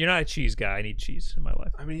 You're not a cheese guy. I need cheese in my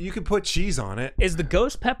life. I mean, you can put cheese on it. Is the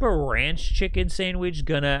ghost pepper ranch chicken sandwich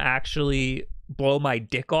gonna actually blow my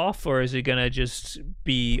dick off, or is it gonna just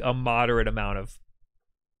be a moderate amount of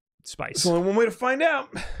spice? There's only one way to find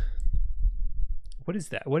out. What is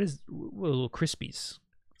that? What little crispies?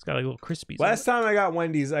 It's got like little crispies. Last time I got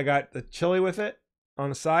Wendy's, I got the chili with it on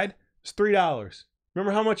the side. It's $3.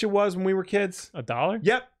 Remember how much it was when we were kids? $1?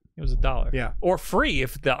 Yep. It was $1. Yeah. Or free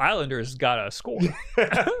if the Islanders got a score.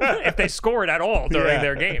 If they scored at all during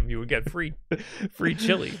their game, you would get free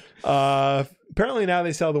chili. Apparently now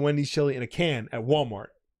they sell the Wendy's chili in a can at Walmart.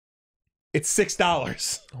 It's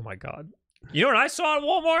 $6. Oh my God. You know what I saw at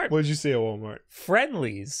Walmart? What did you see at Walmart?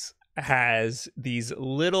 Friendly's has these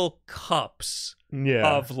little cups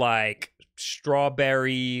of like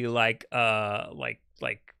strawberry, like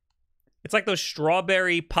it's like those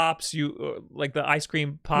strawberry pops like the ice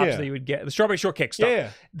cream pops that you would get, the strawberry shortcake stuff.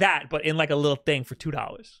 Yeah. That, but in like a little thing for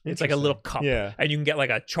 $2. It's like a little cup. Yeah. And you can get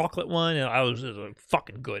like a chocolate one, and it was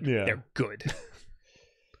fucking good. Yeah. They're good.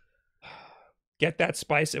 Get that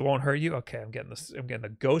spice, it won't hurt you. Okay, I'm getting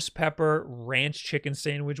the ghost pepper ranch chicken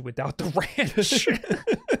sandwich without the ranch.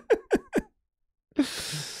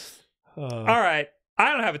 All right.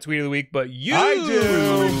 I don't have a tweet of the week, but you I do.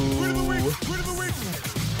 Tweet of the week. Tweet of the week.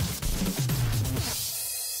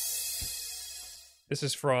 This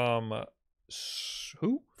is from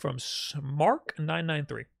who? From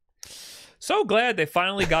Smark993. So glad they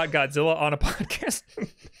finally got Godzilla on a podcast.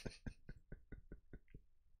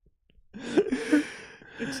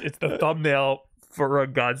 It's the thumbnail for a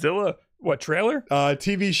Godzilla. What trailer?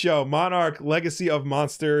 TV show Monarch: Legacy of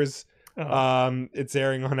Monsters. It's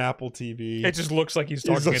airing on Apple TV. It just looks like he's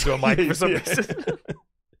talking into a mic for some reason.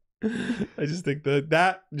 I just think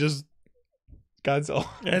that just Godzilla.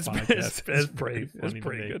 It's pretty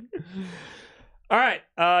good. All right.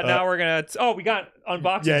 Now we're gonna. Oh, we got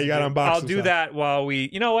unboxing. Yeah, you got unboxing. I'll do stuff. that while we.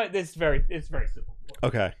 You know what? It's very simple.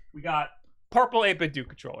 Okay. We got purple 8-bit do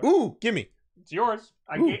controller. Ooh, gimme. It's yours.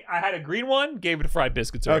 I had a green one. Gave it to Fried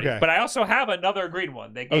Biscuits already. Okay. But I also have another green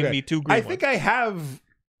one. They gave me 2 green ones. I think I have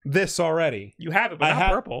this already. You have it, but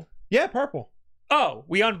not purple. Yeah, purple. Oh,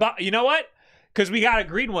 we You know what? Because we got a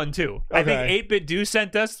green one too. I think 8-bit do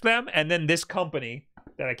sent us them, and then this company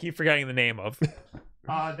that I keep forgetting the name of.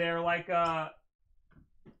 They're like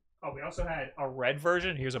Oh, we also had a red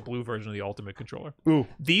version. Here's a blue version of the Ultimate controller. Ooh.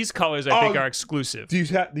 These colors I think are exclusive. Do you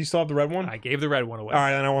still have the red one? I gave the red one away. All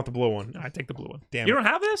right, then I want the blue one. I take the blue one. Damn You it. don't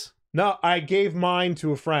have this? No, I gave mine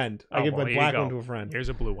to a friend. I gave my black one to a friend. Here's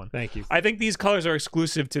a blue one. Thank you. I think these colors are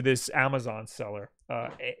exclusive to this Amazon seller.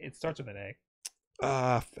 It starts with an A.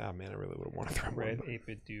 Oh man, I really would have wanted to throw Red one.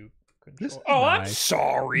 8-bit do controller. This is I'm nice.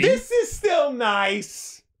 sorry. This is still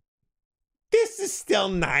nice. This is still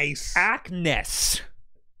nice. Acnes.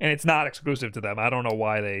 And it's not exclusive to them. I don't know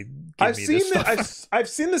why they give I've me seen this stuff. I've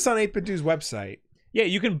seen this on 8-bit do's website. Yeah,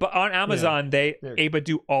 you can on Amazon. They 8-bit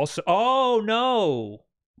do also. Oh no,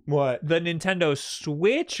 What? the Nintendo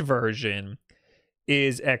Switch version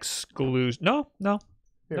is exclusive. No, Here,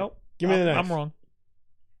 nope. give me the knife. I'm wrong.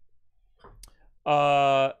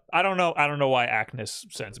 I don't know. I don't know why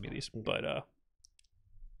Acnes sends me these, but I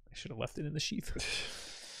should have left it in the sheath.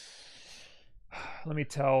 Let me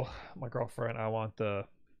tell my girlfriend I want the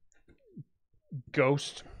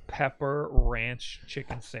ghost pepper ranch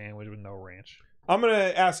chicken sandwich with no ranch. I'm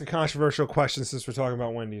gonna ask a controversial question since we're talking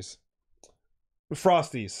about Wendy's.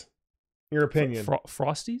 Frosties, your opinion?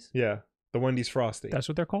 Frosties? Yeah, the Wendy's Frosty. That's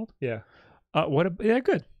what they're called. Yeah. They're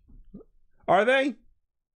good. Are they?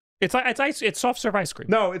 It's like it's soft serve ice cream.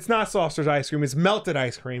 No, it's not soft serve ice cream. It's melted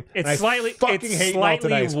ice cream. It's slightly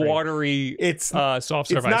watery. It's soft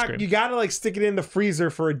serve ice cream. You gotta like stick it in the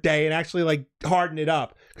freezer for a day and actually like harden it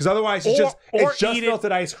up because otherwise it's just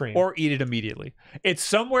melted ice cream. Or eat it immediately. It's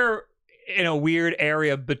somewhere in a weird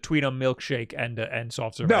area between a milkshake and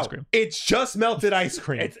soft serve ice cream. It's just melted ice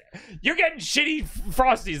cream. You're getting shitty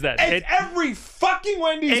Frosties then. It's every fucking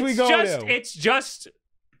Wendy's we go to. It's just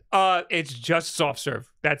soft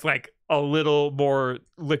serve. That's like a little more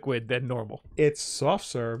liquid than normal. It's soft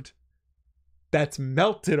served. That's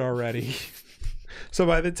melted already. So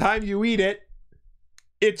by the time you eat it,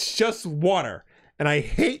 it's just water. And I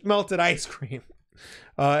hate melted ice cream.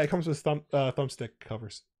 It comes with thumbstick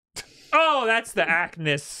covers. Oh, that's the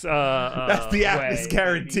Acnes. That's the Acnes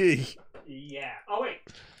guarantee. Yeah. Oh wait,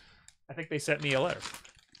 I think they sent me a letter.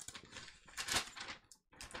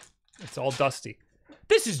 It's all dusty.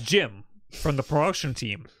 This is Jim from the promotion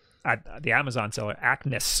team at the Amazon seller,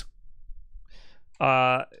 Acnes.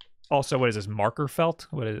 Also, what is this? Marker felt?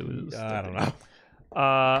 What is I don't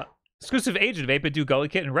know. Exclusive agent of 8-bit do Gully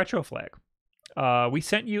Kit and Retro Flag. We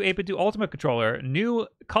sent you 8-bit do Ultimate Controller, new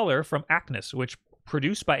color from Acnes, which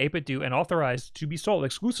produced by 8-bit do and authorized to be sold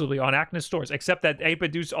exclusively on Acnes stores, except that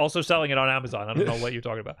 8-bit do's also selling it on Amazon. I don't know what you're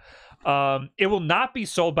talking about. It will not be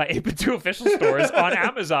sold by 8-bit do official stores on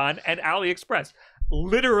Amazon and AliExpress.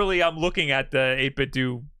 Literally, I'm looking at the 8-bit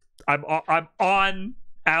do. I'm on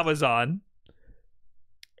Amazon.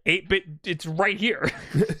 8-bit, it's right here.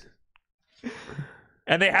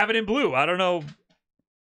 And they have it in blue. I don't know.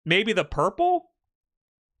 Maybe the purple?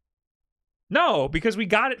 No, because we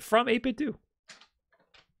got it from 8-bit do.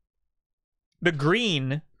 The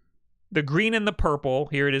green and the purple,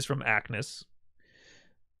 here it is from Acnes.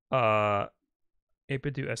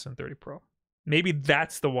 8-bit do SN30 Pro. Maybe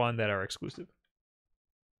that's the one that are exclusive.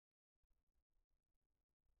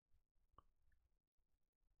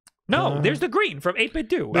 No, there's the green from 8-bit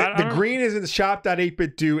do. The green is in the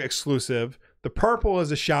shop.8bit do exclusive. The purple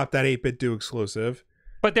is a shop.8bit do exclusive.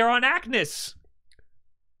 But they're on Acnes.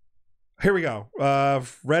 Here we go.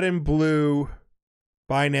 Red and blue.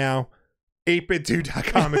 Buy now.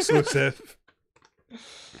 8bitdo.com exclusive.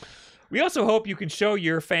 We also hope you can show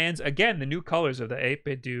your fans again the new colors of the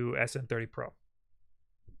 8-bit do SN30 Pro.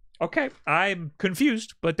 Okay, I'm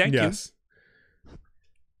confused, but thank you.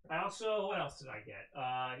 I also, what else did I get?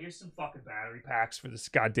 Here's some fucking battery packs for this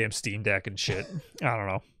goddamn Steam Deck and shit. I don't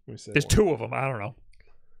know. There's 2 of them. I don't know.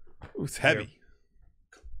 Ooh, it's heavy.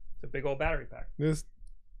 It's a big old battery pack. They're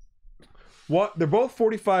both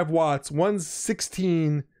 45 watts. One's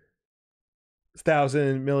 16,000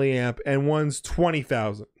 milliamp and one's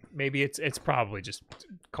 20,000. Maybe it's probably just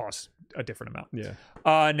costs a different amount. Yeah.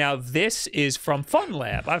 Now this is from Fun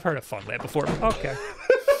Lab. I've heard of Fun Lab before. Okay.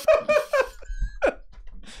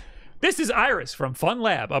 This is Iris from Fun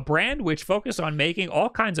Lab, a brand which focuses on making all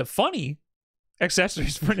kinds of funny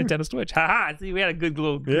accessories for Nintendo Switch. Haha, see, we had a good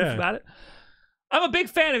little goof about it. I'm a big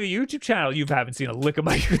fan of your YouTube channel. You haven't seen a lick of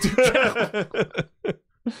my YouTube channel.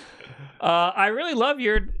 I really love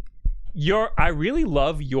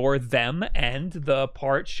your them, and the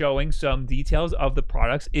part showing some details of the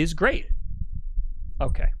products is great.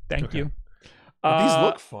 Okay, thank you. These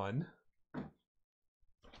look fun.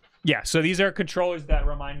 Yeah, so these are controllers that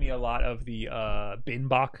remind me a lot of the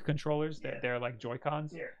Binbach controllers. They're like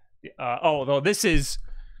Joy-Cons. Although this is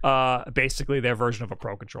basically their version of a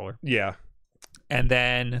Pro controller. Yeah. And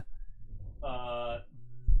then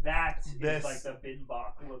that is like the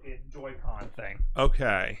Binbach looking Joy-Con thing.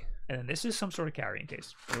 Okay. And then this is some sort of carrying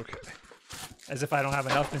case. Okay. As if I don't have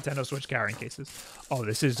enough Nintendo Switch carrying cases. Oh,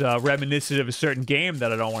 this is reminiscent of a certain game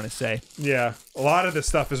that I don't want to say. Yeah. A lot of this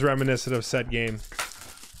stuff is reminiscent of said game.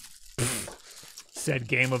 Said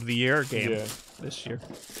game of the year game this year.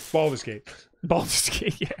 Baldur's Gate. Baldur's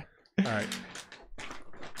Gate, yeah. All right.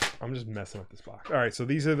 I'm just messing with this box. All right, so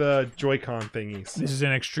these are the Joy-Con thingies. This is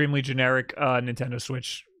an extremely generic Nintendo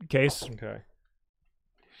Switch case. Okay.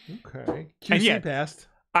 QC and yeah, passed.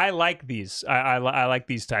 I like these. I like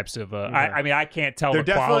these types of. Okay. I mean, I can't tell. They're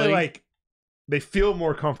the definitely quality. like they feel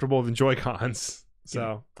more comfortable than Joy-Cons.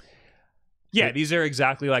 So. Yeah, these are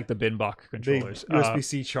exactly like the Binbach controllers.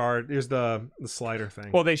 USB-C charge. Here's the slider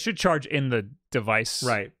thing. Well, they should charge in the device.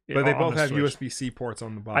 Right. But they both have Switch. USB-C ports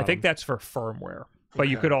on the bottom. I think that's for firmware. But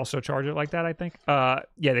you could also charge it like that, I think. Yeah,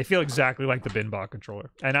 they feel exactly like the Binbach controller.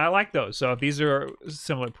 And I like those. So if these are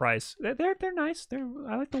similar price, they're nice.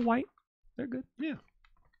 I like the white. They're good. Yeah.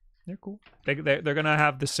 They're cool. They're going to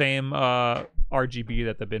have the same RGB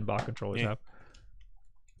that the Binbach controllers have.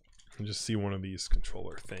 And just see one of these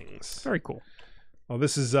controller things. Very cool. Oh,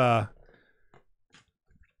 this is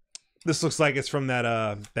this looks like it's from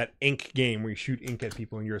that ink game where you shoot ink at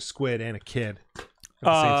people and you're a squid and a kid at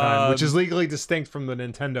the same time, which is legally distinct from the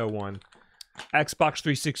Nintendo one. Xbox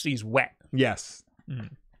 360 is wet. Yes.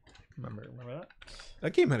 Remember that?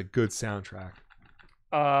 That game had a good soundtrack.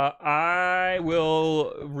 I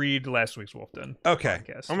will read last week's Wulff Den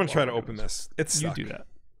podcast. I'm gonna try to open this. It's you do that.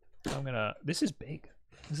 This is big.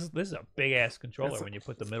 This is a big ass controller when you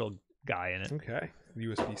put the middle guy in it. Okay.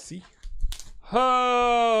 USB-C.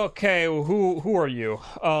 Okay, well, who are you?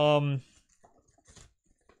 All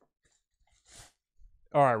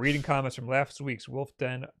right, reading comments from last week's Wulff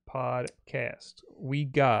Den podcast. We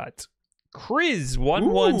got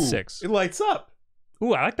Chris116. It lights up.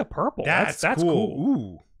 Ooh, I like the purple. That's cool.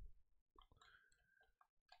 Ooh.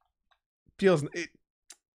 Feels it.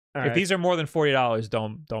 If these are more than $40,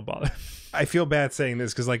 don't bother. I feel bad saying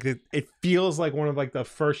this because like it feels like one of like the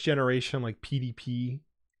first generation like PDP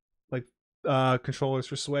like controllers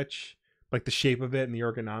for Switch, like the shape of it and the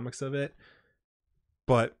ergonomics of it.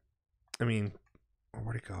 But I mean,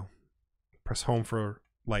 where'd it go? Press home for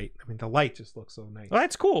light. I mean, the light just looks so nice. Well,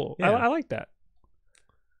 that's cool. Yeah. I like that.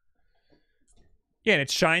 Yeah, and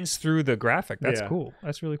it shines through the graphic. That's cool.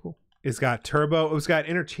 That's really cool. It's got turbo. It's got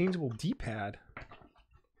interchangeable D-pad.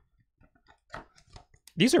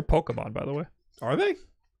 These are Pokemon, by the way. Are they?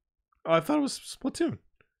 Oh, I thought it was Splatoon.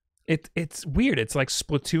 It's weird. It's like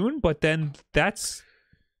Splatoon, but then that's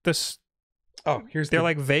the. Oh, they're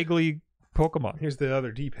like vaguely Pokemon. Here's the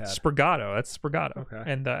other D-pad. Sprigado. That's Sprigado. Okay.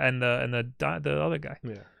 And the other guy.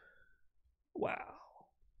 Yeah. Wow.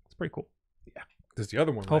 It's pretty cool. Yeah. Does the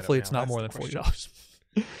other one? Hopefully, it's not more than $40.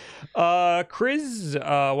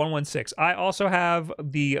 Chris116. I also have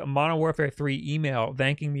the Modern Warfare 3 email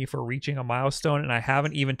thanking me for reaching a milestone, and I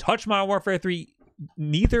haven't even touched Modern Warfare 3,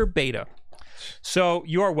 neither beta. So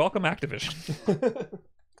you are welcome, Activision.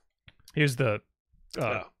 Here's the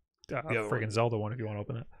friggin' Zelda one if you want to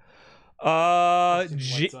open it. I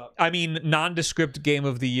mean, nondescript game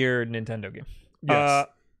of the year Nintendo game. Yes.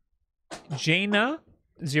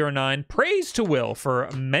 Jaina09, praise to Will for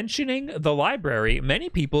mentioning the library. Many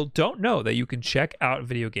people don't know that you can check out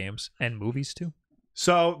video games and movies too.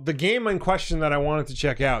 So the game in question that I wanted to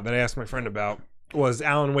check out that I asked my friend about was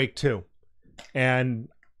Alan Wake 2. And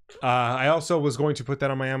I also was going to put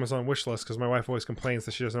that on my Amazon wish list because my wife always complains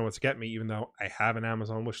that she doesn't know what to get me, even though I have an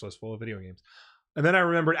Amazon wish list full of video games. And then I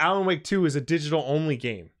remembered Alan Wake 2 is a digital only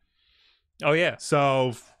game. Oh, yeah.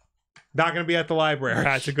 So not going to be at the library.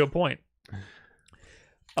 That's a good point.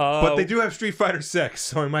 But they do have Street Fighter 6,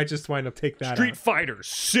 so I might just wind up taking that Street out. Fighter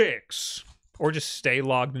 6. Or just stay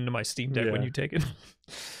logged into my Steam Deck when you take it.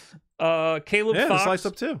 Caleb Fox. This lights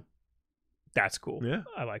up too. That's cool. Yeah.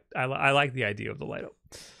 I like the idea of the light up.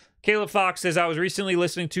 Caleb Fox says, I was recently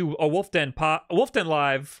listening to a Wulff Den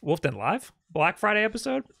Live Black Friday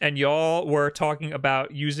episode, and y'all were talking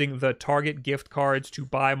about using the Target gift cards to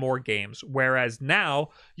buy more games, whereas now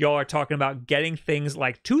y'all are talking about getting things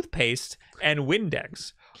like toothpaste and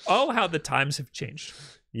Windex. Oh, how the times have changed.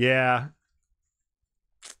 Yeah.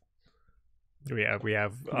 We have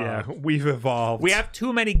We've evolved. we have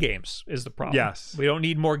too many games is the problem. Yes. We don't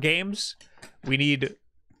need more games. We need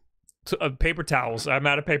paper towels. I'm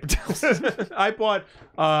out of paper towels. I bought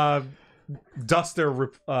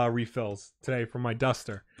duster refills today for my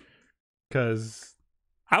duster because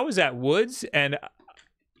I was at Woods and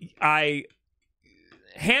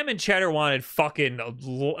Ham and Cheddar wanted fucking.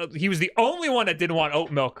 He was the only one that didn't want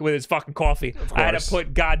oat milk with his fucking coffee. I had to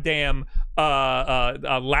put goddamn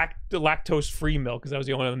lactose-free milk because that was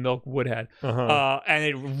the only other milk Wood had, and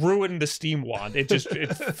it ruined the steam wand. It just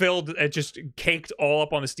caked all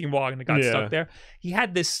up on the steam wand and it got stuck there. He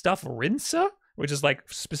had this stuff Rinsa, which is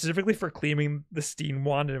like specifically for cleaning the steam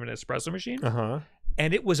wand in an espresso machine,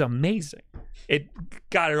 and it was amazing. It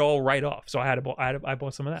got it all right off. So I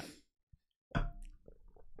bought some of that.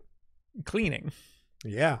 Cleaning.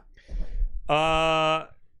 Yeah.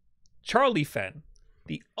 Charlie Fenn.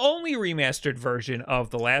 The only remastered version of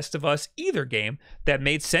The Last of Us either game that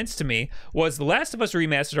made sense to me was The Last of Us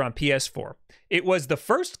Remastered on PS4. It was the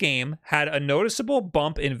first game, had a noticeable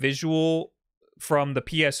bump in visual from the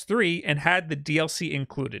PS3, and had the DLC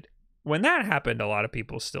included. When that happened, a lot of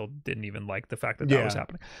people still didn't even like the fact that that was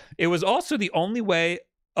happening. It was also the only way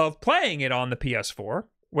of playing it on the PS4.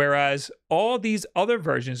 Whereas all these other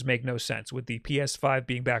versions make no sense with the PS5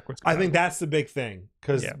 being backwards compatible. I think that's the big thing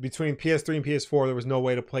because between PS3 and PS4, there was no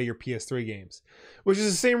way to play your PS3 games, which is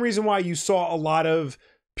the same reason why you saw a lot of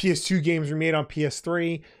PS2 games remade on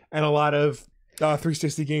PS3 and a lot of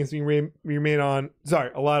 360 games being remade on,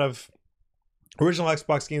 a lot of original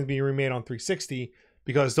Xbox games being remade on 360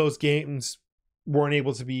 because those games weren't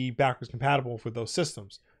able to be backwards compatible with those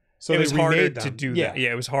systems. So it was harder to them. do that.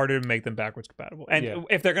 Yeah, it was harder to make them backwards compatible. And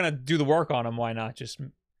if they're going to do the work on them, why not just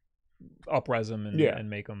up-res them and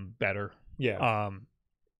make them better? Yeah.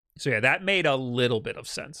 So yeah, that made a little bit of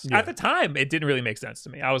sense. At the time, it didn't really make sense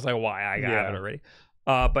to me. I was like, why? I have it already.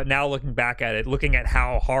 But now looking back at it, looking at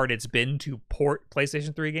how hard it's been to port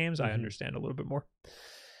PlayStation 3 games, I understand a little bit more.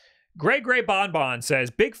 Gray Bonbon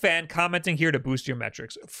says, big fan, commenting here to boost your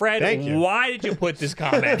metrics. Fred, why did you put this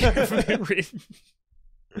comment?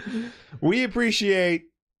 We appreciate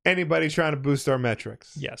anybody trying to boost our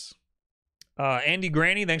metrics. Yes. Andy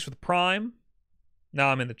Granny, thanks for the Prime. Now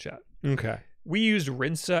I'm in the chat. Okay. We used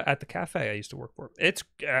Rinsa at the cafe I used to work for.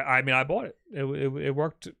 I bought it. It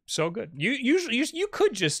worked so good. You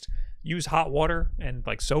could just use hot water and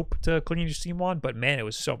like soap to clean your steam wand, but man, it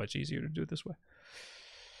was so much easier to do it this way.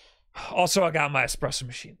 Also, I got my espresso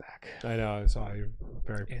machine back. I know. So I'm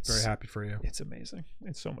very happy for you. It's amazing.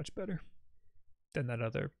 It's so much better than that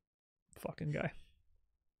other fucking guy.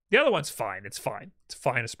 The other one's fine. It's fine. It's a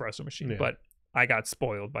fine espresso machine, but I got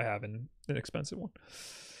spoiled by having an expensive one.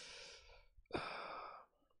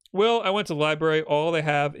 Well, I went to the library. All they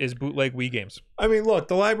have is bootleg Wii games. I mean, look,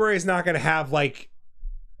 the library is not going to have like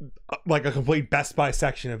a complete Best Buy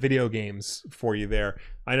section of video games for you there.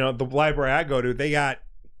 I know the library I go to, they got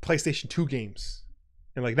PlayStation 2 games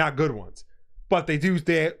and like not good ones, but they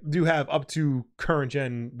do have up to current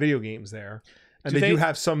gen video games there. And they do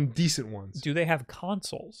have some decent ones. Do they have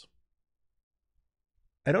consoles?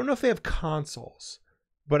 I don't know if they have consoles,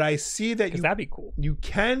 but I see that that'd be cool. You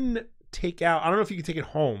can take out, I don't know if you can take it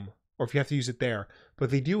home or if you have to use it there, but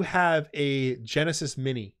they do have a Genesis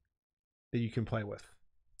Mini that you can play with.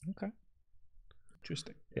 Okay.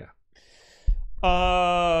 Interesting. Yeah.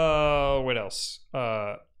 What else?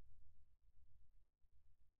 I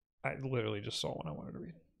literally just saw one I wanted to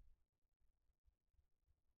read.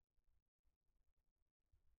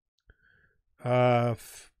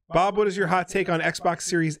 Bob, what is your hot take on Xbox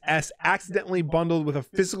Series S accidentally bundled with a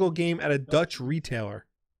physical game at a Dutch retailer?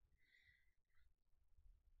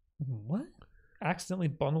 What? Accidentally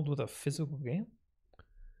bundled with a physical game?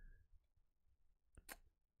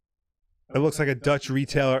 It looks like a Dutch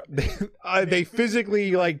retailer. They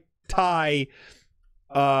physically like tie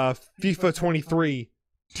FIFA 23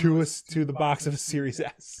 to the box of a Series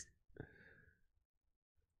S.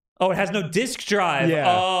 Oh, it has no disc drive. Yeah.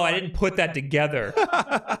 Oh, I didn't put that together.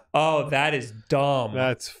 Oh, that is dumb.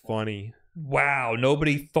 That's funny. Wow,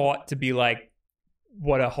 nobody thought to be like,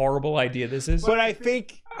 what a horrible idea this is. But I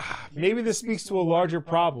think maybe this speaks to a larger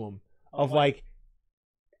problem of like,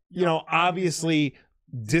 obviously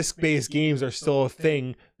disc-based games are still a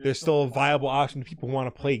thing. They're still a viable option if people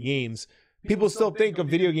want to play games. People still think of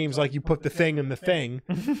video games like you put the thing in the thing.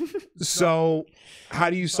 So how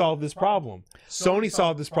do you solve this problem? Sony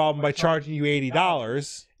solved this problem by charging you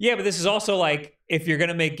 $80. Yeah, but this is also like, if you're going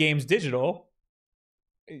to make games digital,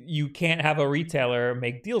 you can't have a retailer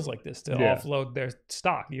make deals like this to offload their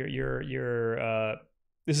stock. You're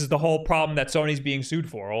This is the whole problem that Sony's being sued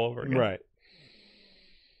for all over again. Right.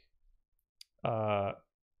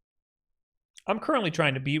 I'm currently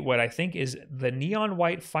trying to beat what I think is the neon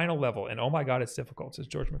white final level, and oh my god, it's difficult, says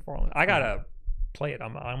George McFarlane. I gotta play it.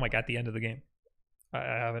 I'm like at the end of the game. I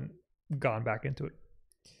haven't gone back into it.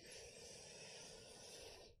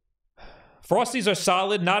 Frosties are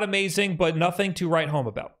solid, not amazing, but nothing to write home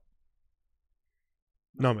about.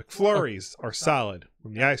 No, McFlurries are solid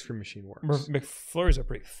when the ice cream machine works. McFlurries are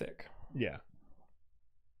pretty thick. Yeah.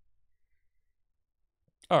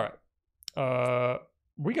 All right.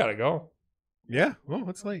 We gotta go. Yeah. Well,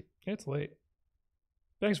 it's late. It's late.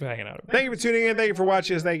 Thanks for hanging out. Thank you for tuning in. Thank you for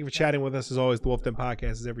watching us. Thank you for chatting with us. As always, the Wulff Den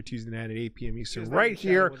podcast is every Tuesday night at 8 p.m. Eastern, right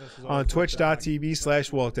here on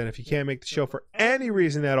twitch.tv/Wulff Den. If you can't make the show for any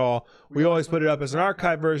reason at all, we always put it up as an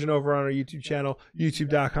archive version over on our YouTube channel,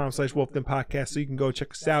 youtube.com/Wulff Den podcast. So you can go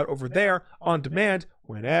check us out over there on demand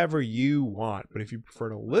whenever you want. But if you prefer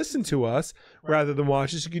to listen to us rather than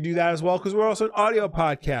watch us, you can do that as well, because we're also an audio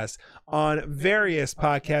podcast on various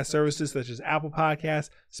podcast services such as Apple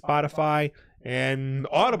Podcasts, Spotify, and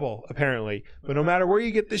Audible, apparently. But no matter where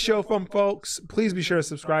you get the show from, folks, please be sure to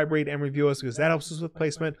subscribe, rate, and review us, because that helps us with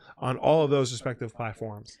placement on all of those respective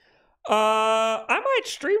platforms. I might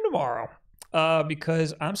stream tomorrow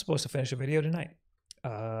because I'm supposed to finish a video tonight,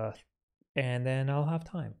 and then I'll have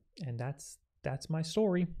time, and that's my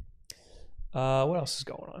story. What else is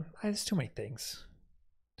going on? There's too many things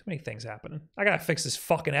happening. I gotta fix this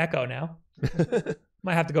fucking echo now.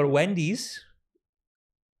 Might have to go to Wendy's.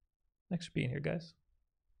 Thanks for being here, guys.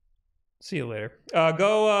 See you later. I'm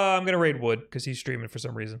gonna raid Wood because he's streaming for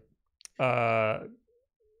some reason. Goodbye.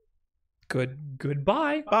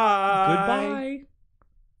 Bye. Goodbye.